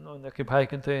ne kaip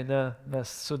hikintojai, ne, mes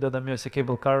sudedam juos į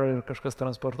cable car ir kažkas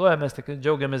transportuoja, mes tik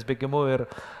džiaugiamės bėgimu ir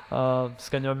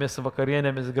skaniomis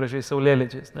vakarienėmis, gražiais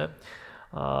saulėlydžiais. Ne.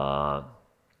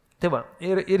 Tai va,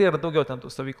 ir yra daugiau ten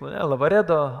tų stovyklų, ne,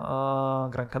 Lavaredo,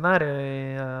 Gran Canaria,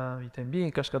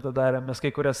 ITMB kažkada darėm, mes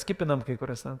kai kurias skipinam, kai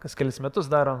kurias kas kelis metus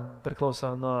darom,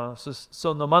 priklauso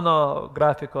nuo mano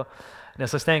grafiko,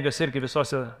 nes aš stengiuosi irgi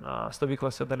visose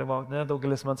stovyklose dalyvauti, ne,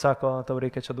 daugelis man sako, tau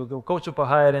reikia čia daugiau kaučių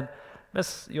pahairinti. Mes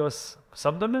juos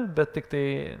samdome, bet tik tai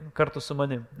kartu su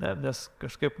manim, ne? Nes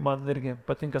kažkaip man irgi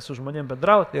patinka su žmonėm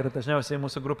bendrauti ir dažniausiai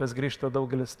mūsų grupės grįžta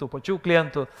daugelis tų pačių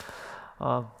klientų,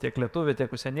 tiek lietuvių,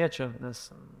 tiek užsieniečių, nes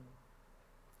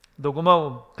dauguma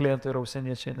klientų yra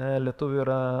užsieniečiai, ne? Lietuvių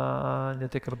yra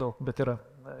ne tiek ir daug, bet yra.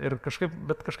 Ir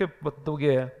kažkaip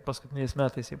daugėja paskutiniais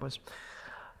metais ypač.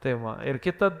 Tai va. Ir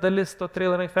kita dalis to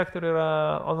Trail Running Factory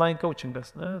yra online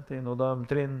coachingas, ne? Tai naudojam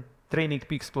Training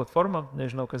Peaks platformą,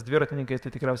 nežinau, kas dviratininkai, tai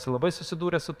tikriausiai labai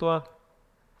susidūrė su tuo.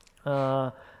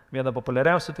 Viena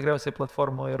populiariausių tikriausiai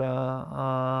platformų yra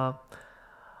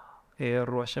ir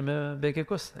ruošiame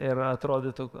bėgikus. Ir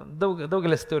atrodytų,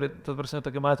 daugelis turi,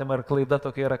 tokį matymą ir klaida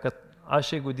tokia yra, kad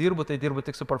aš jeigu dirbu, tai dirbu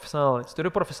tik su profesionalais.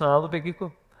 Turiu profesionalų bėgikų.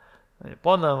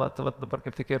 Japoną, dabar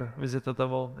kaip tik ir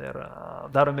vizitavau ir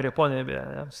darom ir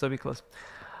Japonijoje stovyklas.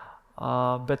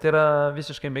 Bet yra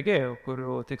visiškai mėgėjų,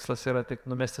 kurių tikslas yra tik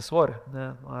numesti svorį, ne?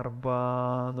 Arba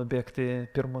nubėgti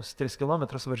pirmus 3 km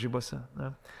varžybose, ne?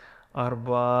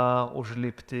 Arba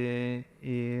užlipti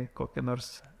į kokį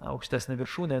nors aukštesnį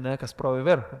viršūnę, ne? Kas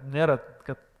proviver. Nėra,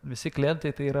 kad visi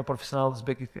klientai tai yra profesionalus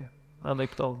bėgikai,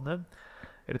 anaip tol, ne?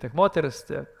 Ir tiek moteris,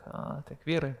 tiek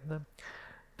vyrai. Ne?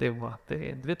 Tai va,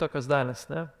 tai 2 tokios dalis,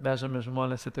 ne? Vežame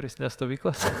žmonės į turistinės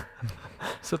stovyklas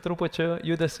su trupučiu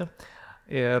judesiu.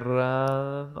 Ir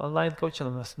online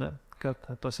coachinamės, ne, kad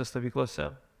tose stovyklose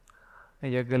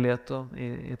jie galėtų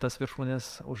į tas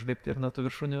viršūnės užlipti ir nuo tų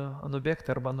viršūnių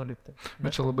nubėgti arba nulipti.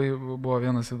 Bet čia labai buvo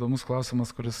vienas įdomus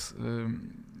klausimas, kuris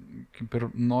kaip ir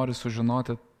nori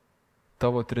sužinoti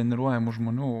tavo treniruojamų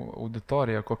žmonių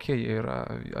auditoriją, kokie jie yra,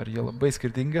 ar jie labai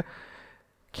skirtingi,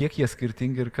 kiek jie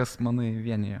skirtingi ir kas manai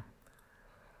vienyje?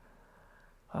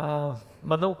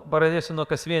 Manau, pradėsiu nuo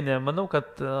kas vienyje. Manau,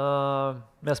 kad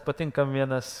mes patinkam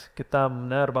vienas kitam,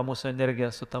 ne, arba mūsų energija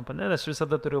sutampa. Ne, nes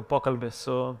visada turiu pokalbį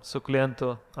su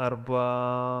klientu arba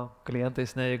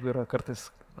klientais, ne, jeigu yra kartais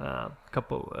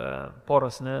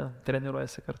poros, ne,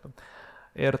 treniruojasi kartu.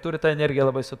 Ir turi tą energiją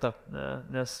labai sutapti, ne,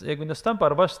 nes jeigu nesutampa,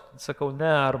 arba aš sakau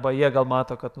ne, arba jie gal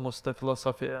mato, kad mūsų ta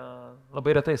filosofija,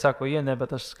 labai retai sako jie ne,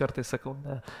 bet aš kartais sakau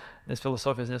ne, nes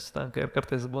filosofijos nesutanka. Ir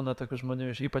kartais būna tokių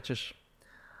žmonių, ypač iš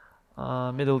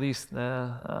Middle East, ne,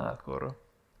 kur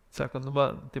sako, nu,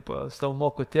 tipo, tau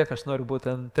moku tiek, aš noriu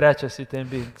būti 3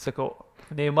 ITMB. Sakau,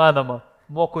 neįmanoma,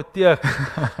 moku tiek,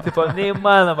 tipo,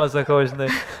 neįmanoma, sakau, žinai.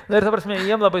 Na ir ta prasme,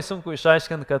 jiem labai sunku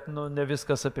išaiškinti, kad nu, ne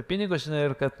viskas apie pinigus, žinai,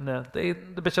 ir kad ne. Tai,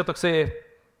 bet čia toksai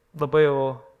labai jau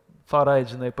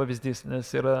faraidžinai pavyzdys, nes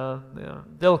yra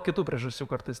dėl kitų priežasčių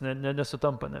kartais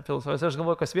nesutampa, ne filosofija. Aš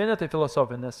galvoju, kas vienė, tai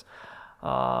filosofija, nes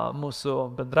mūsų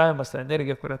bendravimas, ta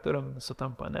energija, kurią turim,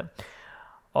 sutampa, ne.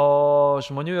 O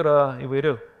žmonių yra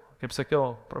įvairių, kaip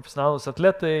sakiau, profesionalūs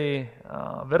atletai,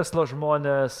 verslo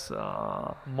žmonės,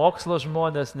 mokslo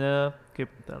žmonės, ne,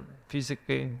 kaip ten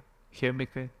fizikai,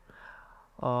 chemikai.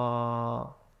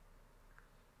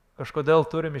 Kažkodėl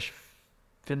turim iš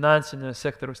finansinio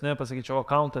sektoriaus, ne, pasakyčiau,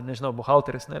 accountant, nežinau,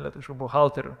 buhalteris, ne, lietuviškų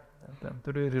buhalterių. Ten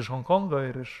turiu ir iš Hongkongo,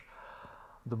 ir iš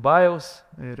Dubajaus,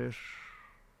 ir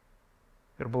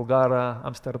Bulgarą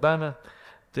Amsterdame.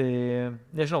 Tai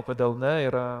nežinau, kodėl ne,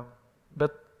 yra,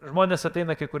 bet žmonės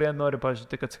ateina, kai kurie nori, pavyzdžiui,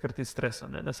 tik atsikratyti streso,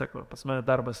 ne, nesako, pas mane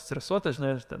darbas stresuotas,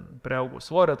 žinai, ten prieaugau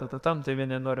svorio, tai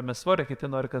vieni nori mes svorio, kiti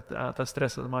nori, kad tas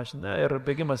stresas mažina. Ir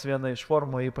bėgimas viena iš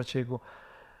formų, ypač jeigu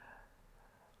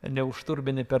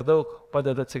neužturbini per daug,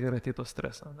 padeda atsikratyti to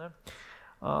streso. Ne?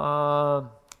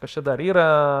 Kas čia dar yra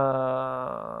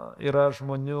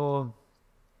žmonių,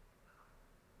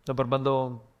 dabar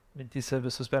bandau mintyse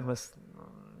visus permest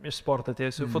iš sporto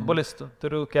atėjusių futbolistų.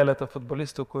 Turiu keletą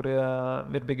futbolistų, kurie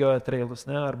ir bėgioja trailus,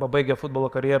 ne? Arba baigia futbolo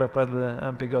karjerą,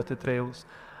 pradeda bėgioti trailus.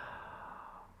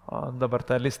 Dabar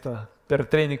tą listą per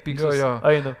Training Peaksus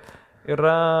einu.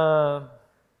 Yra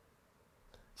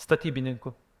statybininkų.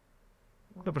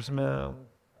 Ta prasme,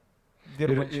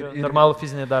 dirbančių normalų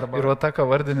fizinį darbą. Ir va tą, ką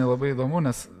vardinį, labai įdomu,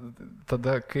 nes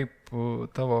tada kaip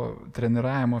tavo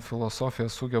treniravimo filosofija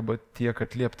sugeba tiek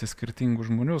atliepti skirtingų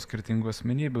žmonių, skirtingų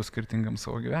asmenybių, skirtingam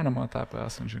savo gyvenimo etapą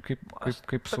esančių,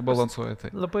 kaip subalansuoja tai?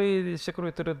 Labai, iš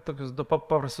tikrųjų, turiu tokius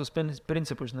paprastus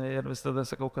principus, žinai, ir vis tada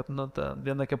sakau, kad ta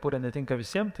viena kepurė netinka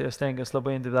visiems, tai aš stengiuosi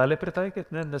labai individualiai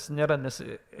pritaikyti, ne, nes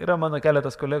yra mano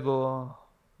keletas kolegų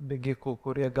bėgikų,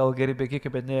 kurie gal geri bėgikai,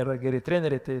 bet nėra geri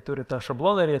treneriai, tai turi tą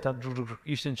šabloną ir jie ten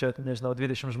išsiunčia, nežinau,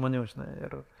 20 žmonių, žinai,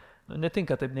 ir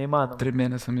netinka, taip neįmanoma. 3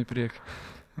 mėnesiam į priekį.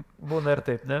 Būna ir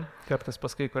taip, ne, kartais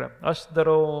pas kai kurią. Aš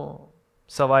darau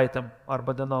savaitėm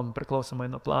arba dienom priklausomai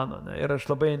nuo plano, ne, ir aš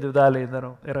labai individualiai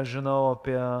darau. Ir aš žinau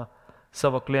apie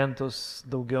savo klientus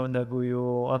daugiau negu jų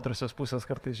antrosios pusės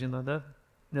kartais žino, ne,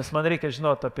 nes man reikia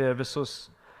žinoti apie visus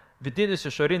vidinius,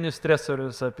 išorinius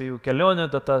stresorius, apie jų kelionių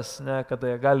datas, ne,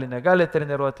 kada jie gali, negali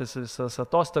treniruotis, visas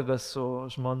atostogas su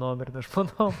žmonom ir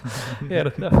nežmonom.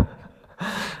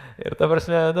 Ir ta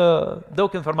prasme,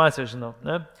 daug informacijos žinau.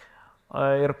 Ne?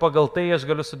 Ir pagal tai aš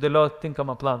galiu sudėlioti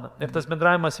tinkamą planą. Ir tas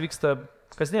bendravimas vyksta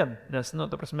kasdien, nes,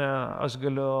 ta prasme, aš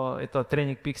galiu į to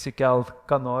Training Peaks įkelt,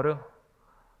 ką noriu.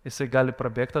 Jisai gali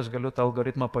prabėgti, aš galiu tą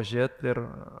algoritmą pažiūrėti,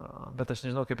 bet aš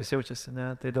nežinau, kaip jis jaučiasi,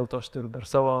 ne? Tai dėl to aš turiu dar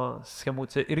savo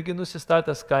schemutę irgi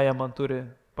nusistatęs, ką jie man turi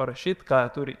parašyti, ką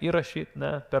turi įrašyti,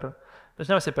 ne?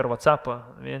 Dažniausiai per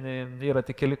WhatsAppą. Vieni yra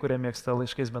tik keli, kurie mėgsta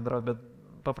laiškais bendrauti,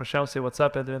 bet paprasčiausiai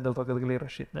WhatsApp'e vien dėl to, kad gali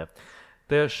įrašyti. Ne?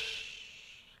 Tai aš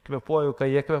kvepuoju,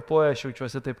 kai jie kvepuoja, aš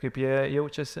jaučiuosi taip, kaip jie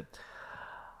jaučiasi.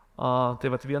 Tai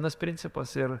vat vienas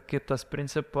principas ir kitas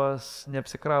principas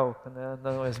neapsikrauk, ne,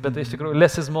 bet tai iš tikrųjų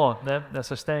lesizmo, ne, nes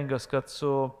aš stengiuosi, kad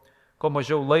su kuo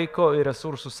mažiau laiko ir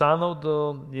resursų sąnaudų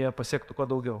jie pasiektų kuo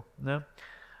daugiau, ne.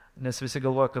 Nes visi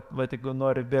galvoja, kad jeigu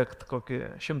nori bėgti kokį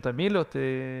 100 mylių, tai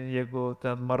jeigu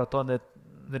ten maratonai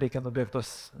reikia nubėgti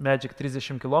tos Magic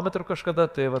 30 km kažkada,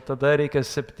 tai va tada reikia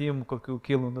 7 kokių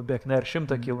kilų nubėgti, ne, ir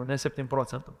 100 kilų, ne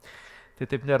 7%. Tai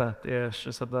taip nėra, tai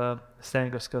aš visada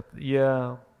stengiuosi, kad jie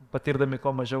patirdami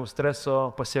kuo mažiau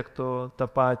streso, pasiektų tą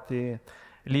patį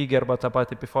lygį arba tą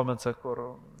patį performance, kur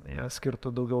jie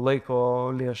skirtų daugiau laiko,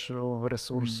 lėšų,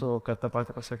 resursų, kad tą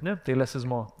patį pasiekti. Tai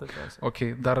lesizmo. Ok,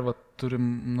 dar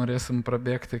norėsim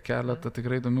prabėgti keletą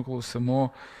tikrai įdomių klausimų.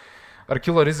 Ar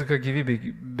kilo rizika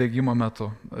gyvybei bėgimo metu?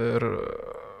 Ir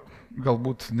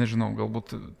galbūt, nežinau,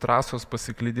 galbūt trasos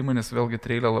pasiklydimai, nes vėlgi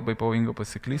treilė labai pavojinga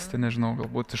pasiklysti, nežinau,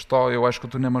 galbūt iš to jau aišku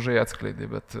tu nemažai atskleidai,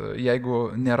 bet jeigu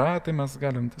nėra, tai mes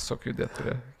galim tiesiog judėti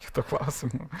prie kito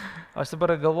klausimo. Aš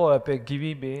dabar galvoju apie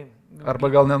gyvybę.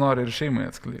 Arba gal nenori ir šeimai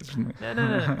atskleisti, žinai.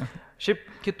 Ne. Šiaip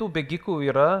kitų bėgikų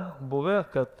yra buvę,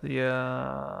 kad jie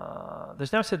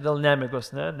dažniausiai dėl nemigos,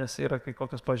 ne? Nes yra kai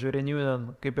kokios, pavyzdžiui, Reunion,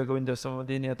 kaip bėgau Indijos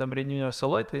vadinėje tam Reunion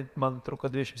saloj, tai man truko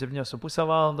 27,5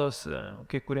 valandos,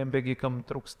 kai kuriem bėgikam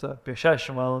trūksta apie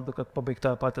 60 valandų, kad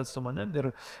pabaigta patį atstumą, ne?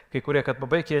 Ir kai kurie, kad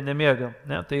pabaigė, jie nemiega,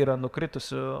 ne? Tai yra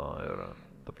nukritusių ir,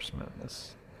 ta prasme, nes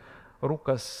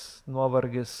rūkas,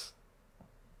 nuovargis,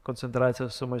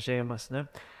 koncentracijos sumažėjimas, ne?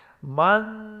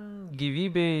 Man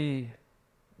gyvybei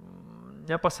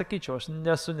nepasakyčiau, aš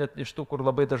nesu net iš tų, kur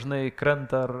labai dažnai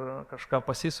krenta ar kažką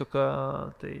pasisuka,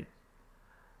 tai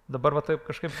dabar va taip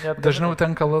kažkaip net... Dažniau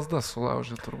tenka lasdas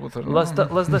sulaužyti turbūt.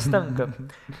 Lasdas tenka.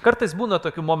 Kartais būna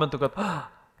tokių momentų, kad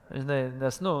žinai,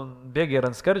 nes, bėgi ir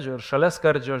ant skardžio, ir šalia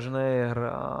skardžio, žinai,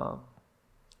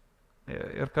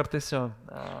 ir kartais jo.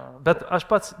 Bet aš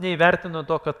pats neįvertinu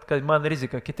to, kad man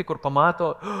rizika. Kiti, kur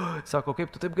pamato, sako,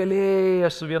 kaip tu taip galėjai,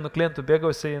 aš su vienu klientu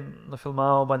bėgausiai,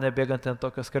 nufilmavo mane bėgant ant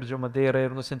tokio skardžio Madeirą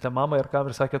ir nusintė mamą ir kam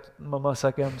ir sakė, mama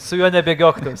sakė, su juo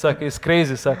nebėgiok, tu, sakė, jis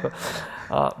crazy, sako.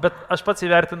 Bet aš pats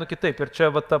įvertinu kitaip ir čia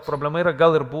ta problema yra,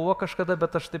 gal ir buvo kažkada,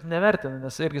 bet aš taip nevertinu,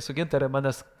 nes irgi su Gintarė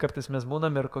manęs kartais mes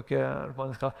būnam ir kokie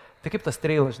žmonės kalba, tai kaip tas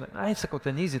trailas, žinai, sakau,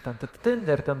 ten easy, ten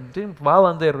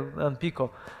valandą ir ant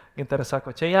pyko. Gintarė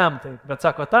sako, čia jam taip, bet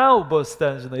sako, tau bus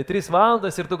ten, žinai, 3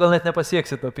 valandas ir tu gal net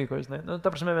nepasieksi to pyko, žinai.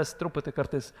 Ta prasme, mes truputį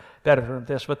kartais peržiūrim,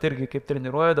 tai aš irgi kaip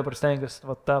treniruoju, dabar stengiuosi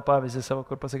tą pavyzdį savo,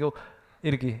 kur pasakiau,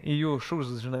 irgi į jų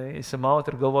šūzus, žinai,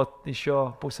 įsimauti ir galvoti iš jo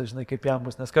pusės, žinai, kaip jam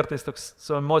bus, nes kartais toks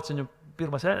su emociniu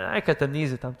pirmas, kad ten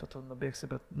easy, tam tu nubėgsi,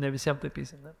 bet ne visiems taip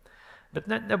easy, ne? Bet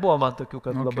nebuvo man tokių,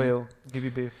 kad labai jau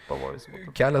gyvybei pavojus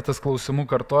būtų. Keletas klausimų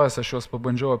kartojas, aš juos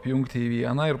pabandžiau apjungti į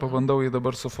vieną ir pabandau jį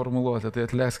dabar suformuluoti. Tai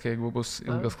atleisk, jeigu bus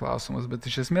ilgas klausimas. Bet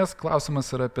iš esmės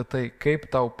klausimas yra apie tai, kaip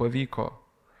tau pavyko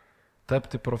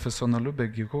tapti profesionaliu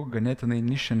bėgiku, ganėtinai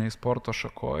nišiniai sporto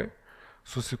šakoj,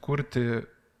 susikurti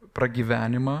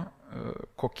pragyvenimą,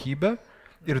 kokybę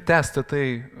ir tęsti tai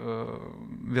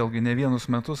vėlgi ne vienus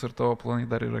metus ir tavo planai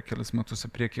dar yra kelis metus į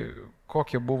priekį.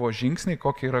 Kokie buvo žingsniai,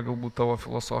 kokia yra galbūt tavo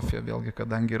filosofija, vėlgi,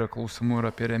 kadangi yra klausimų ir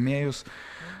apie rėmėjus,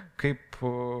 kaip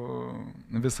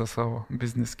visą savo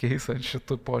business case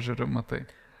šitų požiūrių matai?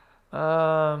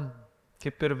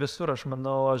 Kaip ir visur, aš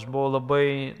manau, aš buvau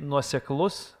labai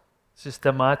nuoseklus,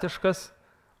 sistematiškas,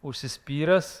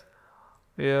 užsispyręs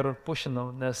ir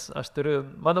pušinau, nes aš turiu,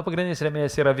 mano pagrindinis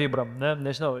rėmėjas yra Vibram, ne?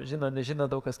 Nežinau, nežino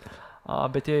daug kas,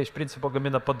 bet jie iš principo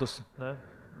gamina padus. Ne?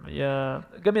 Jie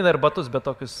gamina ir batus, bet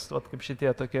tokius, kaip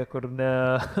šitie tokie, kur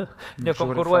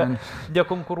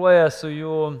nekonkuruoja su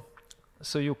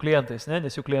jų klientais, ne?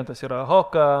 Nes jų klientas yra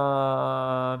Hoka,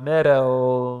 Merrell,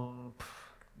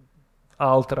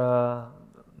 Altra,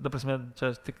 daprasme,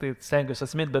 čia tik tai stengiuosi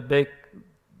asminti, bet beveik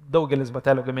daugelis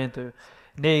batelių gamintojų.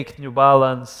 Nike, New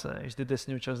Balance, iš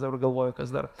didesnių, čia aš dabar galvoju,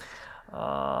 kas dar.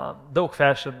 Daug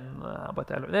fashion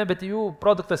batelių. Ne, bet jų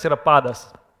produktas yra padas.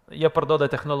 Jie parduoda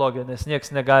technologiją, nes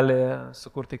nieks negali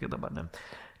sukurti iki dabar. Ne.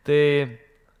 Tai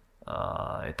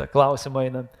į tą klausimą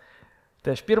eina.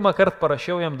 Tai aš pirmą kartą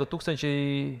parašiau jam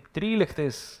 2013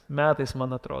 metais,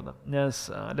 man atrodo, nes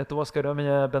Lietuvos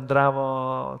kariuomenė bendravo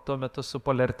tuo metu su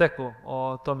Polerteku,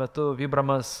 o tuo metu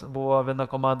Vibramas buvo viena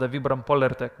komanda Vibram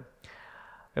Polerteku.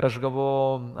 Ir aš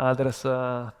gavau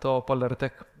adresą to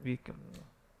Polertek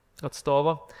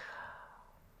atstovo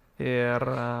ir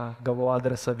gavau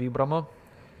adresą Vibramo,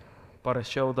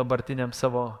 parašiau dabartiniam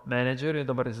savo menedžeriui,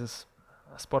 dabar jis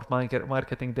sport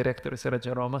marketing direktorius yra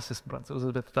Jeromas, jis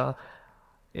prancūzas, bet tą.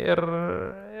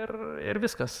 Ir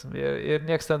viskas. Ir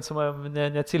nieks ten su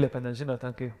manimi neatsiliepia, nežino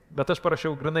ten kaip. Bet aš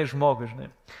parašiau grinai žmogui, žinai.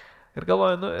 Ir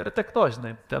galvoju, ir tek to,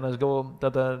 žinai. Ten aš gavau,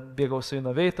 tada bėgau su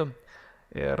Innoveitu.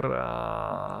 Ir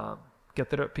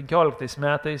 15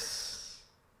 metais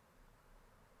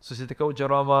susitikau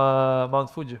Jeromą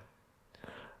Mount Fuji.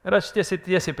 Ir aš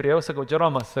tiesiai priejau, sakau,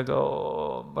 Jeromas,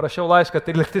 rašiau laišką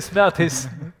 13 metais,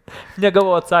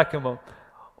 negavau atsakymo.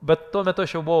 Bet tuo metu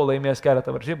aš jau buvau laimėjęs keletą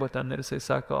varžybų ten ir jisai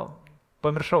sako,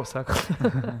 pamiršau, sako.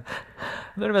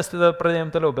 Ir mes tada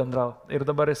pradėjom toliau bendrauti. Ir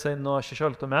dabar jisai nuo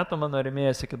 16 metų mano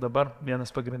rėmėjas iki dabar,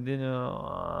 vienas pagrindinių,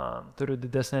 turiu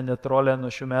didesnę net rolę nuo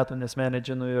šių metų, nes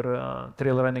menedžinu ir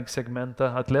trail running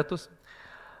segmentą atletus.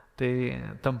 Tai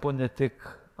tampu ne tik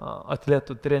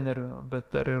atletų treneriu, bet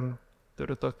dar ir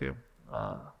turiu tokį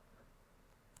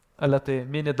aletai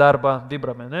mini darbą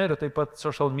Vibrame, ne? Ir taip pat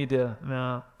social media,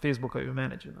 Facebooką jų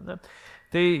menedžinu. Ne?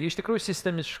 Tai iš tikrųjų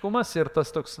sistemiškumas ir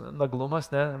tas toks naglumas,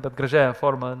 ne? Bet gražiaja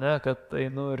forma, ne? Kad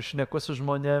einu ir šneku su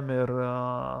žmonėm ir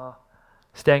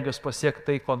stengiuosi pasiekti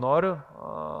tai, ko noriu.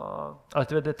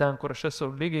 Atvedė ten, kur aš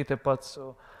esu, lygiai taip pat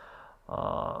su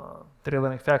Trail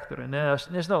Running Factory. Ne?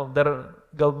 Aš nežinau, dar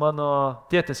gal mano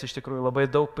tėtis iš tikrųjų labai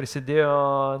daug prisidėjo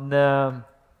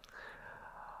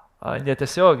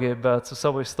netiesiogiai, bet su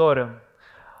savo istorijom.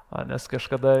 Nes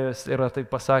kažkada jis yra taip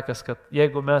pasakęs, kad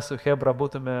jeigu mes su Hebra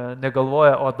būtume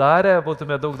negalvoję, o darę,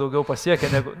 būtume daug daugiau pasiekę,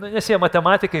 nes jie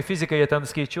matematikai, fizikai, jie ten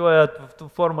skaičiuoja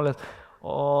formulės,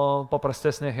 o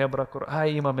paprastesnė Hebra, kur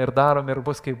imam ir darom ir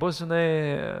bus kaip bus, žinai.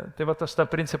 Tai va aš tą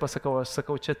principą sakau,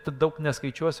 čia daug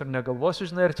neskaičiuosiu ir negalvosiu,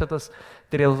 žinai, ir čia tas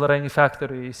Trail Running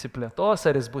Factory įsiplėtos,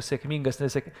 ar jis bus sėkmingas,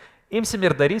 nesėkmingas. Imsim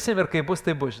ir darysim ir kai bus,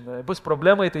 tai bus, žinai. Bus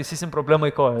problemai, tai įsisim problemai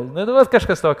koją, žinai. Nu,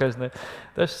 kažkas tokio, žinai.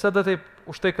 Tai aš visada taip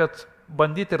už tai, kad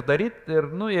bandyti ir daryti ir,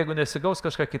 jeigu nesigaus,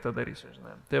 kažką kitą darysiu,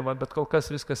 žinai. Tai va, bet kol kas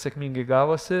viskas sėkmingai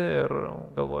gavosi ir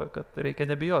galvoju, kad reikia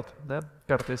nebijoti, ne,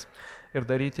 kartais ir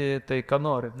daryti tai, ką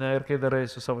nori, ne, ir kai darai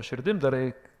su savo širdim,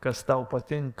 darai, kas tau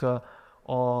patinka,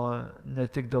 o ne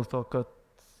tik dėl to, kad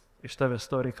iš tavęs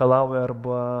to reikalauja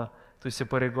arba tu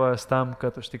įsipareigojęs tam,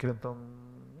 kad užtikrintum,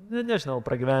 nežinau,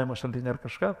 pragyvenimo šaltinį ar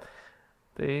kažką,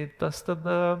 tai tas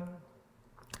tada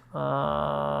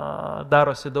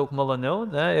darosi daug maloniau,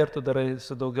 ne, ir tu darai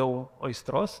su daugiau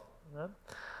aistros, ne,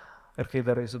 ir kai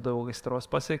darai su daug aistros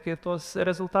pasiekiai tuos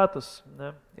rezultatus,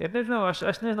 ne. Ir nežinau,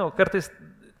 aš nežinau, kartais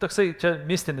toksai čia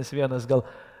mistinis vienas gal,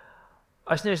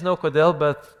 aš nežinau kodėl,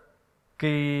 bet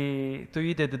kai tu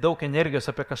įdedi daug energijos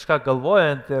apie kažką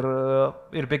galvojant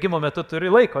ir bėgimo metu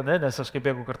turi laiko, ne? Nes aš kaip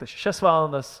bėgu kartais 6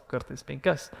 valandas, kartais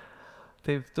 5,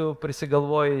 tai tu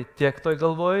prisigalvoji tiek toj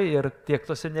galvoji ir tiek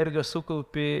tos energijos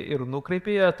sukaupi ir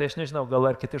nukreipi ją, tai aš nežinau, gal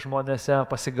ar kiti žmonės ją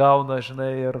pasigauna,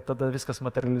 žinai, ir tada viskas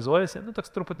materializuojasi,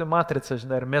 toks truputį matrica,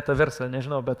 žinai, ar metaversa,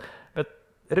 nežinau, bet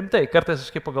rimtai, kartais aš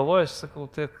kaip pagalvoju, aš sakau,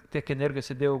 tiek energijos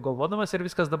įdėjau galvodamas ir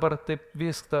viskas dabar taip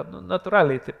vyksta,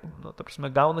 natūraliai, taip, ta prasme,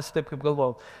 gaunasi taip, kaip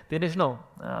galvojau. Tai nežinau,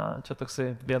 čia toksai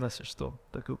vienas iš tų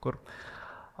tokių, kur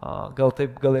gal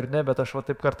taip, gal ir ne, bet aš va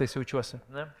taip kartais jaučiuosi.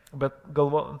 Ne? Bet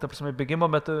ta prasme,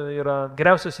 bėgimo metu yra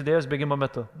geriausios idėjos bėgimo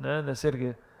metu, ne? Nes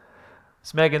irgi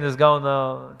smegenys gauna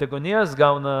deguonies,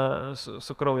 gauna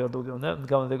su kraujo daugiau, ne?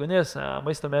 Gauna deguonies,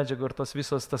 maisto medžiagų ir tas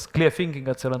visas, tas clear thinking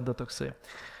atsiranda toksai.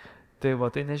 Tai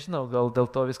va, tai nežinau, gal dėl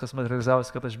to viskas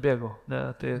materializavosi, kad aš bėgau, ne,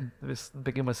 tai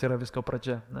bėgimas yra visko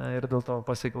pradžia, ne, ir dėl to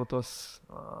pasiekiau tos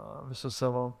visus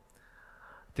savo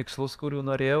tikslus, kurių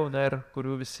norėjau, ne, ir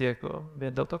kurių vis siekiau,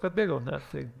 vien dėl to, kad bėgau, ne,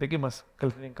 tai bėgimas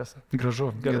kaltininkas. Gražu,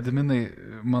 Gediminai,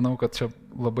 manau, kad čia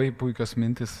labai puikios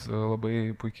mintis,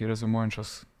 labai puikiai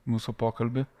rezumuojančios mūsų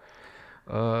pokalbį.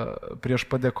 Prieš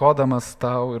padėkodamas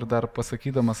tau ir dar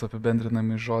pasakydamas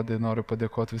apibendrinamį žodį, noriu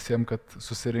padėkoti visiems, kad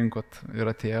susirinkot ir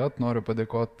atėjot. Noriu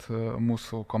padėkoti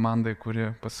mūsų komandai, kuri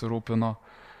pasirūpino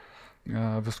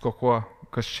visko,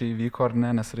 kas čia įvyko ar ne,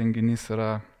 nes renginys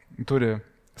turi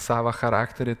savą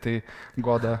charakterį. Tai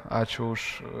Goda, ačiū už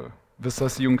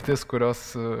visas jungtis,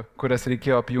 kurias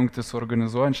reikėjo apjungti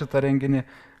suorganizuojant šitą renginį.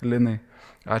 Linai,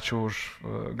 ačiū už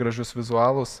gražius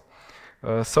vizualus.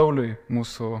 Sauliui,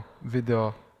 mūsų video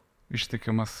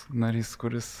ištikimas narys,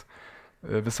 kuris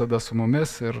visada su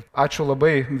mumis. Ir ačiū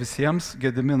labai visiems.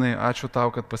 Gediminai, ačiū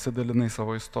tau, kad pasidalinai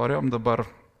savo istorijom. Dabar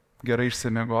gerai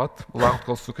išsimiegot, laukt,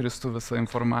 kol sukristų visą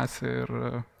informaciją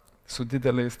ir su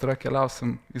didelė aistra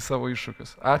keliausim į savo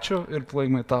iššūkius. Ačiū ir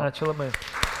plojimai tau. Ačiū labai.